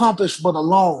 accomplished but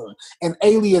alone and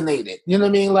alienated. You know what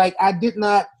I mean? Like I did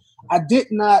not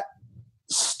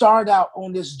start out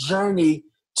on this journey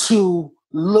to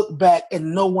look back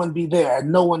and no one be there,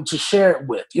 no one to share it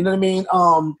with. You know what I mean?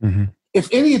 If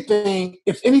anything,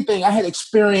 I had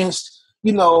experienced,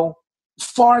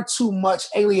 far too much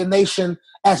alienation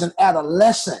as an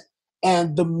adolescent,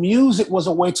 and the music was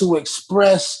a way to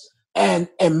express and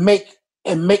make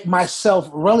myself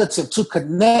relative, to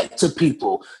connect to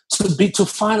people, to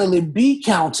finally be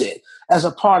counted as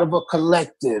a part of a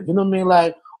collective. You know what I mean?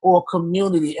 Like, or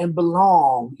community, and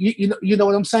belong. You know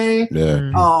what I'm saying?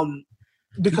 Yeah.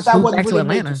 Because I wasn't really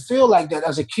made to feel like that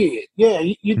as a kid. Yeah,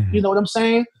 you know what I'm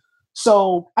saying?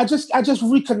 So I just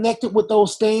reconnected with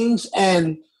those things,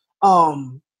 and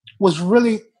was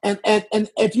really and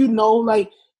if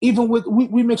like, even with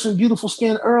we mentioned Beautiful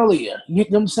Skin earlier. You know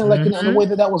what I'm saying? Like in a way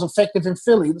that was effective in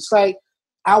Philly. It's like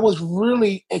I was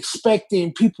really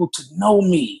expecting people to know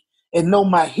me and know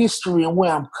my history and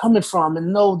where I'm coming from,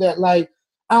 and know that like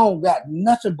I don't got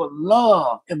nothing but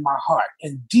love in my heart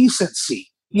and decency.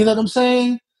 You know what I'm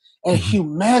saying? And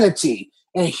humanity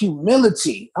and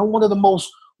humility. I'm one of the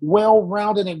most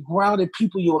well-rounded and grounded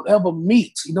people you'll ever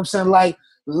meet. You know what I'm saying? Like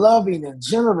loving and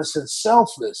generous and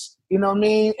selfless. You know what I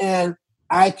mean? And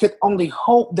I could only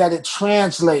hope that it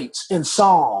translates in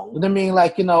song. You know what I mean?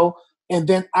 Like, and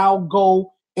then I'll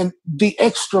go in the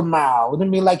extra mile. You know what I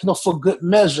mean? Like, for good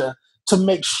measure, to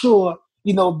make sure,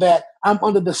 that I'm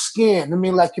under the skin. I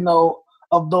mean, like,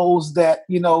 of those that,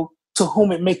 to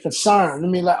whom it may concern. I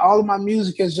mean, like all of my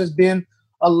music has just been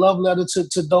a love letter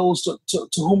to those to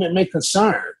whom it may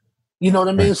concern. You know what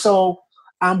I mean? Right. So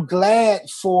I'm glad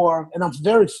and I'm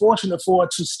very fortunate for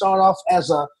it to start off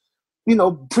as a,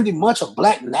 pretty much a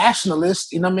black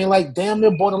nationalist. You know what I mean? Like damn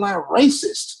near borderline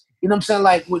racist. You know what I'm saying?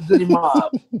 Like with Goody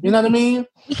Mob. You know what I mean?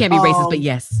 You can't be racist, but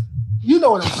yes. You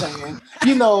know what I'm saying?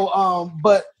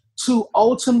 But to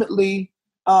ultimately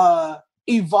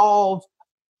evolve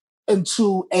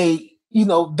into a,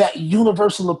 that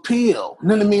universal appeal. You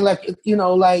know what I mean?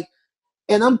 Like,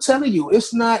 and I'm telling you,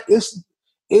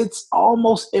 it's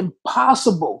almost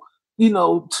impossible,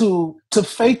 to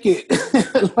fake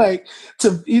it, like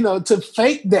to fake that. You know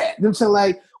what I'm saying?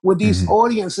 Like with these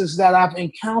audiences that I've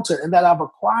encountered and that I've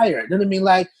acquired. You know what I mean?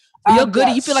 Like,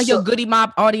 you feel like your Goody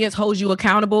Mob audience holds you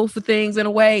accountable for things in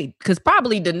a way? Because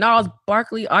probably the Gnarls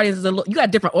Barkley audience is you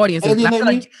got different audiences. I feel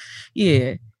like,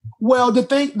 yeah. Well, the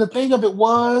thing of it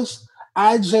was,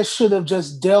 I just should have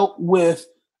just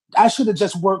I should have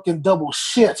just worked in double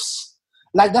shifts.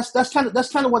 Like that's kind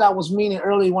of what I was meaning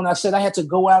earlier when I said I had to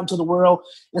go out into the world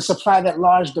and supply that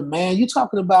large demand. You're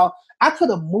talking about I could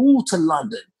have moved to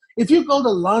London. If you go to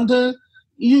London,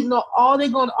 all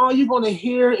you're gonna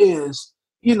hear is,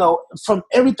 from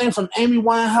everything from Amy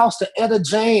Winehouse to Etta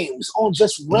James on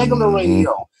just regular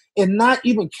radio, and not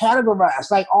even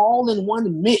categorized, like all in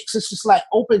one mix. It's just like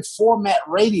open format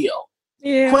radio.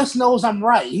 Yeah. Quest knows I'm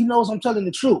right. He knows I'm telling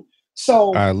the truth.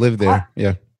 So I live there.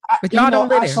 But y'all don't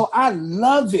live there. So I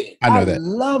love it. I know that.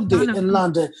 Loved it in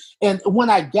London. And when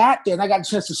I got there and I got a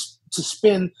chance to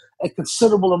spend a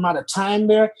considerable amount of time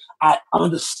there, I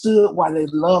understood why they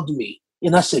loved me.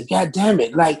 And I said, God damn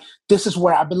it, like this is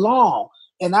where I belong.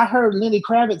 And I heard Lenny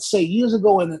Kravitz say years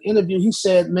ago in an interview, he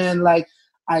said, man, like,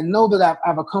 I know that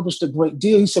I've accomplished a great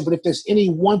deal. He said, but if there's any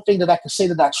one thing that I could say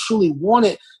that I truly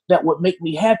wanted that would make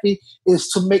me happy is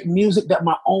to make music that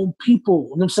my own people, you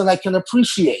know what I'm saying, like, can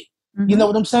appreciate. Mm-hmm. You know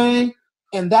what I'm saying?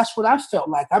 And that's what I felt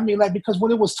like. I mean, like, because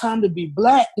when it was time to be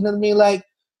black, you know what I mean? Like,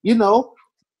 you know,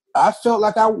 I felt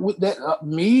like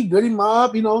me, Goody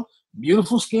Mob, you know,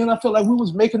 Beautiful Skin. I felt like we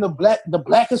was making the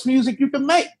blackest music you can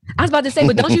make. I was about to say,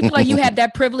 but don't you feel like you had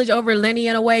that privilege over Lenny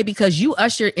in a way because you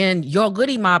ushered in your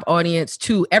Goody Mob audience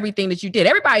to everything that you did?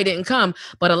 Everybody didn't come,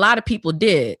 but a lot of people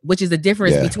did, which is the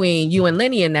difference between you and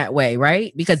Lenny in that way,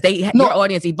 right? Because your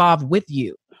audience evolved with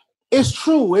you. It's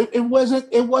true. It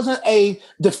wasn't a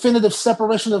definitive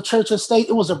separation of church and state.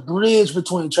 It was a bridge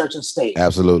between church and state.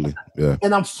 Absolutely. Yeah.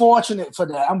 And I'm fortunate for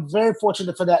that. I'm very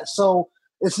fortunate for that. So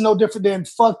it's no different than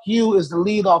Fuck You is the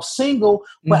lead off single,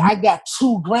 but I got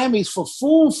 2 Grammys for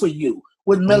Fool for You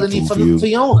with Melanie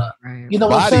Fiona. Right. You know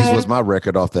what I'm saying? Bodies was my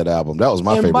record off that album. That was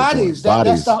my favorite. Bodies.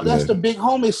 That's the big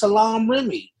homie, Salam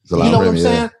Remy. You know what I'm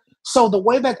saying? So the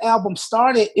way that album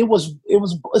started,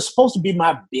 it's supposed to be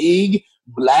my big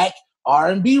black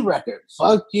R&B record.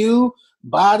 Fuck You,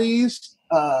 Bodies,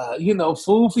 you know,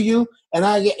 Fool for You,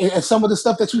 and some of the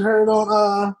stuff that you heard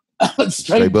on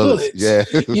Straight Bullets. Yeah.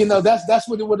 You know, that's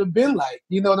what it would have been like.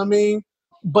 You know what I mean?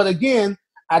 But again,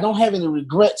 I don't have any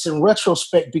regrets in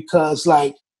retrospect because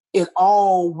like it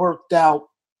all worked out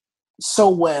so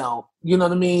well. You know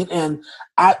what I mean? And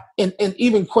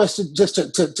even question, just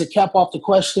to cap off the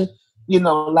question, you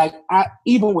know, like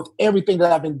even with everything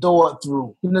that I've endured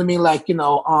through, you know what I mean? Like, you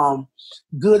know,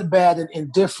 good, bad, and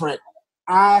indifferent,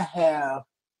 I have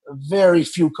very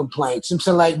few complaints. I'm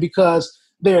saying, like, because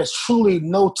there's truly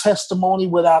no testimony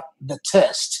without the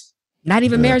test. Not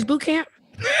even Marriage Boot Camp?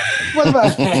 What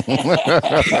about I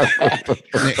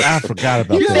forgot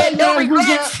about you that. Said no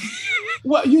regrets.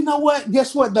 Well, you know what?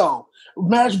 Guess what, though?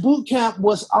 Marriage Boot Camp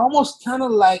was almost kind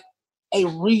of like a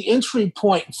re-entry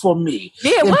point for me.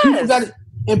 Yeah, it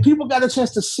was. People got a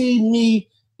chance to see me,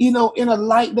 you know, in a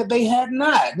light that they had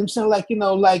not. I'm saying, like, you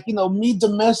know, me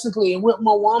domestically and with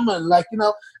my woman. Like, you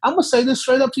know, I'm going to say this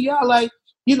straight up to y'all. Like,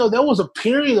 you know, there was a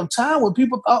period of time when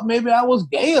people thought maybe I was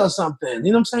gay or something.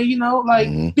 You know what I'm saying? You know,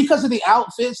 like, because of the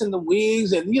outfits and the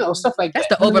wigs and, you know, stuff like that.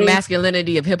 That's the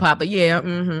over-masculinity of hip-hop. But yeah,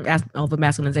 that's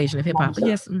over-masculinization of hip-hop. But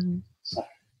yes.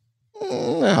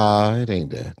 No, it ain't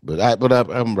that. But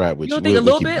I'm right with you. You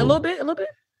don't think a little bit?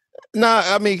 Nah,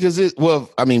 I mean,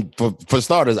 for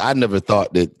starters, I never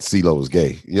thought that CeeLo was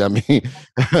gay. You know what I mean?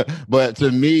 But to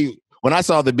me, when I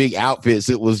saw the big outfits,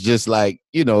 it was just like,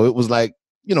 you know, it was like,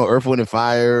 you know, Earth, Wind, and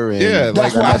Fire. And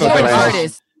that's why I thought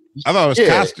artists. I thought it was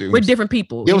costumes. With different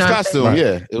people. It was costume, right.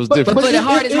 Yeah. It was different. But the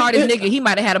hardest nigga, he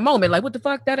might have had a moment like, what the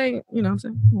fuck? That ain't, you know what I'm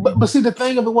saying? But see, the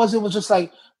thing of it was just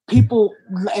like people,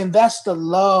 and that's the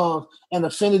love and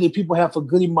affinity people have for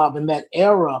Goody Mob in that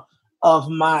era of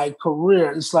my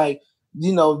career. It's like,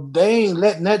 you know, they ain't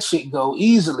letting that shit go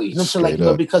easily. You know what I'm saying? Like, you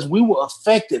know, because we were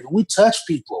affected. We touched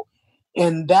people.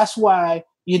 And that's why,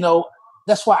 you know,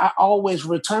 that's why I always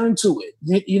return to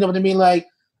it. You know what I mean? Like,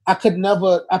 I could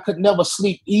never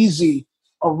sleep easy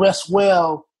or rest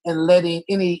well and letting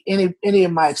any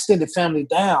of my extended family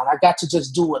down. I got to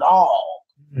just do it all.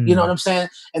 You know what I'm saying?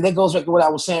 And that goes back to what I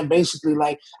was saying. Basically,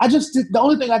 like, the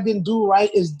only thing I didn't do right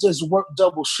is just work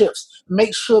double shifts.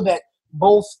 Make sure that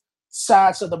both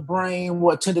sides of the brain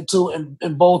were attended to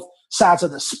and both sides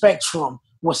of the spectrum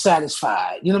were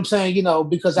satisfied. You know what I'm saying? You know,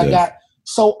 because I got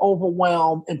so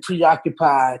overwhelmed and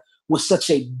preoccupied with such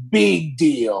a big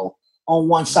deal on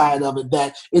one side of it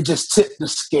that it just tipped the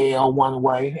scale one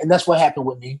way. And that's what happened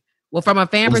with me. Well, from a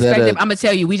fan perspective, I'm going to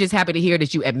tell you, we just happy to hear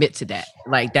that you admit to that.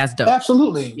 Like, that's dope.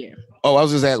 Absolutely. Yeah. Oh, I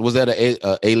was just asking, was that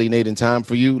a alienating time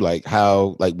for you? Like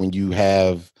how, like when you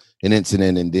have an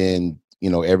incident and then, you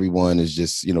know, everyone is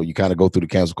just, you know, you kind of go through the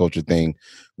cancel culture thing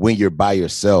when you're by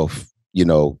yourself, you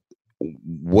know,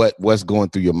 what's going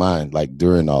through your mind, like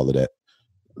during all of that?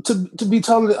 To be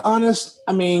totally honest,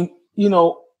 I mean, you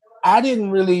know,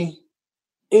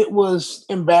 it was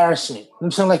embarrassing.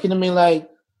 I'm saying, like, you know what I mean? Like,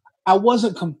 I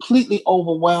wasn't completely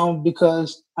overwhelmed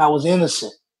because I was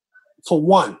innocent, for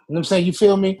one. You know what I'm saying? You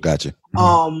feel me? Gotcha.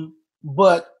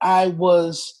 But I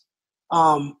was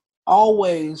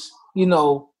always, you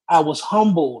know, I was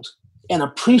humbled and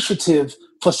appreciative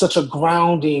for such a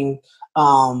grounding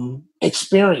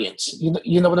experience.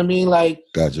 You know what I mean? Like,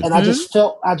 gotcha. And I just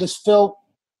felt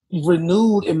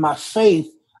renewed in my faith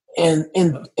and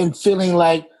feeling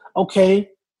like, okay,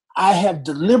 I have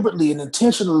deliberately and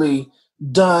intentionally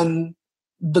done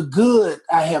the good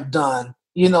I have done,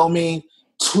 you know what I mean,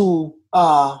 to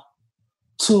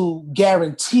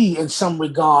guarantee in some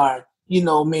regard,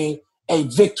 a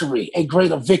victory, a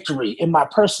greater victory in my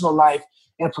personal life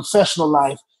and professional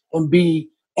life, and be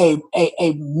a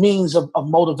means of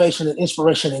motivation and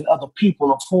inspiration in other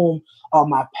people of whom are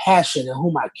my passion and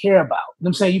whom I care about. You know what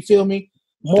I'm saying? You feel me?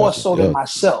 More so than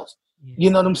myself. You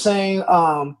know what I'm saying?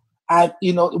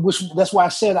 That's why I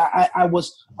said I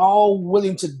was all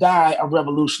willing to die a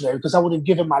revolutionary, because I would have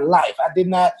given my life. I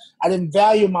didn't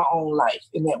value my own life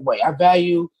in that way. I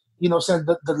value, saying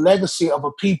the legacy of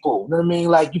a people. You know what I mean?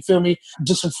 Like, you feel me?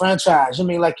 Disenfranchised. I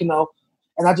mean, like, and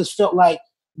I just felt like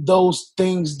those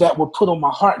things that were put on my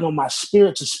heart and on my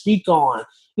spirit to speak on,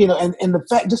 and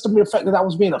the mere fact that I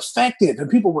was being effective and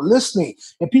people were listening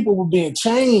and people were being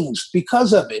changed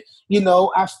because of it.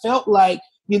 I felt like,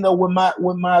 when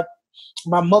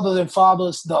my mother and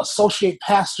fathers, the associate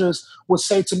pastors, would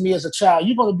say to me as a child,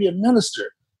 "You're going to be a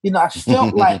minister." I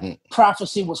felt like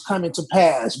prophecy was coming to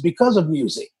pass because of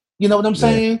music. You know what I'm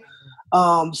saying?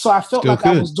 So I felt like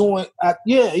I was doing, I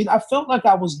felt like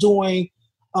I was doing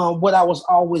what I was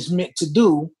always meant to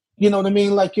do. You know what I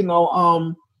mean? Like,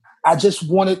 I just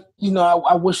wanted,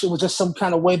 I wish it was just some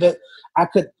kind of way that I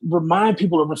could remind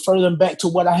people or refer them back to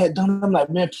what I had done. I'm like,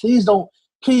 man, please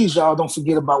y'all don't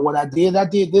forget about what I did. I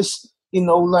did this,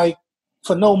 like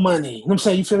for no money. You know what I'm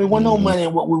saying? You feel me? Well, no money,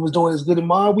 and what we was doing is good. And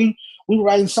we were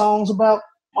writing songs about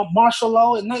martial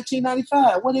law in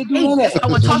 1995. What they do that? I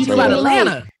want to talk to you about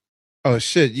Atlanta. Oh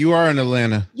shit, you are in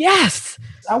Atlanta. Yes.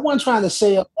 I wasn't trying to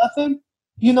say nothing.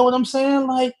 You know what I'm saying?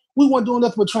 Like, we weren't doing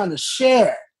nothing but trying to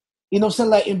share. You know what I'm saying?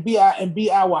 Like, and be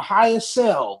our highest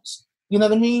selves. You know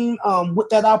what I mean? With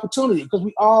that opportunity, because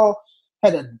we all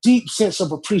had a deep sense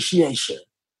of appreciation.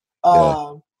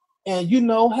 And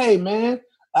hey man,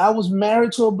 I was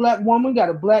married to a black woman, got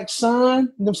a black son. You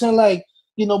know what I'm saying? Like,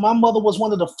 my mother was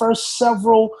one of the first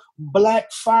several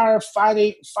black fire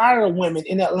women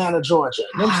in Atlanta, Georgia.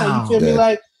 You know what I'm saying? You feel me?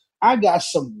 Like, I got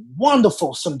some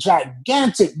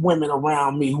gigantic women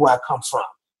around me who I come from.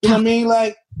 You know what I mean?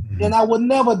 Like, and I would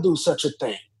never do such a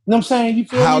thing. You know what I'm saying? You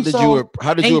feel me? How did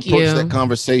you approach that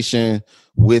conversation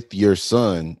with your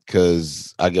son?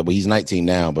 Because he's 19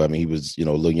 now, but I mean, he was, a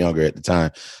little younger at the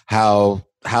time. How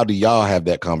do y'all have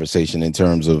that conversation in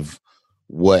terms of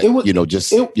what, it was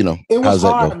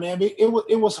hard, man.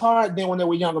 It was hard then when they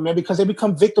were younger, man, because they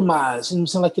become victimized. You know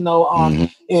what I'm saying?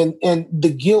 Like, and the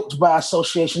guilt by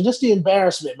association, just the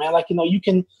embarrassment, man. Like, I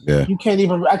can't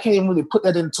even really put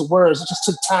that into words. It just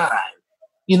took time.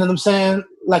 You know what I'm saying?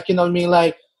 Like, you know what I mean?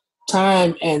 Like,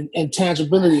 time and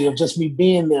tangibility of just me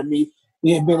being there, me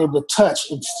being able to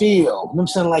touch and feel. You know what I'm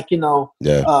saying? Like,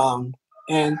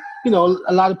 and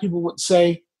a lot of people would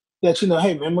say that,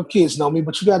 hey man, my kids know me,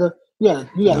 but you gotta be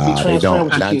transparent with your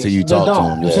kids. Not until you talk to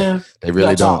them. Yeah. They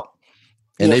really don't.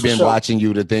 And they've been watching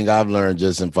you. The thing I've learned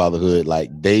just in fatherhood, like,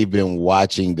 they've been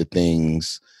watching the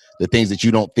things that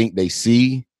you don't think they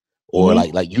see, or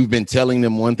like you've been telling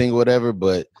them one thing or whatever,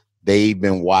 but they've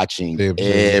been watching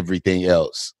everything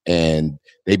else, and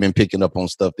they've been picking up on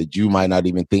stuff that you might not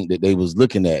even think that they was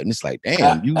looking at. And it's like,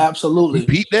 damn, you absolutely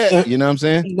repeat that. And, you know what I'm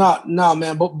saying? No,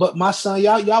 man. But my son,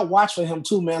 y'all watch for him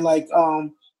too, man. Like,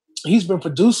 he's been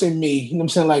producing me. You know what I'm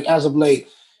saying? Like, as of late,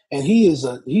 and he is.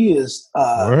 We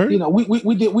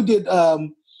did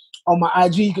on my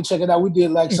IG. You can check it out. We did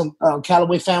like some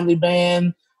Callaway Family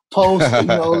Band posts.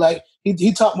 Like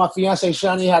he taught my fiance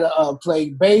Shani how to play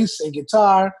bass and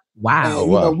guitar.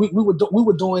 Wow. And, we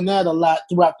were doing that a lot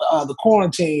throughout the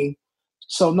quarantine.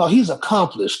 So no, he's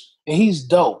accomplished and he's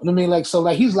dope. I mean, like, so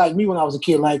like he's like me when I was a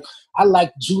kid. Like, I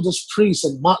liked Judas Priest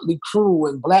and Motley Crue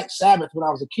and Black Sabbath when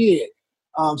I was a kid.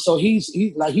 So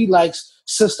he likes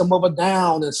System of a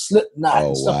Down and Slipknot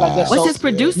and stuff like that. What's his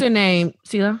producer name,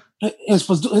 Sila? His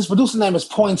producer name is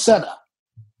Poinsettia.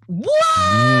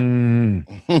 What?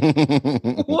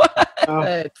 What?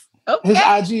 Okay. His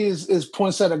IG is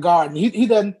Poinsettia Garden. He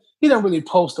doesn't really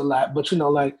post a lot, but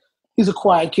like, he's a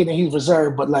quiet kid and he's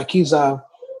reserved, but like he's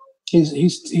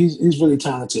really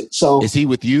talented. So is he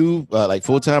with you like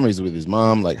full time, or is he with his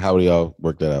mom? Like, how do y'all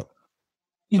work that out?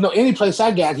 Any place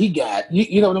I got, he got.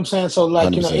 You know what I'm saying? So like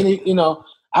 100%.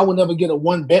 I would never get a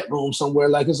 1-bedroom somewhere.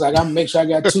 Like, it's like, I make sure I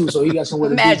got 2, so he got somewhere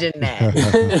to imagine that.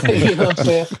 You know what I'm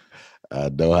saying? I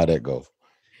know how that goes.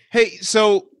 Hey,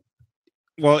 so,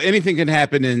 well, anything can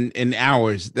happen in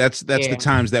hours. That's the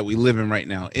times that we live in right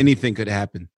now. Anything could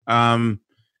happen.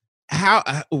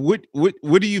 What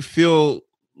do you feel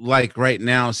like right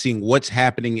now, seeing what's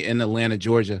happening in Atlanta,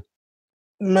 Georgia?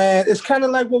 Man, it's kind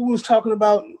of like what we was talking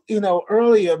about,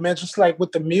 earlier, man, just like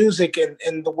with the music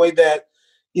and the way that,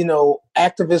 you know,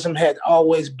 activism had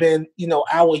always been, you know,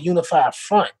 our unified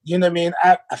front. You know what I mean?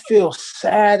 I feel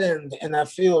saddened and I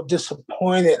feel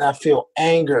disappointed and I feel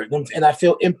angered and I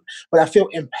feel, but I feel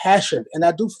impassioned. And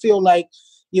I do feel like,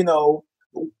 we're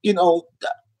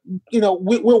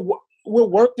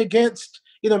worked against,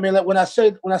 you know what I mean? Like when I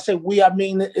say we, I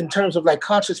mean in terms of like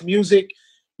conscious music,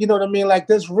 you know what I mean? Like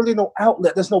there's really no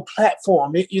outlet. There's no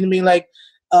platform. You know what I mean? Like,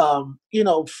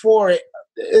 for it,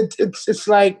 it's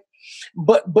like,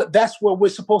 but that's where we're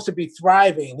supposed to be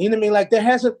thriving. You know what I mean? Like there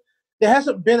hasn't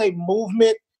been a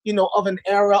movement, you know, of an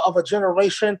era, of a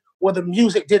generation where the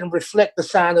music didn't reflect the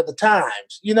sign of the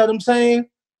times. You know what I'm saying?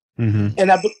 Mm-hmm.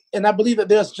 And I believe that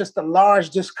there's just a large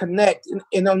disconnect.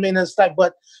 You know what I mean? It's like,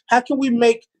 but how can we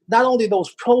make not only those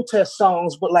protest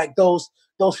songs, but like those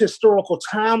historical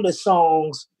timeless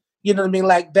songs, you know what I mean?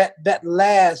 Like that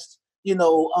last,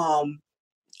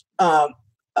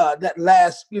 that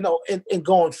last, in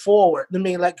going forward. I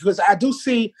mean, like, because I do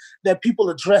see that people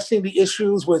addressing the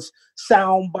issues with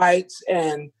sound bites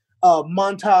and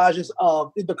montages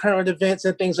of the current events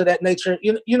and things of that nature.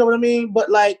 You know what I mean? But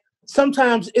like,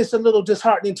 sometimes it's a little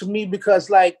disheartening to me because,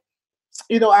 like,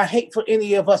 I hate for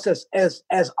any of us as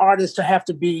artists to have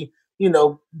to be,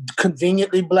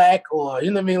 conveniently Black or,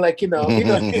 you know what I mean? Like,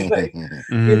 like,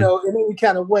 Mm-hmm. in any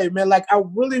kind of way, man. Like, I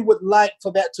really would like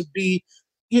for that to be,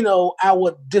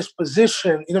 our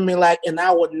disposition, you know what I mean? Like, in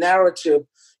our narrative,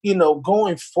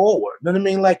 going forward. You know what I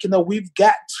mean? Like, we've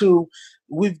got to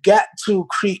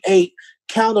create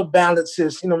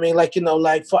counterbalances, you know what I mean? Like,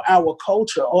 like for our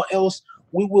culture, or else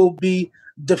we will be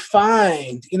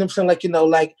defined, you know what I'm saying?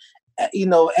 Like,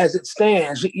 as it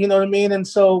stands, you know what I mean? And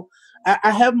so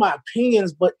I have my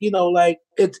opinions, but like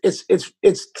it's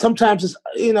sometimes it's,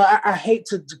 I hate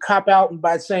to cop out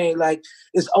by saying like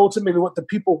it's ultimately what the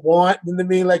people want. You know what I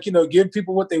mean? Like, give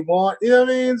people what they want. You know what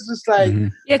I mean? It's just like,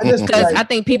 yeah, because I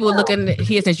think people are looking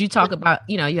here, since you talk about,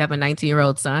 you have a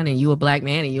 19-year-old son and you a Black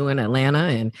man and you in Atlanta,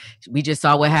 and we just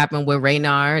saw what happened with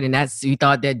Raynard, and you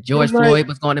thought that George Floyd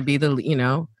was going to be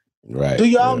the, Right. Do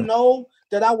y'all know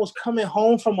that I was coming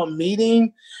home from a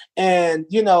meeting and,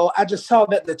 I just saw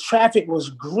that the traffic was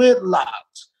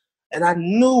gridlocked. And I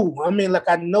knew, I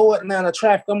know Atlanta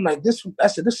traffic. I'm like, this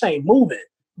ain't moving.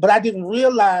 But I didn't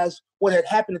realize what had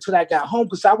happened until I got home,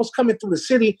 because I was coming through the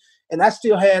city and I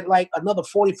still had like another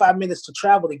 45 minutes to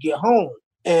travel to get home.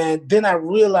 And then I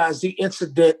realized the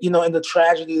incident, and the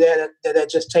tragedy that had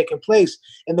just taken place,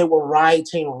 and they were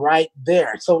rioting right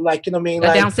there. So like, you know what I mean?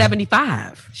 They're like down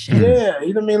 75. Shit. Yeah,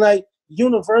 you know what I mean? Like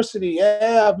University,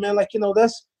 yeah, man, like,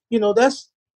 that's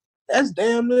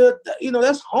damn near,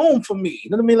 that's home for me. You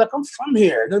know what I mean? Like, I'm from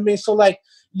here. You know what I mean? So like,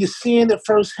 you're seeing it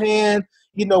firsthand.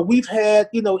 We've had,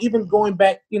 even going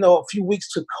back, a few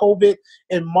weeks to COVID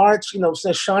in March,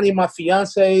 since Shawnee, my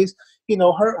fiance's,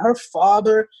 her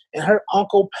father and her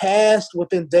uncle passed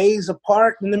within days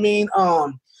apart. You know what I mean?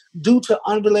 Due to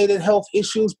unrelated health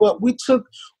issues, but we've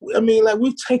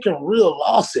taken real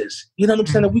losses. You know what I'm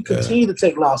saying? And we continue to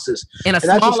take losses. In a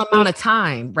small amount of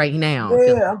time right now.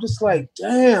 Yeah, I'm just like,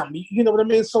 damn, you know what I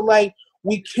mean? So like,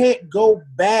 we can't go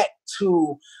back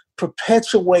to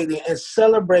perpetuating and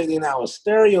celebrating our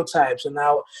stereotypes and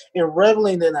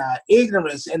reveling in our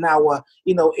ignorance and our,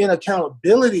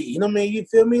 inaccountability. You know what I mean? You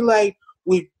feel me? Like,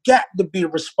 we've got to be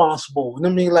responsible. You know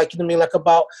what I mean? Like,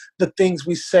 about the things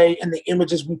we say and the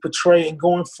images we portray and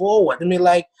going forward. I mean,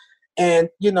 like, and,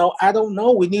 I don't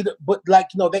know, we need, but like,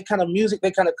 that kind of music,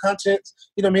 that kind of content,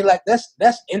 you know what I mean? Like,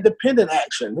 that's independent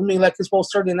action. I mean, like, it's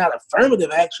most certainly not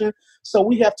affirmative action. So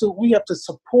we have to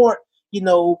support,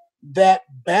 that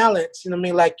balance, you know what I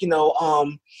mean? Like,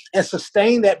 and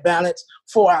sustain that balance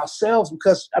for ourselves,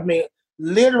 because,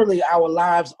 literally our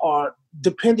lives are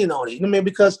depending on it. You know what I mean?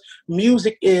 Because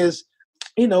music is,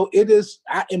 it is,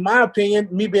 in my opinion,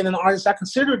 me being an artist, I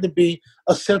consider it to be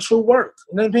essential work.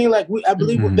 You know what I mean? Like, I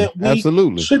believe that we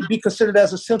absolutely should be considered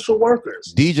as essential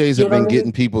workers. DJs have been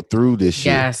getting people through this shit.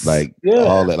 Yes. Like,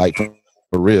 all that, like,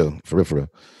 for real.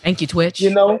 Thank you, Twitch.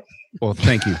 Well,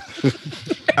 thank you.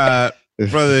 Brother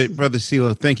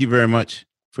CeeLo, thank you very much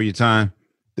for your time.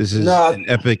 This is an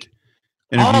epic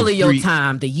interview. All of your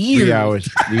time, the years. 3 hours.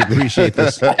 We appreciate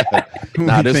this. This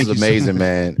is amazing,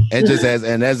 man. And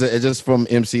just from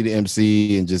MC to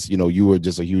MC, and just, you were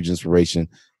just a huge inspiration,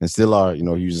 and still are, a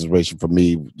huge inspiration for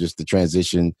me. Just the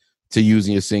transition to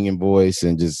using your singing voice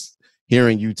and just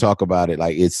hearing you talk about it.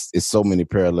 Like, it's so many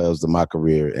parallels to my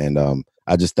career. And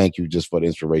I just thank you just for the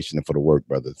inspiration and for the work,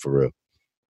 brother, for real.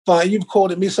 You've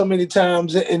quoted me so many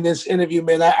times in this interview,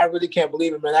 man. I really can't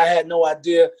believe it, man. I had no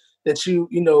idea that you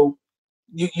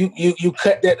you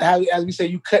cut that, how as we say,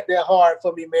 you cut that hard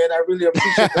for me, man. I really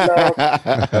appreciate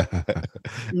the love.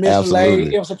 Miss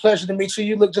Lay, it was a pleasure to meet you.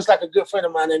 You look just like a good friend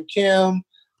of mine named Kim,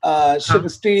 Sugar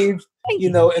Steve,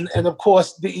 and of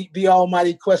course the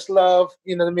almighty Questlove,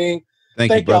 you know what I mean?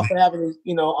 Thank y'all for having me,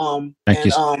 Thank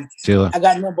you, Sheila. I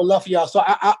got nothing but love for y'all. So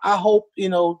I hope,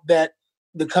 that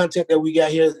the content that we got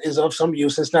here is of some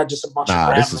use. It's not just a bunch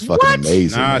of this is fucking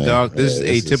amazing. Man. Dog, this is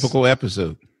a typical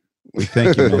episode. We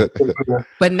thank you, man.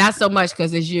 But not so much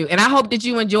because it's you. And I hope that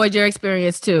you enjoyed your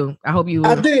experience too. I hope you.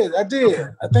 I did. I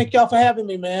thank y'all for having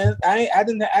me, man. I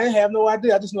didn't have no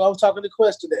idea. I just knew I was talking to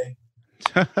Quest today.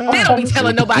 They don't be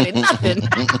telling nobody nothing.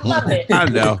 I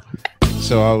know.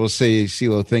 So I will say,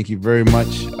 CeeLo, thank you very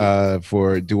much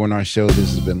for doing our show.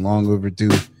 This has been long overdue.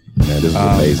 Man, this is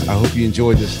amazing. I hope you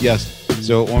enjoyed this. Yes.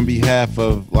 So on behalf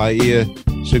of Laia,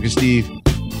 Sugar Steve,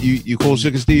 you cool,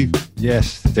 Sugar Steve?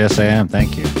 Yes, I am.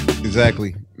 Thank you.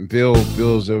 Exactly.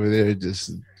 Bill's over there.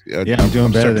 Just I'm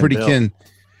doing better. Pretty Ken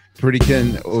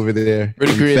over there.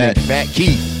 Pretty good. Fat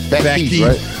Keith, right?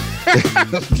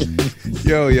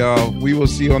 Yo, y'all. We will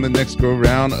see you on the next go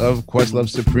round of Questlove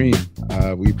Supreme.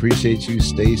 We appreciate you.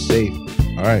 Stay safe.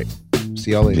 All right. See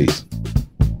y'all later. Peace.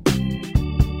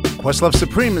 Questlove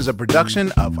Supreme is a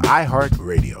production of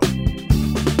iHeartRadio.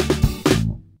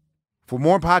 For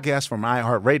more podcasts from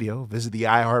iHeartRadio, visit the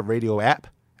iHeartRadio app,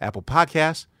 Apple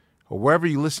Podcasts, or wherever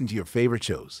you listen to your favorite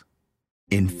shows.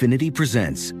 Infiniti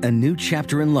presents a new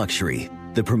chapter in luxury,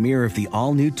 the premiere of the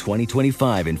all-new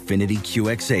 2025 Infiniti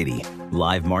QX80,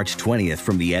 live March 20th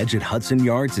from the Edge at Hudson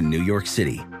Yards in New York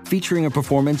City, featuring a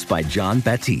performance by John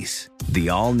Batiste. The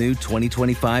all-new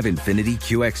 2025 Infiniti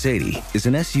QX80 is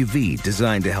an SUV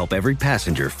designed to help every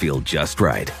passenger feel just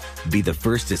right. Be the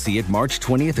first to see it March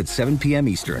 20th at 7 p.m.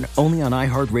 Eastern, only on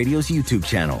iHeartRadio's YouTube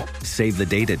channel. Save the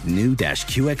date at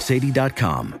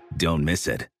new-QX80.com. Don't miss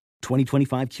it.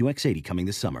 2025 QX80 coming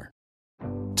this summer.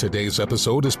 Today's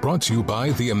episode is brought to you by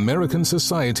the American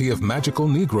Society of Magical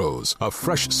Negroes, a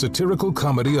fresh satirical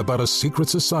comedy about a secret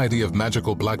society of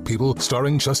magical black people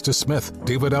starring Justice Smith,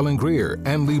 David Alan Grier,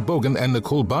 Ann Lee Bogan, and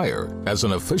Nicole Byer. As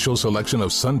an official selection of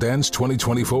Sundance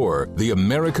 2024, the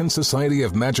American Society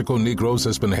of Magical Negroes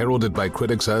has been heralded by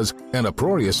critics as an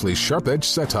uproariously sharp-edged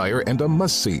satire and a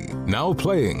must-see. Now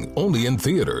playing only in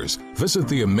theaters. Visit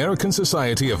the American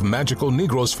Society of Magical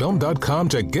Negroes Film.com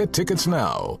to get tickets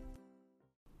now.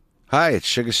 Hi, it's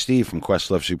Sugar Steve from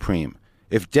Questlove Supreme.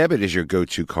 If debit is your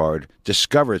go-to card,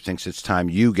 Discover thinks it's time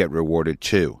you get rewarded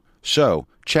too. So,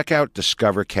 check out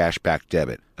Discover Cashback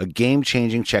Debit, a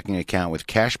game-changing checking account with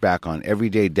cash back on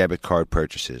everyday debit card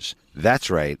purchases. That's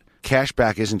right,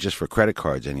 cashback isn't just for credit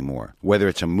cards anymore. Whether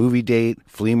it's a movie date,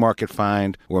 flea market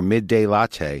find, or midday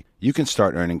latte, you can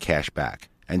start earning cash back.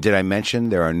 And did I mention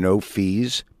there are no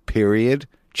fees, period?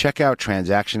 Check out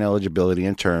transaction eligibility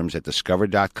and terms at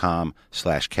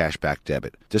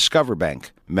discover.com/cashbackdebit. Discover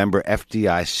Bank, member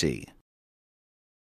FDIC.